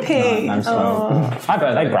 9. Nippy. I'm slow. I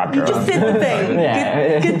bet they grabbed her. Just did the thing.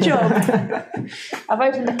 Yeah. Good job. I've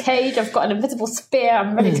opened the cage. I've got an invisible spear.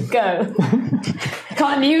 I'm ready to go. I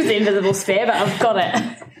can't use the invisible spear, but I've got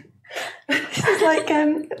it. It's like,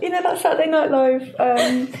 that Saturday Night Live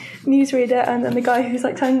newsreader and then the guy who's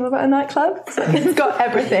like telling them about a nightclub. It's like, it's got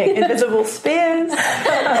everything. Invisible spears,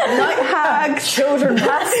 night hags, children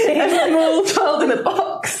pasties, a small child in a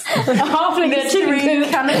box, A halfling in a chicken mystery coop.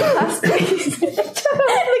 can of pasties.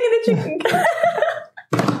 Halfling in a chicken coop.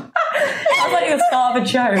 I thought you were start of a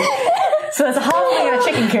joke. So there's a halfling in a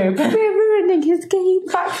chicken coop. We're ruining his game.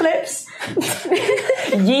 Backflips.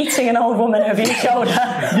 Yeeting an old woman over your shoulder.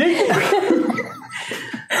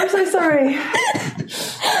 I'm so sorry.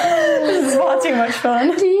 This is far too much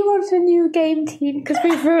fun. Do you want a new game team? Because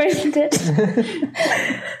we've ruined it.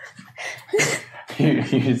 You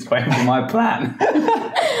just wait for my plan.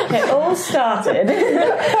 It all started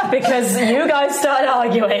because you guys started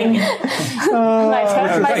arguing. I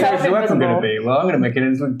turned myself What's the weapon going to invisible. be? Well, I'm going to make it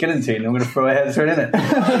into a guillotine. I'm going to throw a head straight in it.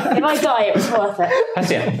 If I die, it was worth it.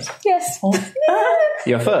 That's it. Yes.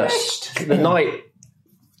 You're first. The knight,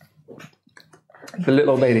 the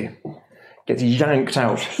little old lady, gets yanked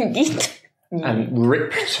out and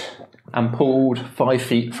ripped and pulled 5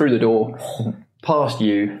 feet through the door, past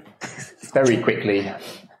you, very quickly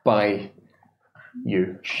by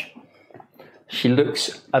you. She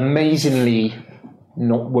looks amazingly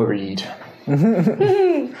not worried.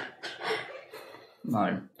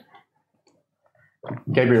 No.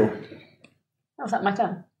 Gabriel, Was that my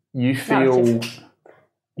turn? you feel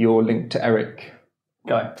you're linked to Eric.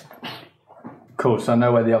 Go. Cool, so I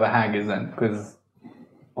know where the other hag is then, because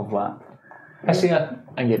of that. Hessia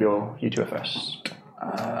and Gabriel, you two are first.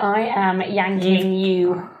 I am yanking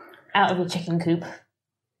you out of your chicken coop.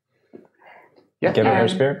 Yeah. Give her her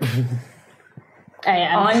spear.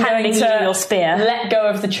 I'm going handing to you your spear. let go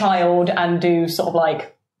of the child and do sort of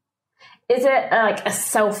like... Is it like a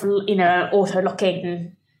an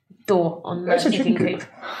auto-locking door on the chicken coop?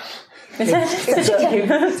 It's a chicken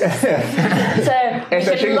coop. It's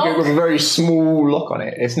a chicken coop with a very small lock on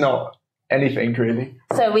it. It's not anything really.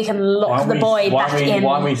 So we can lock the boy back in.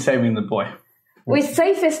 Why are we saving the boy? We're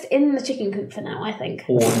safest in the chicken coop for now, I think.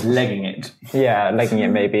 Or legging it? Yeah, legging it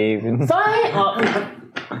maybe even. Fine.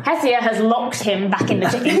 Hessia has locked him back in the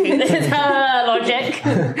chicken coop. This is her logic.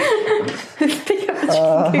 Pick up the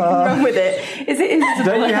chicken coop and run with it. Is it invisible?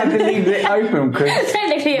 Don't you have to leave it open because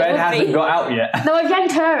Technically, it Ben would hasn't be. got out yet? No, I've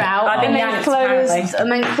yanked her out and then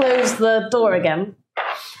yanked, closed the door again.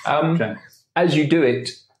 Okay. As you do it,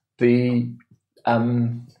 the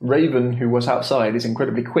raven who was outside is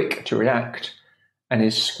incredibly quick to react and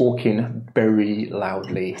is squawking very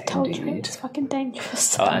loudly indeed. It's fucking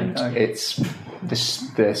dangerous. And it's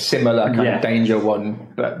the similar kind of danger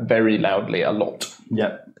one, but very loudly a lot.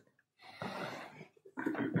 Yep.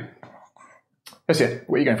 That's it.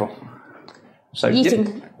 What are you going for? So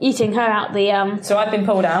Eating her out the So I've been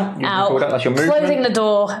pulled out. you've been pulled out. That's your movement. closing the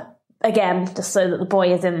door again, just so that the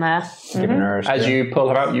boy is in there. Giving her a As spear. you pull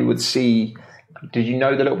her out, you would see. Did you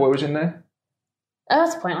know the little boy was in there? Oh,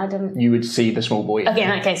 that's the point. I didn't. You would see the small boy. Okay, in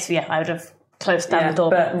that case, I would have closed down the door.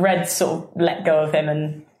 But Red sort of let go of him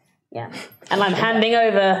and... Yeah, and I'm handing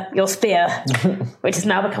over your spear, which has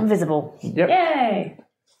now become visible. Yep. Yay!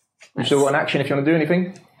 You've still got an action if you want to do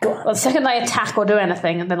anything. Well, the second I attack or do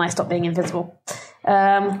anything, then I stop being invisible.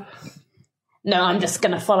 No, I'm just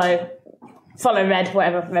going to follow Red,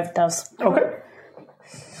 whatever Red does. Okay.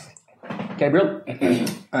 Gabriel.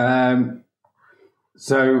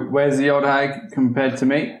 So where's the old hag compared to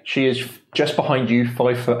me? She is just behind you,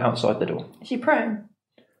 5 foot outside the door. Is she prone?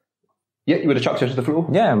 Yeah, you would have chucked her to the floor.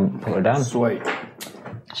 Yeah, and pull her down. Sweet.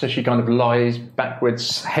 So she kind of lies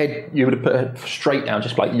backwards, head. You would have put her straight down,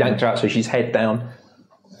 just like yanked her out, so she's head down.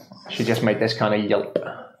 She just made this kind of yelp.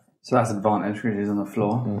 So that's advantage because she's on the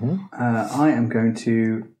floor. I am going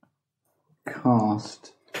to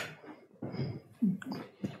cast...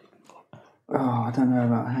 Oh, I don't know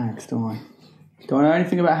about hags, do I? Do I know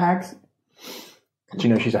anything about hags? Do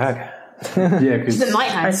you know she's a hag? Yeah, because... The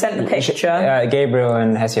night I hag. sent the picture. Gabriel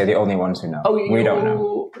and Hessia are the only ones who know. We don't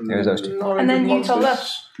know. It was those two. And then you told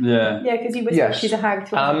us. Yeah. Yeah, because you whispered Yes. she's a hag.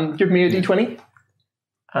 To us. Give me a d20,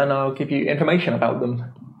 and I'll give you information about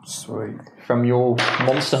them Sweet. from your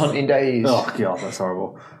monster hunting days. Oh, God, that's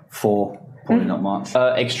horrible. 4. Probably not much.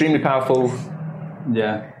 Extremely powerful.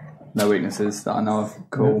 Yeah. No weaknesses that I know of.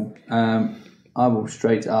 Cool. I will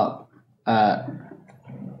straight up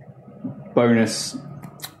bonus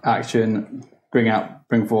action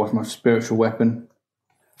bring forth my spiritual weapon.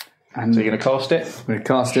 And So you're going to cast it. I'm going to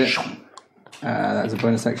cast it. That's a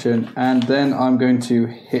bonus action. And then I'm going to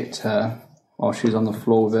hit her while she's on the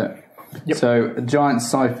floor with it. Yep. So a giant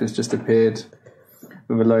scythe has just appeared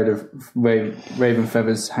with a load of raven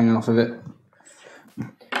feathers hanging off of it.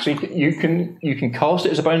 So you can cast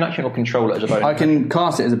it as a bonus action or control it as a bonus I can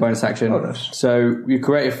cast it as a bonus action. Bonus. So you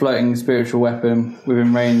create a floating spiritual weapon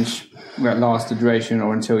within range that lasts the duration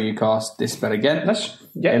or until you cast this spell again. It lasts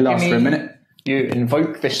for a minute. You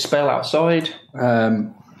invoke this spell outside.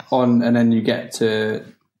 And then you get to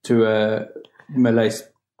a melee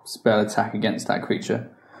spell attack against that creature.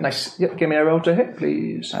 Nice. Yep, give me a roll to hit,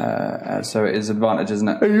 please. So it is advantage, isn't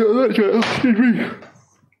it?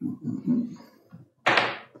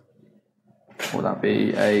 Will that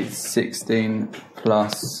be a 16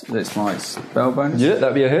 plus this my spell bonus? Yeah,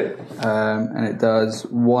 that'd be a hit. And it does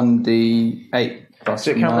 1d8 plus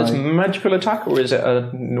Does it count as my... magical attack or is it a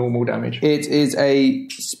normal damage? It is a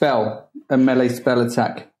melee spell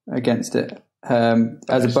attack against it.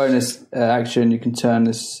 As a bonus action, you can turn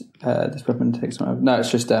this weapon takes one. No,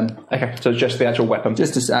 it's just Okay, so it's just the actual weapon.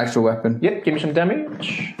 just this actual weapon. Yep, give me some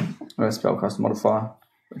damage. A spellcaster modifier,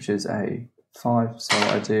 which is a 5. So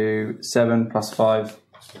I do 7 plus 5,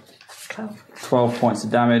 12 points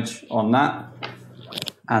of damage on that.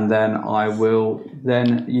 And then I will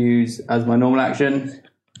then use as my normal action.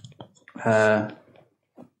 Do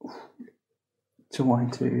I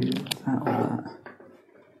do that or that?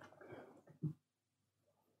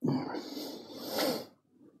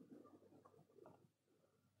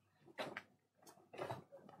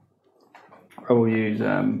 I will use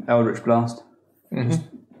Eldritch Blast. Just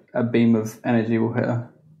a beam of energy will hit her.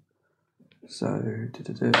 So,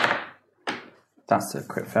 that's a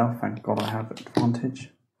crit fail. Thank God I have advantage.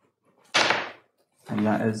 And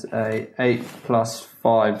that is a 8 plus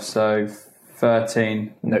 5, so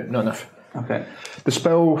 13. No, not enough. Okay. The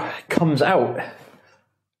spell comes out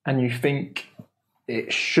and you think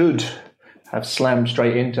it should have slammed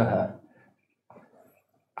straight into her.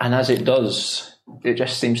 And as it does, it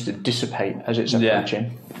just seems to dissipate as it's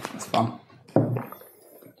approaching. That's fun.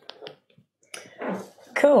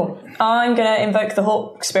 Cool. I'm going to invoke the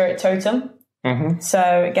Hawk Spirit Totem. Mm-hmm.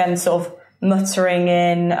 So again, sort of muttering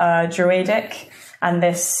in Druidic, and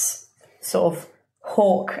this sort of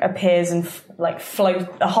hawk appears and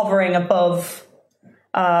hovering above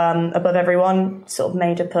everyone, sort of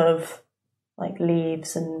made up of like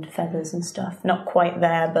leaves and feathers and stuff. Not quite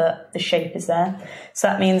there, but the shape is there. So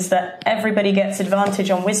that means that everybody gets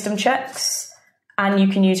advantage on wisdom checks, and you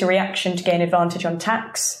can use a reaction to gain advantage on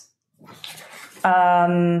attacks.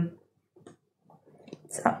 So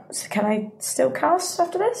can I still cast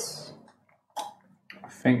after this? I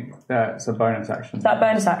think that's a bonus action. Is that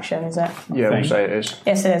bonus action, is it? Yeah, we'll say it is.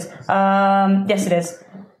 Yes, it is. Yes, it is.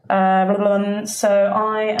 So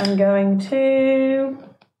I am going to...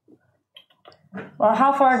 Well,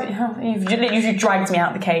 how far... You've usually dragged me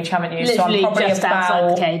out of the cage, haven't you? Literally so I'm probably just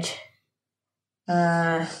outside the cage.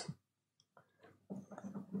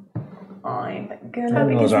 I'm going How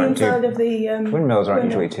big is the inside of the... Windmills aren't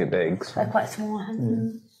usually too big. So They're quite small.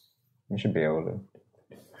 you should be able to.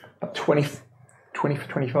 About 20 for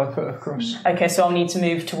 25 foot across. Okay, so I'll need to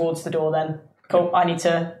move towards the door then. Cool, I need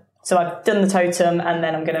to... So I've done the totem, and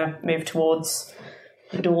then I'm going to move towards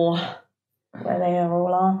the door where they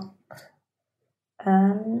all are.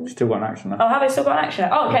 Still got an action though. Oh, have I still got an action?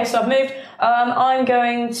 Oh, okay, so I've moved. I'm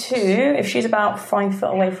going to... If she's about 5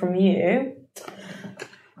 foot away from you...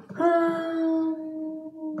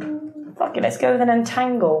 fuck it, let's go with an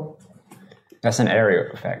entangle. That's an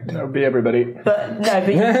area effect. That would be everybody. But no,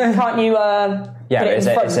 but can't you? Yeah, put it in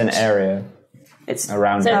front? it's an area. It's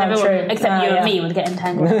around. So it. everyone, true. except you Yeah. and me would get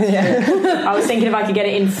entangled. I was thinking if I could get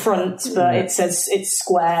it in front, but it says it's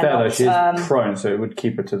square. Fair though, not, she is prone, so it would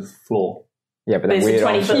keep her to the floor. Yeah, but but then it's a weird.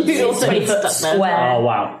 20 foot, You'd also 20 be foot stuck there. square. Oh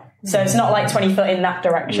wow. So it's not like 20 foot in that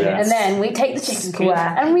direction. Yeah. It's And then we take the chicken coop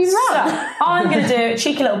square. and we run. So, I'm going to do a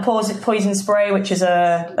cheeky little poison spray, which is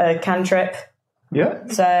a cantrip. Yeah.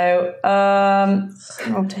 So,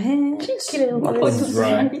 roll to hit. Cheeky little That's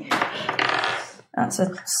right. That's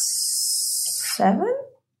a 7?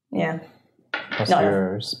 Yeah. Plus No.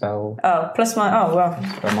 your spell. Oh, plus my... Oh, well.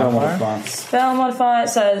 Spell modifier. Spell modifier, it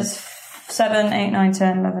says 7, 8, 9,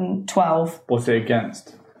 10, 11, 12. What's it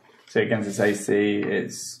against? Is it against its AC?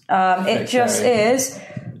 It's It just is...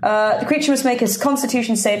 the creature must make a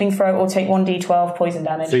Constitution saving throw or take 1d12 poison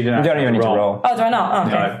damage. so you don't, You don't even need to roll. Oh, do I not? Oh,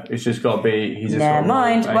 okay. No, it's just got to be. He's just Never got to roll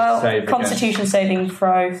mind. a Well, save against- Constitution saving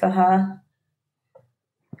throw for her.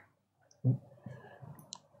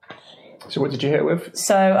 So what did you hit with?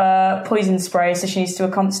 So, poison spray, so she needs to do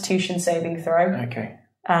a Constitution saving throw. Okay.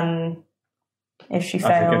 And if she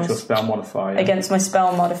That's against your fails... spell modifier. Against my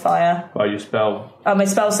spell modifier. Well, your spell. My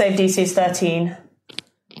spell save DC is 13.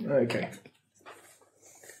 Okay.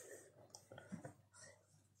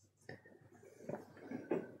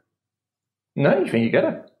 No, you think you get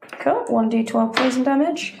it? Cool. 1d12 poison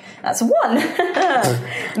damage. That's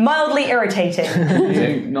 1. Mildly irritating.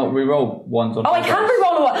 You not re-roll ones on. Oh, I can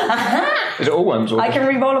reroll a 1. Aha! Is it all ones? Or I can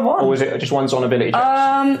reroll a 1. Or is it just ones on ability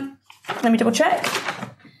checks? Let me double check.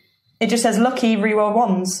 It just says lucky reroll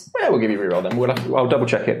 1s. Yeah, we'll give you a reroll then. I'll double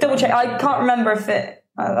check it. Double check. I can't remember if it...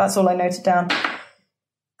 that's all I noted down.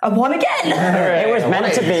 I won again! It was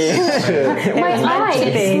meant to be. My eye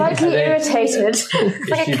is slightly irritated. Is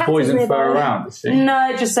she poisoned for a round? Is she? No,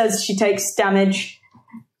 it just says she takes damage.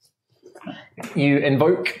 You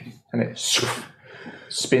invoke, and it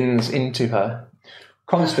spins into her.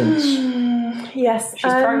 Constance. Yes.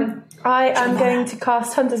 She's prone. I am going to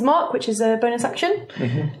cast Hunter's Mark, which is a bonus action.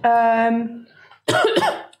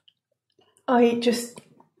 I just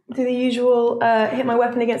do the usual hit my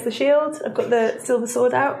weapon against the shield. I've got the silver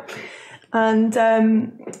sword out, and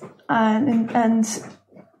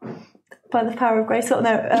by the power of Grayskull,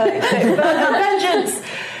 vengeance.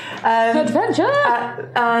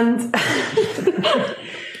 Adventure! And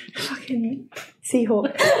fucking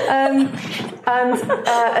Seahawk. And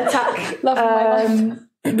attack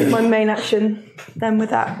with my main action then with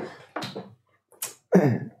that.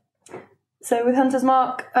 So with Hunter's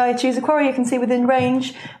Mark, I choose a quarry you can see within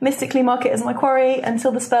range, mystically mark it as my quarry.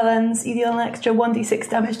 Until the spell ends, you deal an extra 1d6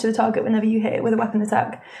 damage to the target whenever you hit it with a weapon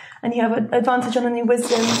attack. And you have an advantage on any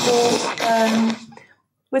wisdom or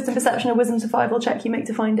wisdom perception or wisdom survival check you make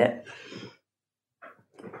to find it.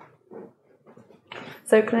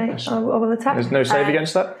 So can I will attack. There's no save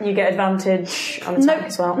against that? You get advantage on attack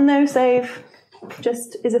as well. No save.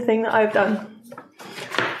 Just is a thing that I've done.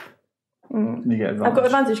 You get advantage. I've got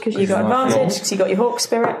advantage because you got Advantage because you got your Hawk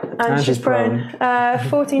Spirit. and she's prone.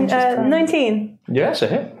 19. Yeah, it's a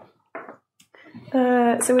hit.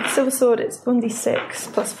 So with silver sword, it's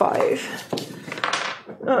 1d6 plus 5.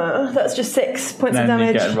 That's just 6 points of Then you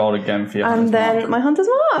damage. get rolled again for your And hunter's then mark. my hunter's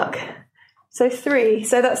mark. So 3.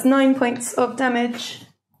 So that's 9 points of damage.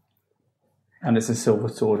 And it's a silver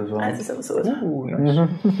sword as well. And it's a silver sword. Ooh, nice.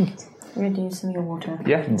 I'm going to use some of your water.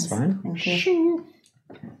 Yeah. That's fine. Thank you.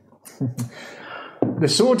 The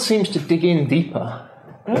sword seems to dig in deeper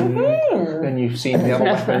than you've seen the other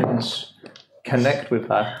weapons connect with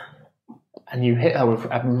her. And you hit her with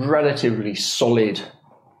a relatively solid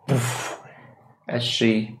poof as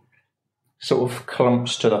she sort of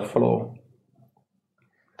clumps to the floor.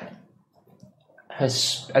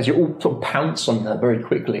 As you all sort of pounce on her very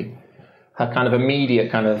quickly, her kind of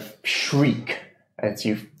immediate kind of shriek as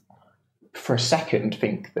you, for a second,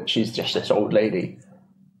 think that she's just this old lady.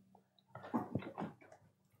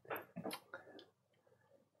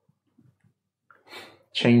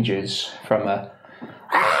 Changes from a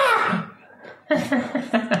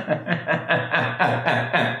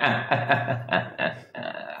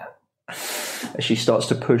as she starts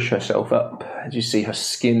to push herself up, as you see her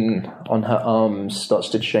skin on her arms starts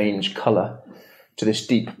to change colour to this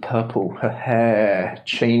deep purple. Her hair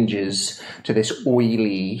changes to this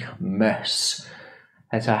oily mess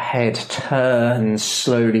as her head turns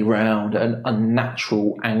slowly round at an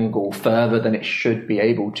unnatural angle, further than it should be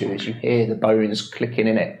able to, as you hear the bones clicking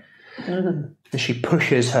in it. As she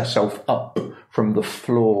pushes herself up from the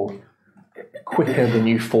floor quicker than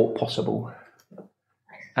you thought possible.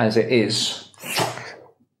 As it is,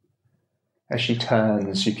 as she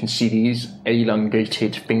turns, you can see these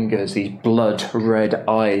elongated fingers, these blood-red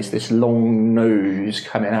eyes, this long nose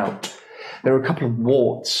coming out. There are a couple of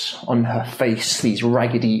warts on her face, these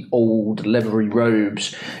raggedy old leathery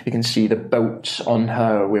robes. You can see the belt on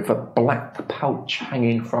her with a black pouch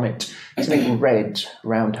hanging from it. Something red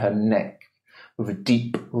round her neck with a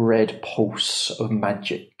deep red pulse of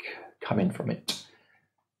magic coming from it.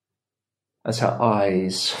 As her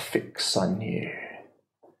eyes fix on you.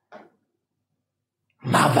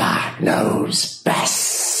 Mother knows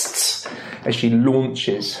best. As she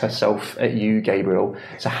launches herself at you, Gabriel,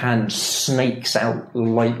 as her hand snakes out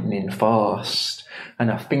lightning fast, and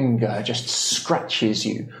her finger just scratches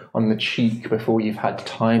you on the cheek before you've had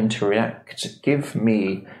time to react. Give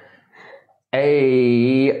me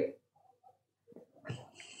a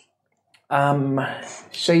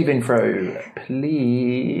saving throw,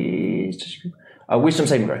 please. A wisdom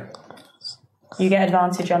saving throw. You get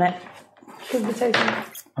advantage on it.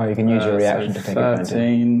 Oh, you can use your reaction to take advantage.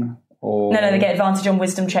 13 or... No, they get advantage on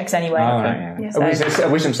wisdom checks anyway. Oh, right, yeah. So- A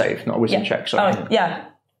wisdom save, not a wisdom check. Sorry. Oh, yeah.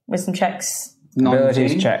 Wisdom checks. Abilities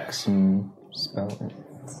 19. checks and spell.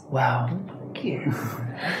 Wow. Thank you.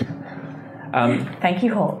 Thank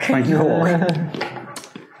you, Hawk. Thank you, Hawk.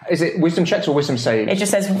 Is it wisdom checks or wisdom saves?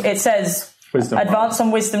 It says Wisdom advance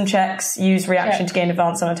on wisdom checks, use reaction to gain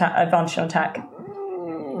advance on advantage on attack.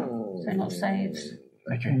 So not saves.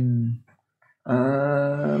 Okay.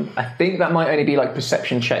 I think that might only be like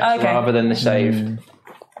perception checks Okay. rather than the save.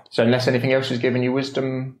 So unless anything else is giving you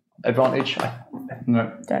wisdom advantage,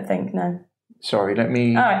 No. Don't think, no. sorry. Let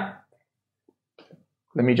me Alright.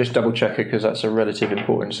 just double check it because that's a relative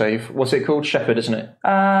important save. What's it called? Shepherd, isn't it?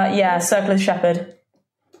 Yeah, Circle of Shepherd.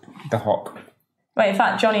 The hawk. Wait, in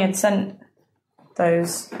fact, Johnny had sent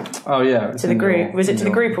those Oh, yeah. to the group. Was it to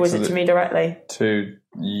the group or was it to me directly? To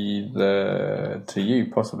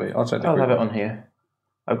you, possibly. I'll check the I'll group. have it on here.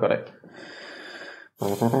 I've got it.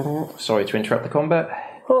 Sorry to interrupt the combat.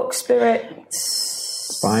 Hawk Spirit.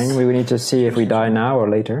 Fine. We will need to see if we die now or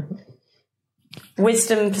later.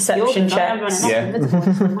 Wisdom perception checks. Yeah.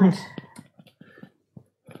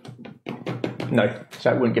 No, so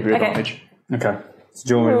that wouldn't give you Okay. advantage. Okay. So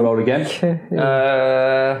do you want me to roll again?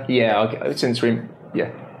 Yeah, since we... Yeah.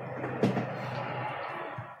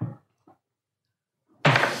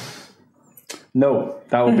 No,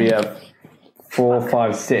 that would be a 4,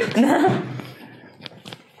 5, 6.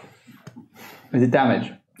 Is it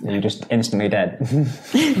damage? You're just instantly dead.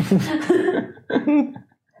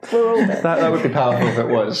 That would be powerful if it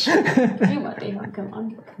was. You might be. I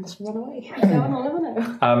can just run away. No one will ever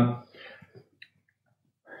know.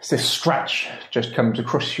 So this scratch just comes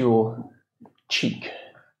across your cheek.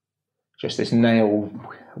 Just this nail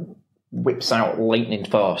whips out lightning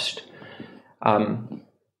fast. You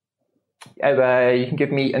can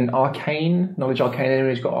give me an arcane, knowledge arcane. Anyone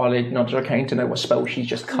who's got knowledge arcane to know what spell she's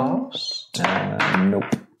just cast? Nope.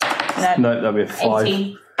 No, that'd be a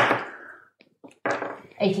 5.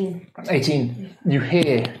 18. 18. You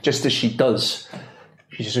hear, just as she does,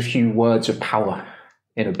 she's just a few words of power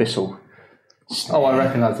in Abyssal. Oh, I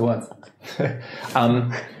recognise the words.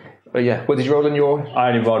 But yeah, what did you roll in your... I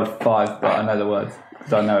only rolled a 5, but I know the words.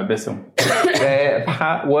 So I know Abyssal. They're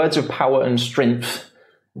words of power and strength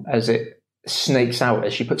as it snakes out,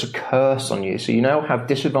 as she puts a curse on you. So you now have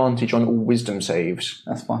disadvantage on all wisdom saves.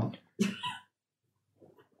 That's fine.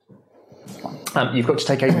 You've got to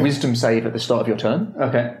take a wisdom save at the start of your turn.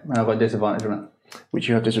 Okay, I've got disadvantage on it. Which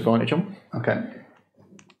you have disadvantage on. Okay.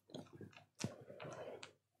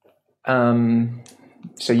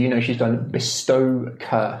 So you know she's done bestow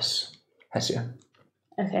curse. Hessia.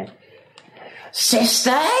 Okay.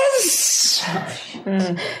 Sisters!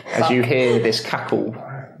 As you hear this cackle,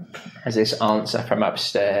 as this answer from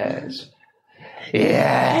upstairs.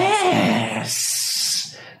 Yes!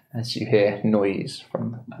 As you hear noise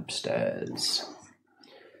from upstairs.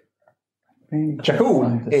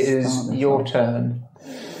 Jakul, it is your turn.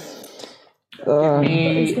 Give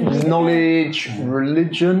me knowledge,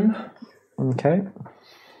 religion. Okay.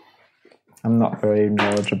 I'm not very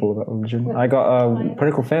knowledgeable about religion. I got a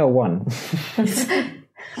critical fail 1.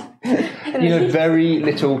 You know very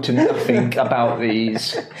little to nothing about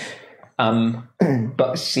these.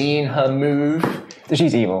 But seeing her move...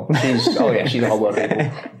 She's evil. She's a whole world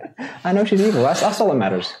evil. I know she's evil. That's all that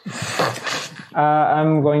matters.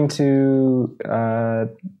 I'm going to... I'm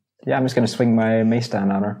just going to swing my mace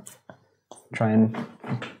down on her. Try and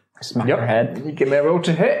smack her head. You give me a roll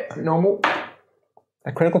to hit. Normal.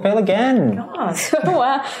 A critical fail again. God.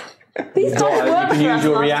 Wow. These guys You work can for use us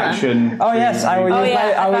your last reaction. Oh yes, I will use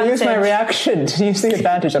my advantage. reaction to use the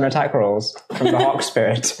advantage on attack rolls from the Hawk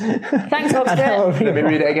Spirit. Thanks, Hawk Spirit. Let me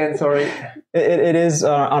read it again, sorry. It is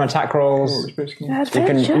on attack rolls. You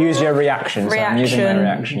can use your reaction. So I'm using my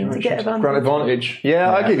reaction. Grant advantage. Yeah,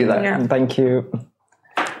 I'll give you that. Yeah. Thank you.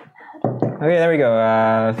 Okay, there we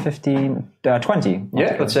go. 20.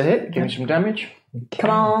 Yeah, that's a hit. Give me some damage. Come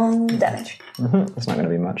on, damage. That's not going to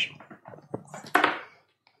be much.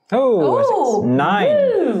 Oh, 9.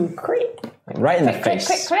 Ooh, crit. Right in the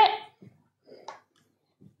face. Crit.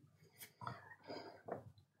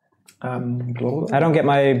 I don't get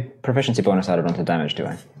my proficiency bonus added onto damage, do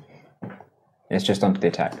I? It's just onto the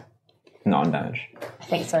attack, not on damage. I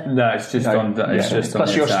think so. No, it's just on. It's just Plus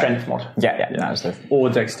on your the attack. strength mod. Yeah, that was the... Or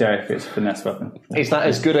dexterity if it's finesse weapon. Is that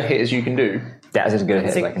as good a hit as you can do? That's as good a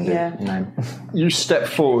hit as I can do. Yeah. 9. You step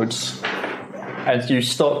forwards as you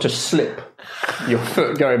start to slip, your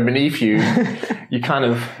foot going beneath you. You kind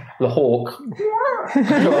of, the hawk,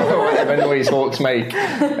 whatever noise hawks make,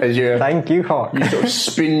 as you Thank you, Hawk. you sort of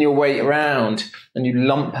spin your weight around and you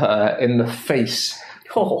lump her in the face.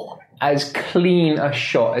 Oh. As clean a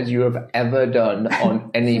shot as you have ever done on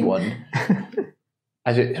anyone,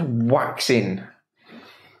 as it whacks in.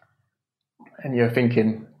 And you're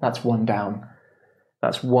thinking, that's one down.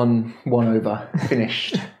 That's one over.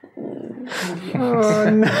 Finished. Oh,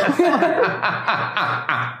 no.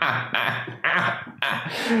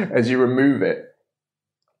 As you remove it,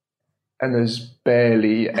 and there's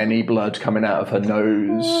barely any blood coming out of her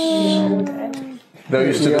nose.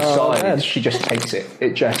 Those to the side, she just takes it.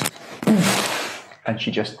 It just... And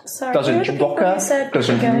she just doesn't rock her,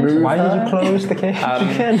 doesn't move Why her. did you close the cage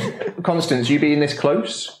again? Constance, you being this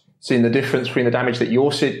close, seeing the difference between the damage that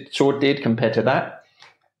your sword did compared to that,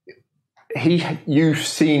 you've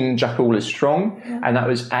seen Jakul as strong, and that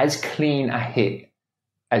was as clean a hit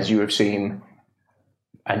as you have seen,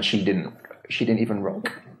 and she didn't even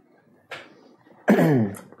rock.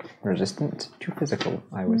 Resistant to physical,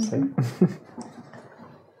 I would say.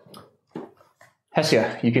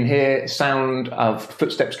 Hessia, you can hear sound of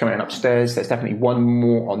footsteps coming upstairs. There's definitely one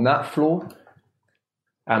more on that floor.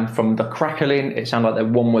 And from the crackling, it sounded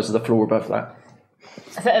like one was the floor above that.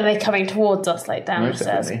 Are they coming towards us, like down the Most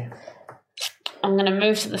stairs? definitely. I'm going to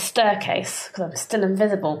move to the staircase because I'm still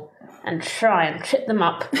invisible and try and trip them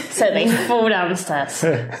up so they fall down the stairs.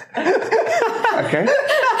 Okay.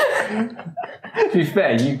 To be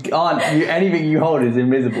fair, you can't. Anything you hold is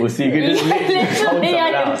invisible, so you can just literally hold Literally, I something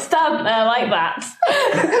can out. stand there like that.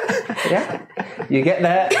 Yeah. You get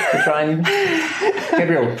there to try and...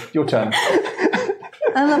 Gabriel, your turn.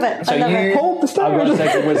 I love it. So you... Hold the I've got to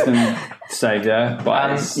stairs. take a wisdom save there,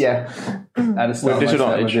 but it's yeah. at the start With of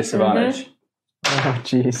my turn, disadvantage. with disadvantage. Oh,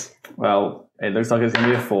 jeez. Well, it looks like it's going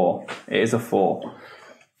to be a 4. It is a 4.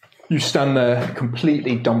 You stand there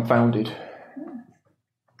completely dumbfounded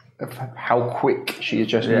of how quick she has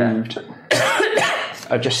just moved.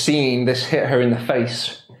 Of just seeing this hit her in the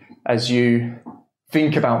face as you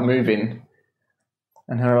think about moving,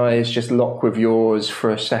 and her eyes just lock with yours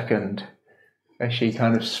for a second as she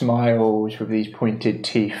kind of smiles with these pointed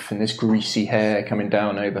teeth and this greasy hair coming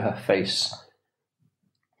down over her face.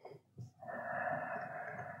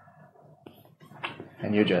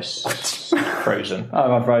 And you're just frozen.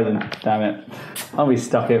 Oh, I'm frozen. Damn it. I'll be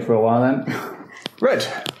stuck here for a while then. Red.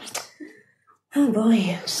 Oh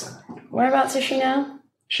boy. Whereabouts is she now?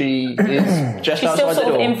 She is just She's outside still the sort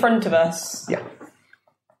door. of in front of us. Yeah.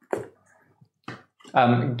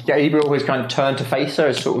 Gabriel has kind of turned to face her,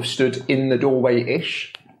 has sort of stood in the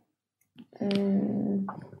doorway-ish.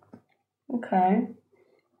 Okay.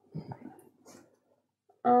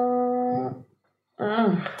 Well,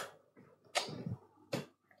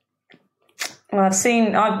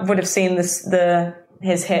 I would have seen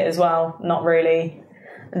his hit as well. Not really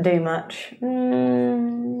do much.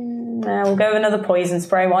 We'll go with another poison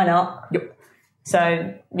spray. Why not? Yep.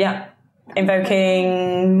 So yeah,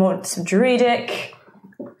 invoking more druidic.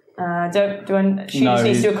 She just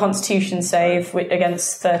needs to do a Constitution save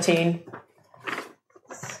against 13.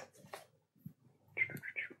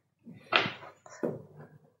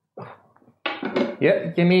 Yeah,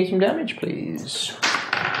 give me some damage, please.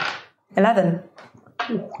 11.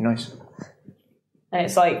 Ooh, nice. And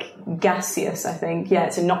it's like gaseous, I think. Yeah,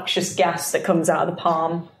 it's a noxious gas that comes out of the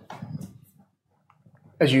palm.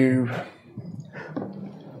 As you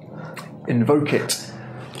invoke it,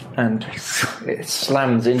 and it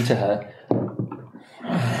slams into her,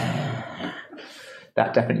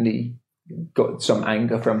 that definitely got some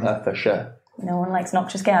anger from her for sure. No one likes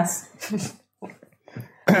noxious gas.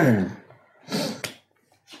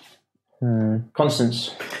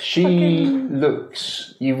 Constance, she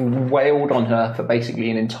looks, you've wailed on her for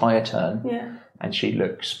basically an entire turn, and she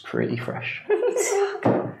looks pretty fresh.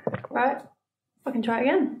 Right. I can try it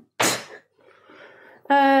again.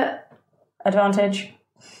 Advantage.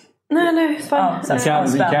 No, it's fine. Oh, so You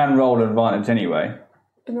can roll an advantage anyway.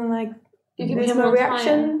 But then, like, You can there's be no more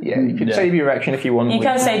reaction. Yeah, you can save your action if you want. You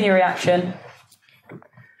can save your reaction.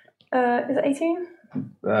 Is it 18?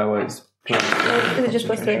 Well, it's Or is it just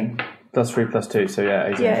 +3? +3 +2, so yeah,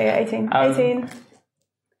 18. Yeah, 18. 18.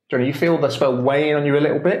 Johnny, you feel the spell weighing on you a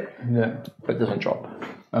little bit, Yeah. but it doesn't drop.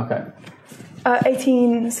 Okay.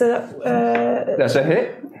 18, so That's a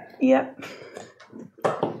hit. Yep.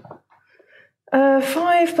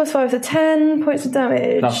 5 + 5, so 10 points of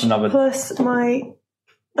damage. Plus another. Plus my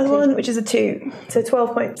other one, which is a 2. So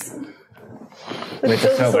 12 points. With the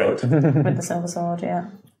silver sword. With the silver sword, yeah.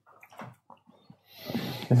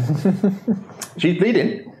 She's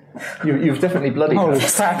bleeding. You've definitely bloodied her.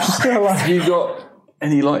 crap, she's still alive. You got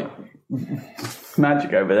any, like,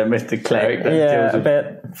 magic over there, Mr. Cleric, that deals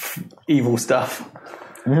with evil stuff?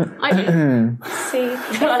 I do. See.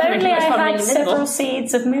 If only I had several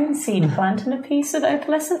seeds of moonseed plant and a piece of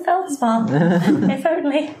opalescent feldspar. If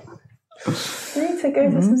only. We need to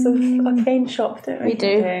go to some sort of arcane shop, don't we? We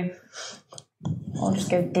do. I'll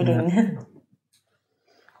just go digging.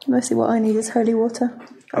 Mostly what I need is holy water.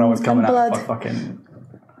 I don't know what's coming out blood. if I fucking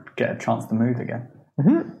get a chance to move again. I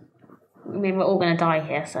mean, we're all going to die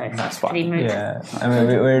here, so that's pretty moot. Yeah, I mean,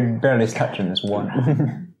 we're barely touching this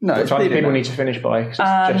one. No, What it's time do bleeding people now. need to finish by? 'Cause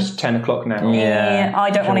it's just 10 o'clock now. Yeah. I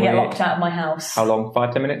don't want to get we- locked out of my house. How long?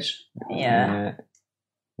 5-10 minutes? Yeah.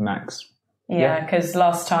 Max. Yeah, because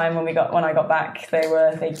last time when I got back, they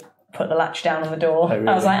put the latch down on the door. Oh, really?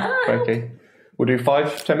 I was like, Okay. We'll do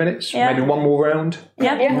 5-10 minutes. Yeah. Maybe one more round.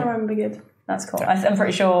 yeah, I remember good. that's cool. I'm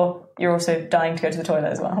pretty sure you're also dying to go to the toilet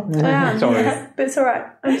as well. I am. Sorry. But it's alright.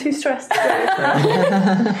 I'm too stressed to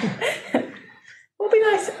go. What would be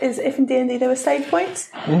nice is if in D&D there were save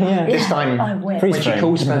points. This time, I wish. when she frame.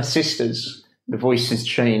 calls for her sisters, the voice has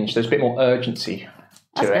changed. There's a bit more urgency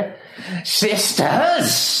to it.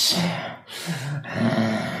 Sisters!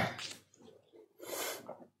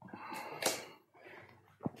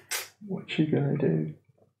 What's she gonna do?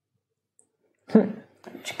 What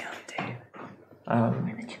you gonna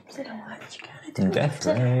do? Death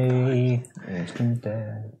ray. Instant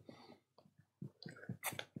death.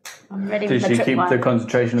 I'm ready Did for she the keep the tripwire.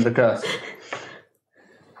 concentration of the curse?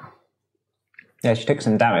 Yeah, she took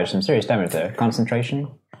some damage, some serious damage there. Concentration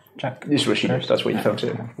check. This is what she does. That's what you felt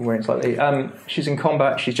it. Wearing slightly. She's in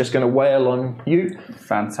combat. She's just going to wail on you.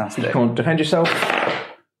 Fantastic. Come on, defend yourself.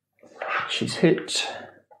 She's hit.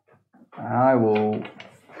 I will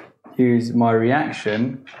use my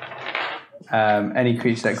reaction. Any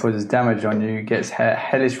creature that causes damage on you gets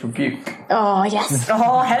hellish rebuke. Oh, yes.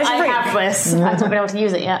 Oh, hellish I rebuke. have this. I haven't been able to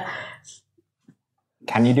use it yet.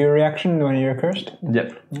 Can you do a reaction when you're cursed?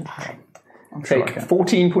 Yep. I'm sure I Take can.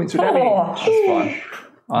 14 points of damage. Oh, That's fine.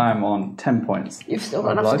 I am on 10 points. You've still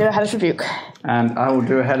got enough to do a hellish rebuke. And I will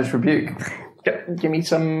do a hellish rebuke. Give me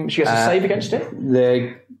some. She has to save against it.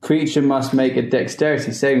 The creature must make a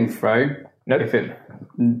dexterity saving throw. Nope. If it,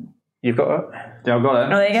 You've got it. yeah, I've got oh, it.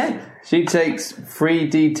 there you go. She takes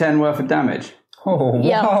 3d10 worth of damage. Oh,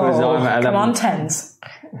 Yeah. Because I'm at 11. Come on, 10s.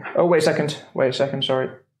 Oh, wait a second, sorry.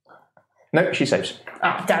 No, she saves.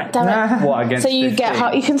 Oh, damn it. Damn it. What, against So you 15? get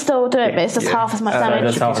half, you can still do it, but it's just half as much damage.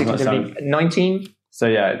 That's half as much damage. 19. So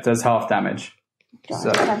yeah, it does half damage. So,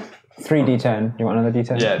 Okay. 3d10. You want another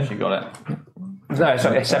d10? yeah, if you got it. No,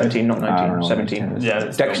 sorry, it's 17, not 19. Oh, 17. Yeah,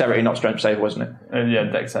 it's Dexterity, not strength save, wasn't it? yeah,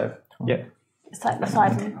 deck save. Yeah. It's like the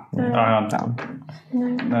 5 of them. Hang on. Down.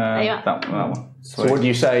 That one. So what do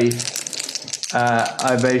you say?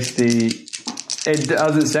 I basically... It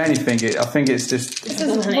doesn't say anything. I think it's just... It's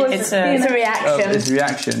a reaction. Oh, it's a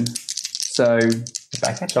reaction. So,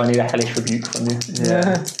 So I need a hellish rebuke from you.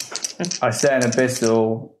 yeah. I say in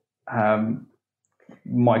Abyssal,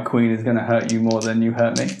 my queen is going to hurt you more than you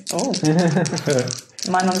hurt me. Oh.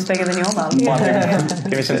 My mum's bigger than your mum.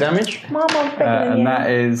 Give me some damage. And that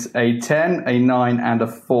is a 10, a 9, and a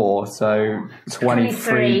 4. So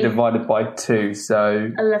 23 divided by 2. So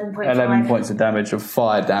 11 points of damage, of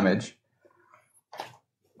fire damage.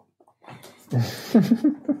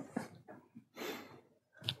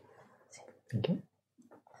 Okay.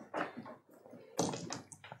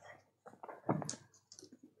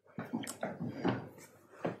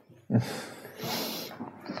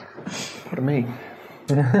 What do me?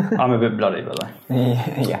 I'm a bit bloody, by the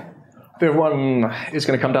way. Yeah. The one is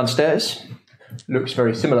going to come downstairs. Looks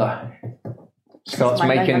very similar. Starts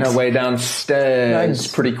making her way downstairs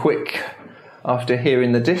pretty quick after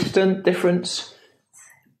hearing the distant difference.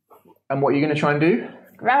 And what are you going to try and do?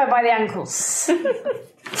 Grab her by the ankles.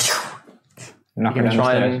 Knock You're going her to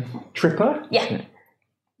try downstairs. and trip her Yeah.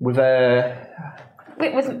 with a...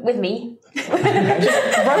 With me. When you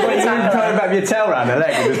wrap your tail around her leg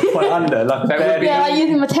and just put under like a bear. Yeah, like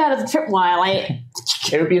using my tail as a tripwire, like...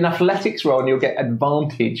 It would be an athletics roll and you'll get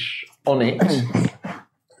advantage on it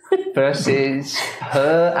versus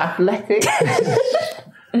her athletics.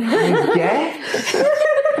 I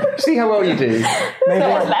guess. See how well you do.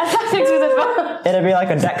 Athletics with advantage. It'd be like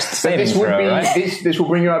a dex saving This would throw, be right? this will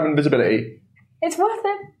bring you out of invisibility. It's worth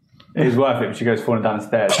it. It is worth it, but she goes falling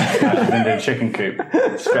downstairs and into the chicken coop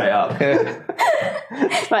straight up.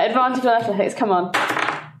 Right, advantage on athletics, come on.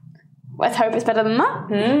 Let's hope it's better than that.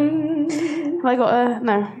 Have I got a...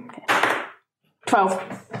 No. Okay. 12.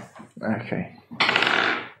 Okay.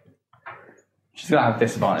 She's going to have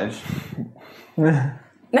disadvantage.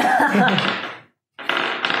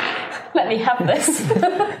 Let me have this.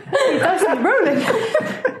 That's not rolling.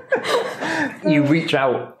 You reach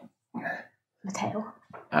out My tail.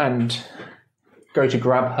 and go to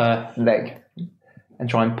grab her leg and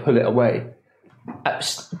try and pull it away. At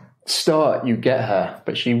start, you get her,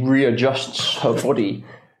 but she readjusts her body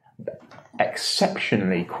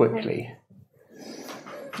exceptionally quickly.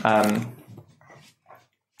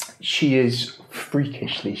 She is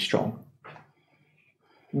freakishly strong.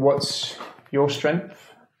 What's your strength?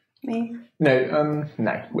 Me. No,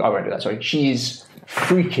 no, I won't do that, sorry. She is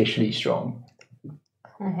freakishly strong.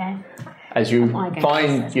 Okay. As you I guess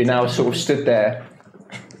find you're now sort of stood there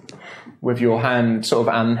with your hand sort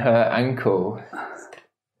of on her ankle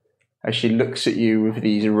as she looks at you with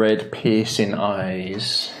these red piercing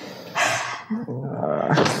eyes.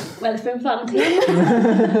 Well, it's been fun, team.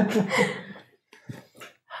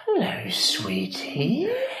 Hello, sweetie.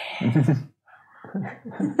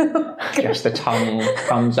 Just the tongue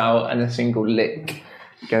comes out and a single lick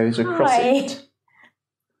goes across it.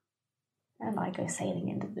 And I go sailing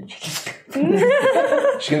into the chicken.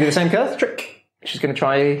 She's going to do the same curse trick. She's going to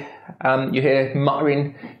try, you hear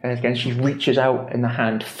muttering, and again she reaches out and the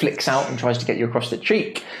hand flicks out and tries to get you across the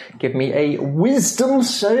cheek. Give me a wisdom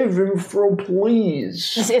saving throw,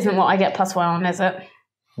 please. This isn't what I get +1 on, is it?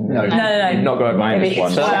 No, no. You've not got a Minus one.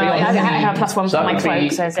 So that'd be Well, on- I have +1 so for that my would be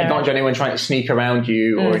cloak, so 0. not anyone trying to sneak around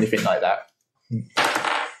you or anything like that.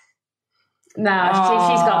 No,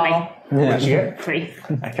 she's got me. What did you get? 3.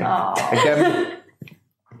 Okay. Again,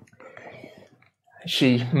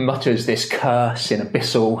 she mutters this curse in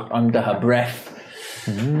Abyssal under her breath.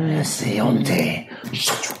 Sionte.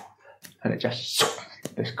 And it just,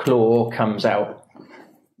 this claw comes out.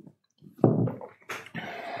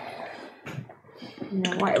 You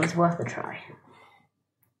know what? It was worth a try.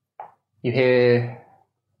 You hear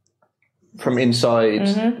from inside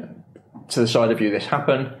to the side of you this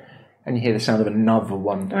happen, and you hear the sound of another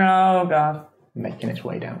one Oh, God. making its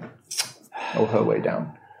way down. Or her way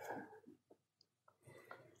down.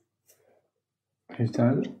 Whose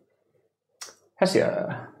turn is it?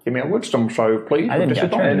 Hessia, give me a wisdom save, please. I didn't get a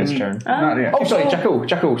turn this Disadvantage. turn. Not yet. Oh, sorry,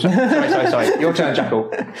 Jackal. Sorry. Your turn,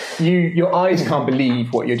 Jackal. Your eyes can't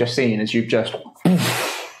believe what you're just seeing as you've just... I'm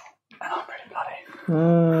pretty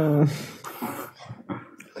bloody.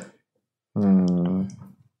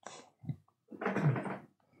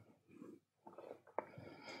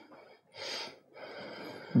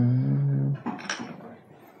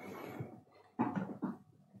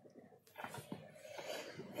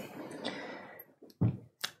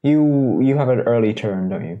 You have an early turn,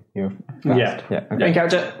 don't you? You're fast. Yeah. Okay. Main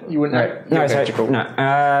character, you wouldn't know. No, You're sorry. magical. No.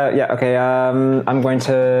 Yeah. Okay. I'm going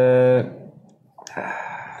to.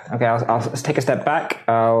 Okay. I'll take a step back.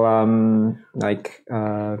 I'll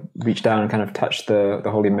reach down and kind of touch the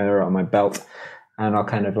holy mirror on my belt, and I'll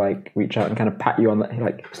kind of like reach out and kind of pat you on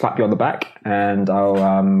the slap you on the back, and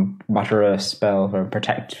I'll mutter a spell for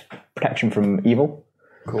protection from evil.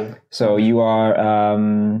 Cool. So you are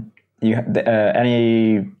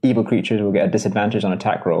any evil creatures will get a disadvantage on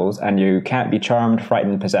attack rolls, and you can't be charmed,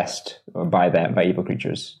 frightened, possessed by evil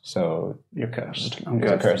creatures. So You're cursed.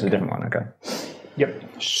 it's a curse, a different one. Okay. Yep.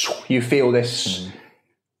 You feel this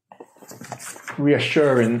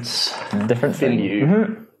reassurance Different fill thing. you.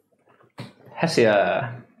 Mm-hmm.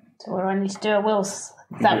 Hesia. So what do I need to do? Is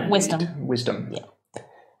that wisdom? Wisdom.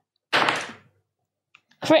 Yeah.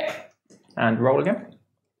 Crit. And roll again.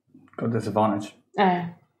 Got disadvantage.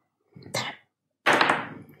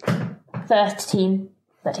 13,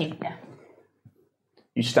 yeah.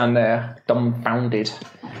 You stand there, dumbfounded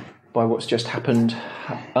by what's just happened,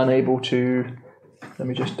 unable to... Let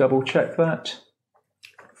me just double check that.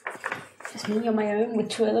 Just me on my own with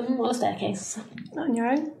two of them on a staircase. Not on your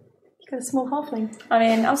own. You've got a small halfling. I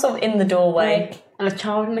mean, I'm sort of in the doorway. And a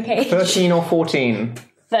child in a cage. 13 or 14?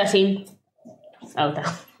 13. Oh,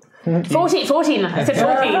 damn. 14. I said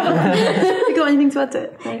 14. You got anything to add to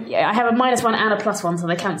it? Yeah, I have a -1 and a +1, so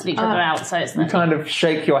they cancel each other out. So it's You kind of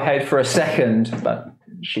shake your head for a second, but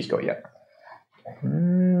she's got you.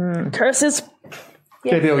 curses.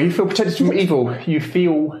 Gabriel, you feel protected from evil. You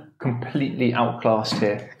feel completely outclassed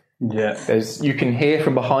here. Yeah. You can hear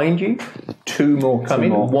from behind you 2 more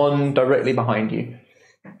coming, more. 1 directly behind you.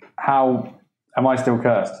 How am I still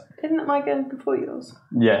cursed? Didn't my go before yours?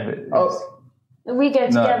 Yeah. We go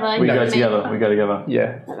together. we go together. We go together.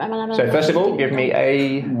 Yeah. So first of all, give me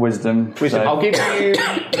a Wisdom. wisdom. So- I'll give you.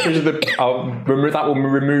 That will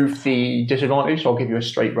remove the disadvantage. So I'll give you a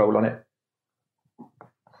straight roll on it.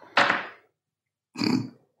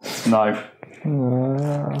 No.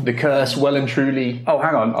 The curse, well and truly. Oh,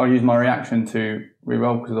 hang on. I'll use my reaction to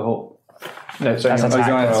reroll because of the hawk. No, it's only That's on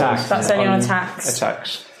attack rolls. attacks. That's only on attacks.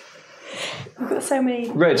 Attacks. We've got so many.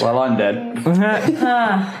 Red. Well, I'm dead.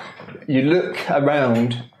 You look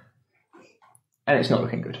around, and it's not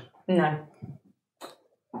looking good. No.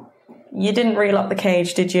 You didn't reel up the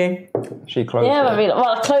cage, did you? She closed Yeah, it.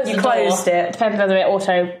 I closed You the closed door. it. Depends whether it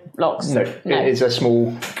auto locks. No, it is a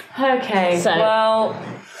small. Okay, So- well,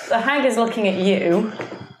 the hag is looking at you.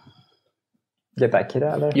 Get that kid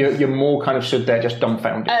out of there. You're more kind of stood there, just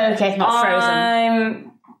dumbfounded. Oh, okay, it's not frozen.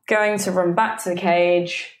 I'm going to run back to the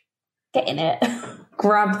cage, Get in it.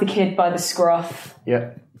 grab the kid by the scruff, Yeah.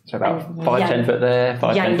 So about And 5-10 foot there,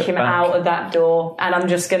 5-10 yank foot him back. out of that door, and I'm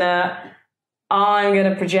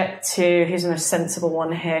gonna project to who's the most sensible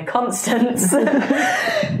one here, Constance.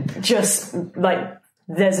 Just like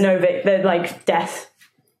there's like death,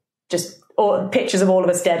 just pictures of all of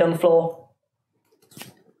us dead on the floor.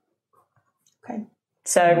 Okay.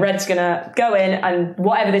 So Red's gonna go in and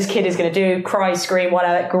whatever this kid is gonna do, cry, scream,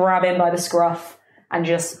 whatever, grab him by the scruff and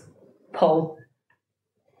just pull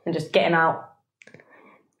and just get him out.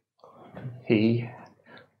 He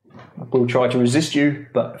will try to resist you,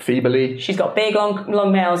 but feebly. She's got big,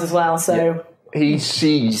 long nails as well, so He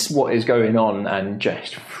sees what is going on and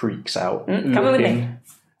just freaks out. come in with looking me.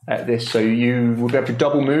 at this. So you will be able to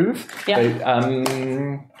double move. Yeah.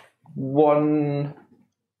 So, one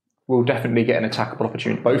will definitely get an attackable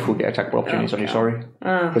opportunity. Both will get attackable opportunities on you, sorry.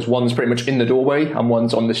 Because one's pretty much in the doorway and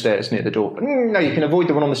one's on the stairs near the door. No, you can avoid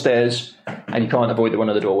the one on the stairs and you can't avoid the one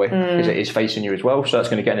on the doorway because it is facing you as well. So that's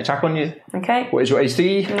going to get an attack on you. Okay. What is your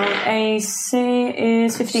AC? My AC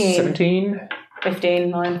is 15. 17. 15,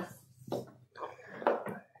 mine.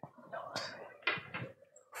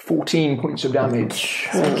 14 points of damage.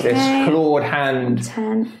 This clawed hand.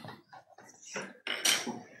 10.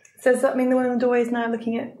 So does that mean the one in the doorway is now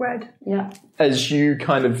looking at Red? Yeah. As you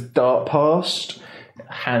kind of dart past,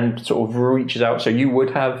 hand sort of reaches out, so you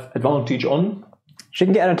would have advantage on, She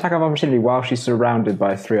can get an attack of opportunity while she's surrounded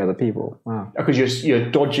by 3 other people. Wow. because you're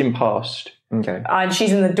dodging past. Okay. And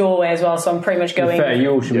she's in the doorway as well, so I'm pretty much going Fair, you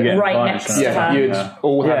all should be getting right advantage next on to it. her. You'd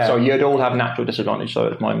all have Yeah. so you'd all have natural disadvantage, so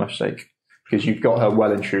it's my mistake. Because you've got her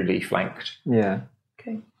well and truly flanked. Yeah.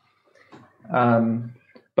 Okay.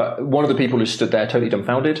 But one of the people who stood there totally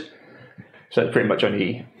dumbfounded. So pretty much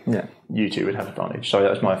only Yeah. you two would have advantage. Sorry, that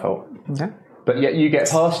was my fault. Okay. But yet you get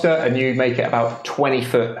past her and you make it about 20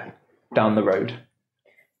 foot down the road.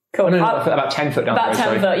 Cool. No, I'll- about 10 foot down About the road.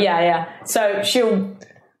 10 sorry. foot, yeah. So she'll,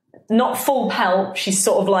 not full pelt, she's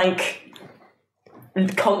sort of like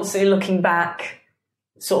constantly looking back,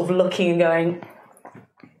 sort of looking and going,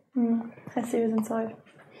 Hessie was inside.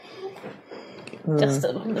 Just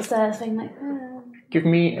on the stairs thing, like. Give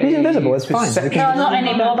me She's invisible, it's fine. perception. No, not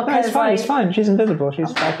anymore No, because it's fine, it's fine. She's invisible.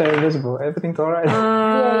 She's back there invisible. Everything's alright.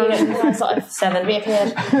 Yeah, you get some sort of 7.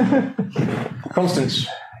 reappeared. Constance,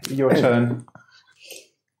 your turn.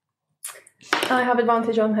 I have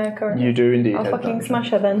advantage on her currently. You do indeed. I'll have fucking advantage. smash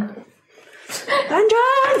her then.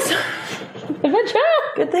 Vengeance!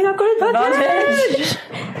 Good thing I've got advantage!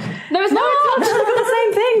 No, it's not! I've got the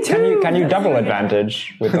same thing too! Can you double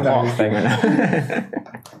advantage with the hot thing?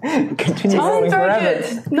 Continue rolling Very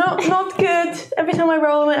forever. good. Not good. Every time I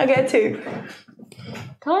roll it, I get a 2.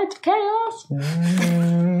 Tied to chaos.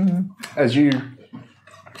 As you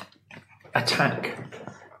attack,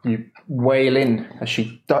 you wail in as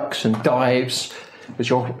she ducks and dives. As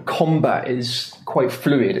your combat is quite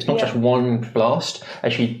fluid, it's not just one blast.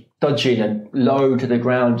 As she dodging and low to the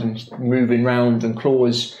ground and moving round and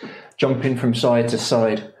claws jumping from side to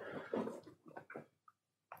side.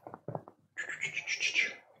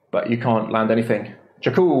 But you can't land anything.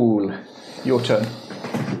 Jakul, your turn.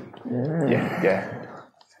 Yeah.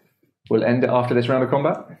 We'll end it after this round of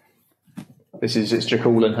combat. It's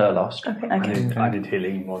Jakul and her last. I did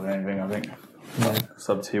healing more than anything, I think. It's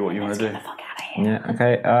up to you what you want to do. Yeah,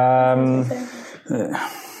 okay.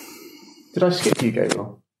 Did I skip you,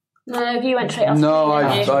 Gabriel? No, you went straight off. No,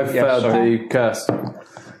 I failed sorry. the curse.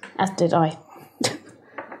 As did I.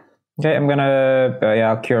 Okay, I'm gonna.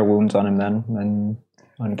 I'll cure wounds on him then. And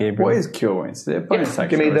on Gabriel. What is cure wounds? Is it a bonus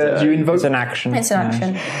action? Give me the. Do you invoke? It's an action. It's an yeah.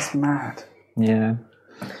 action. It's mad. Yeah.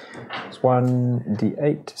 It's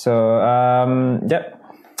 1d8. So, yep.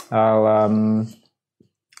 I'll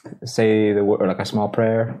say the word, like a small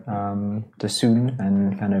prayer to Soon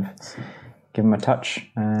and kind of give him a touch.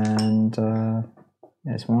 And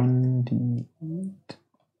it's 1d8.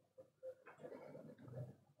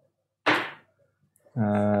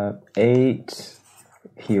 8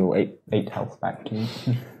 heal, 8 health back to you.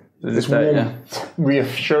 This warm,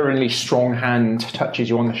 reassuringly strong hand touches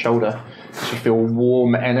you on the shoulder. You feel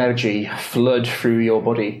warm energy flood through your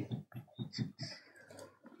body.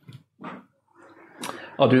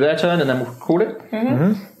 I'll do their turn and then we'll call it.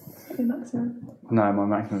 No, my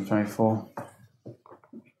maximum is 24.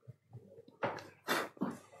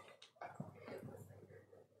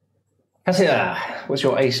 Cassia, what's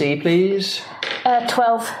your AC, please?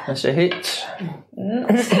 12. That's a hit.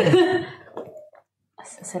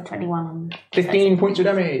 I said 21 on. 15 points of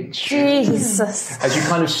damage. Jesus. As you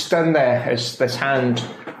kind of stand there, as this hand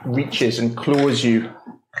reaches and claws you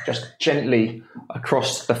just gently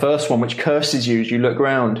across the first one, which curses you as you look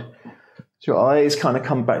round. So your eyes kind of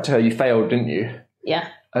come back to her. You failed, didn't you? Yeah.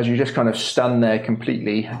 As you just kind of stand there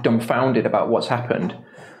completely dumbfounded about what's happened,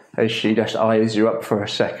 as she just eyes you up for a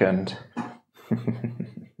second.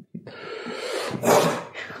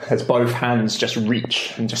 As both hands just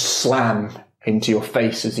reach and just slam into your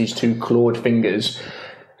face as these two clawed fingers.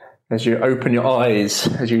 As you open your eyes,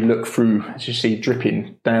 as you look through, as you see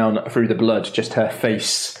dripping down through the blood, just her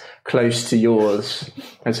face close to yours,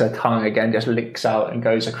 as her tongue again just licks out and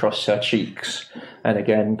goes across her cheeks, and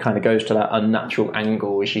again kind of goes to that unnatural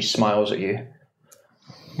angle as she smiles at you.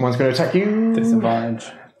 One's going to attack you. Disadvantage.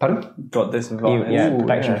 Pardon? Got disadvantage. Yeah, Ooh,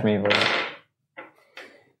 protection yeah. for me.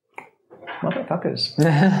 Motherfuckers.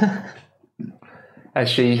 As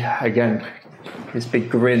she, again, this big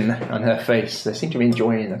grin on her face, they seem to be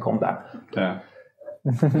enjoying the combat. Yeah.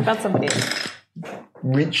 That's somebody else.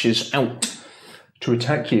 Reaches out to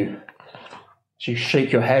attack you. So you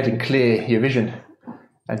shake your head and clear your vision.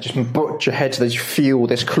 And just butt your head so that you feel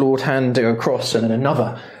this clawed hand go across, and then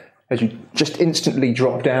another. As you just instantly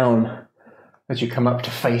drop down, as you come up to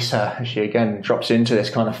face her, as she again drops into this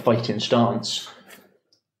kind of fighting stance.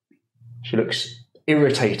 She looks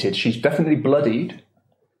irritated. She's definitely bloodied,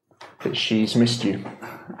 but she's missed you.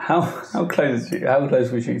 How close is she? How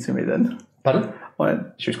close was she to me then? Pardon?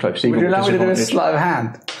 What? She was close. Would you allow me to do a sleight of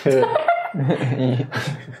hand?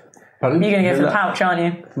 Pardon? You're going to go for the pouch, aren't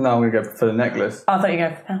you? No, I'm going to go for the necklace. Oh, I thought you were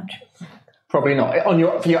going for the pouch. Probably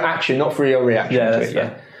not. For your action, not for your reaction. Yeah, to that's it,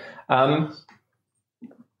 yeah.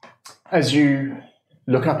 As you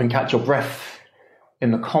look up and catch your breath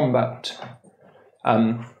in the combat,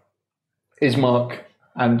 Ismark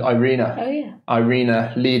and Irina. Oh, yeah.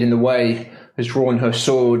 Irina, leading the way, has drawn her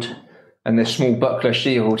sword, and their small buckler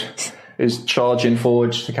shield is charging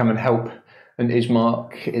forward to come and help, and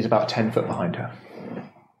Ismark is about 10 foot behind her.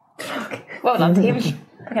 Well done, team. Fucking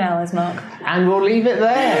hell, Ismark. And we'll leave it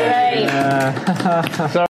there. Great.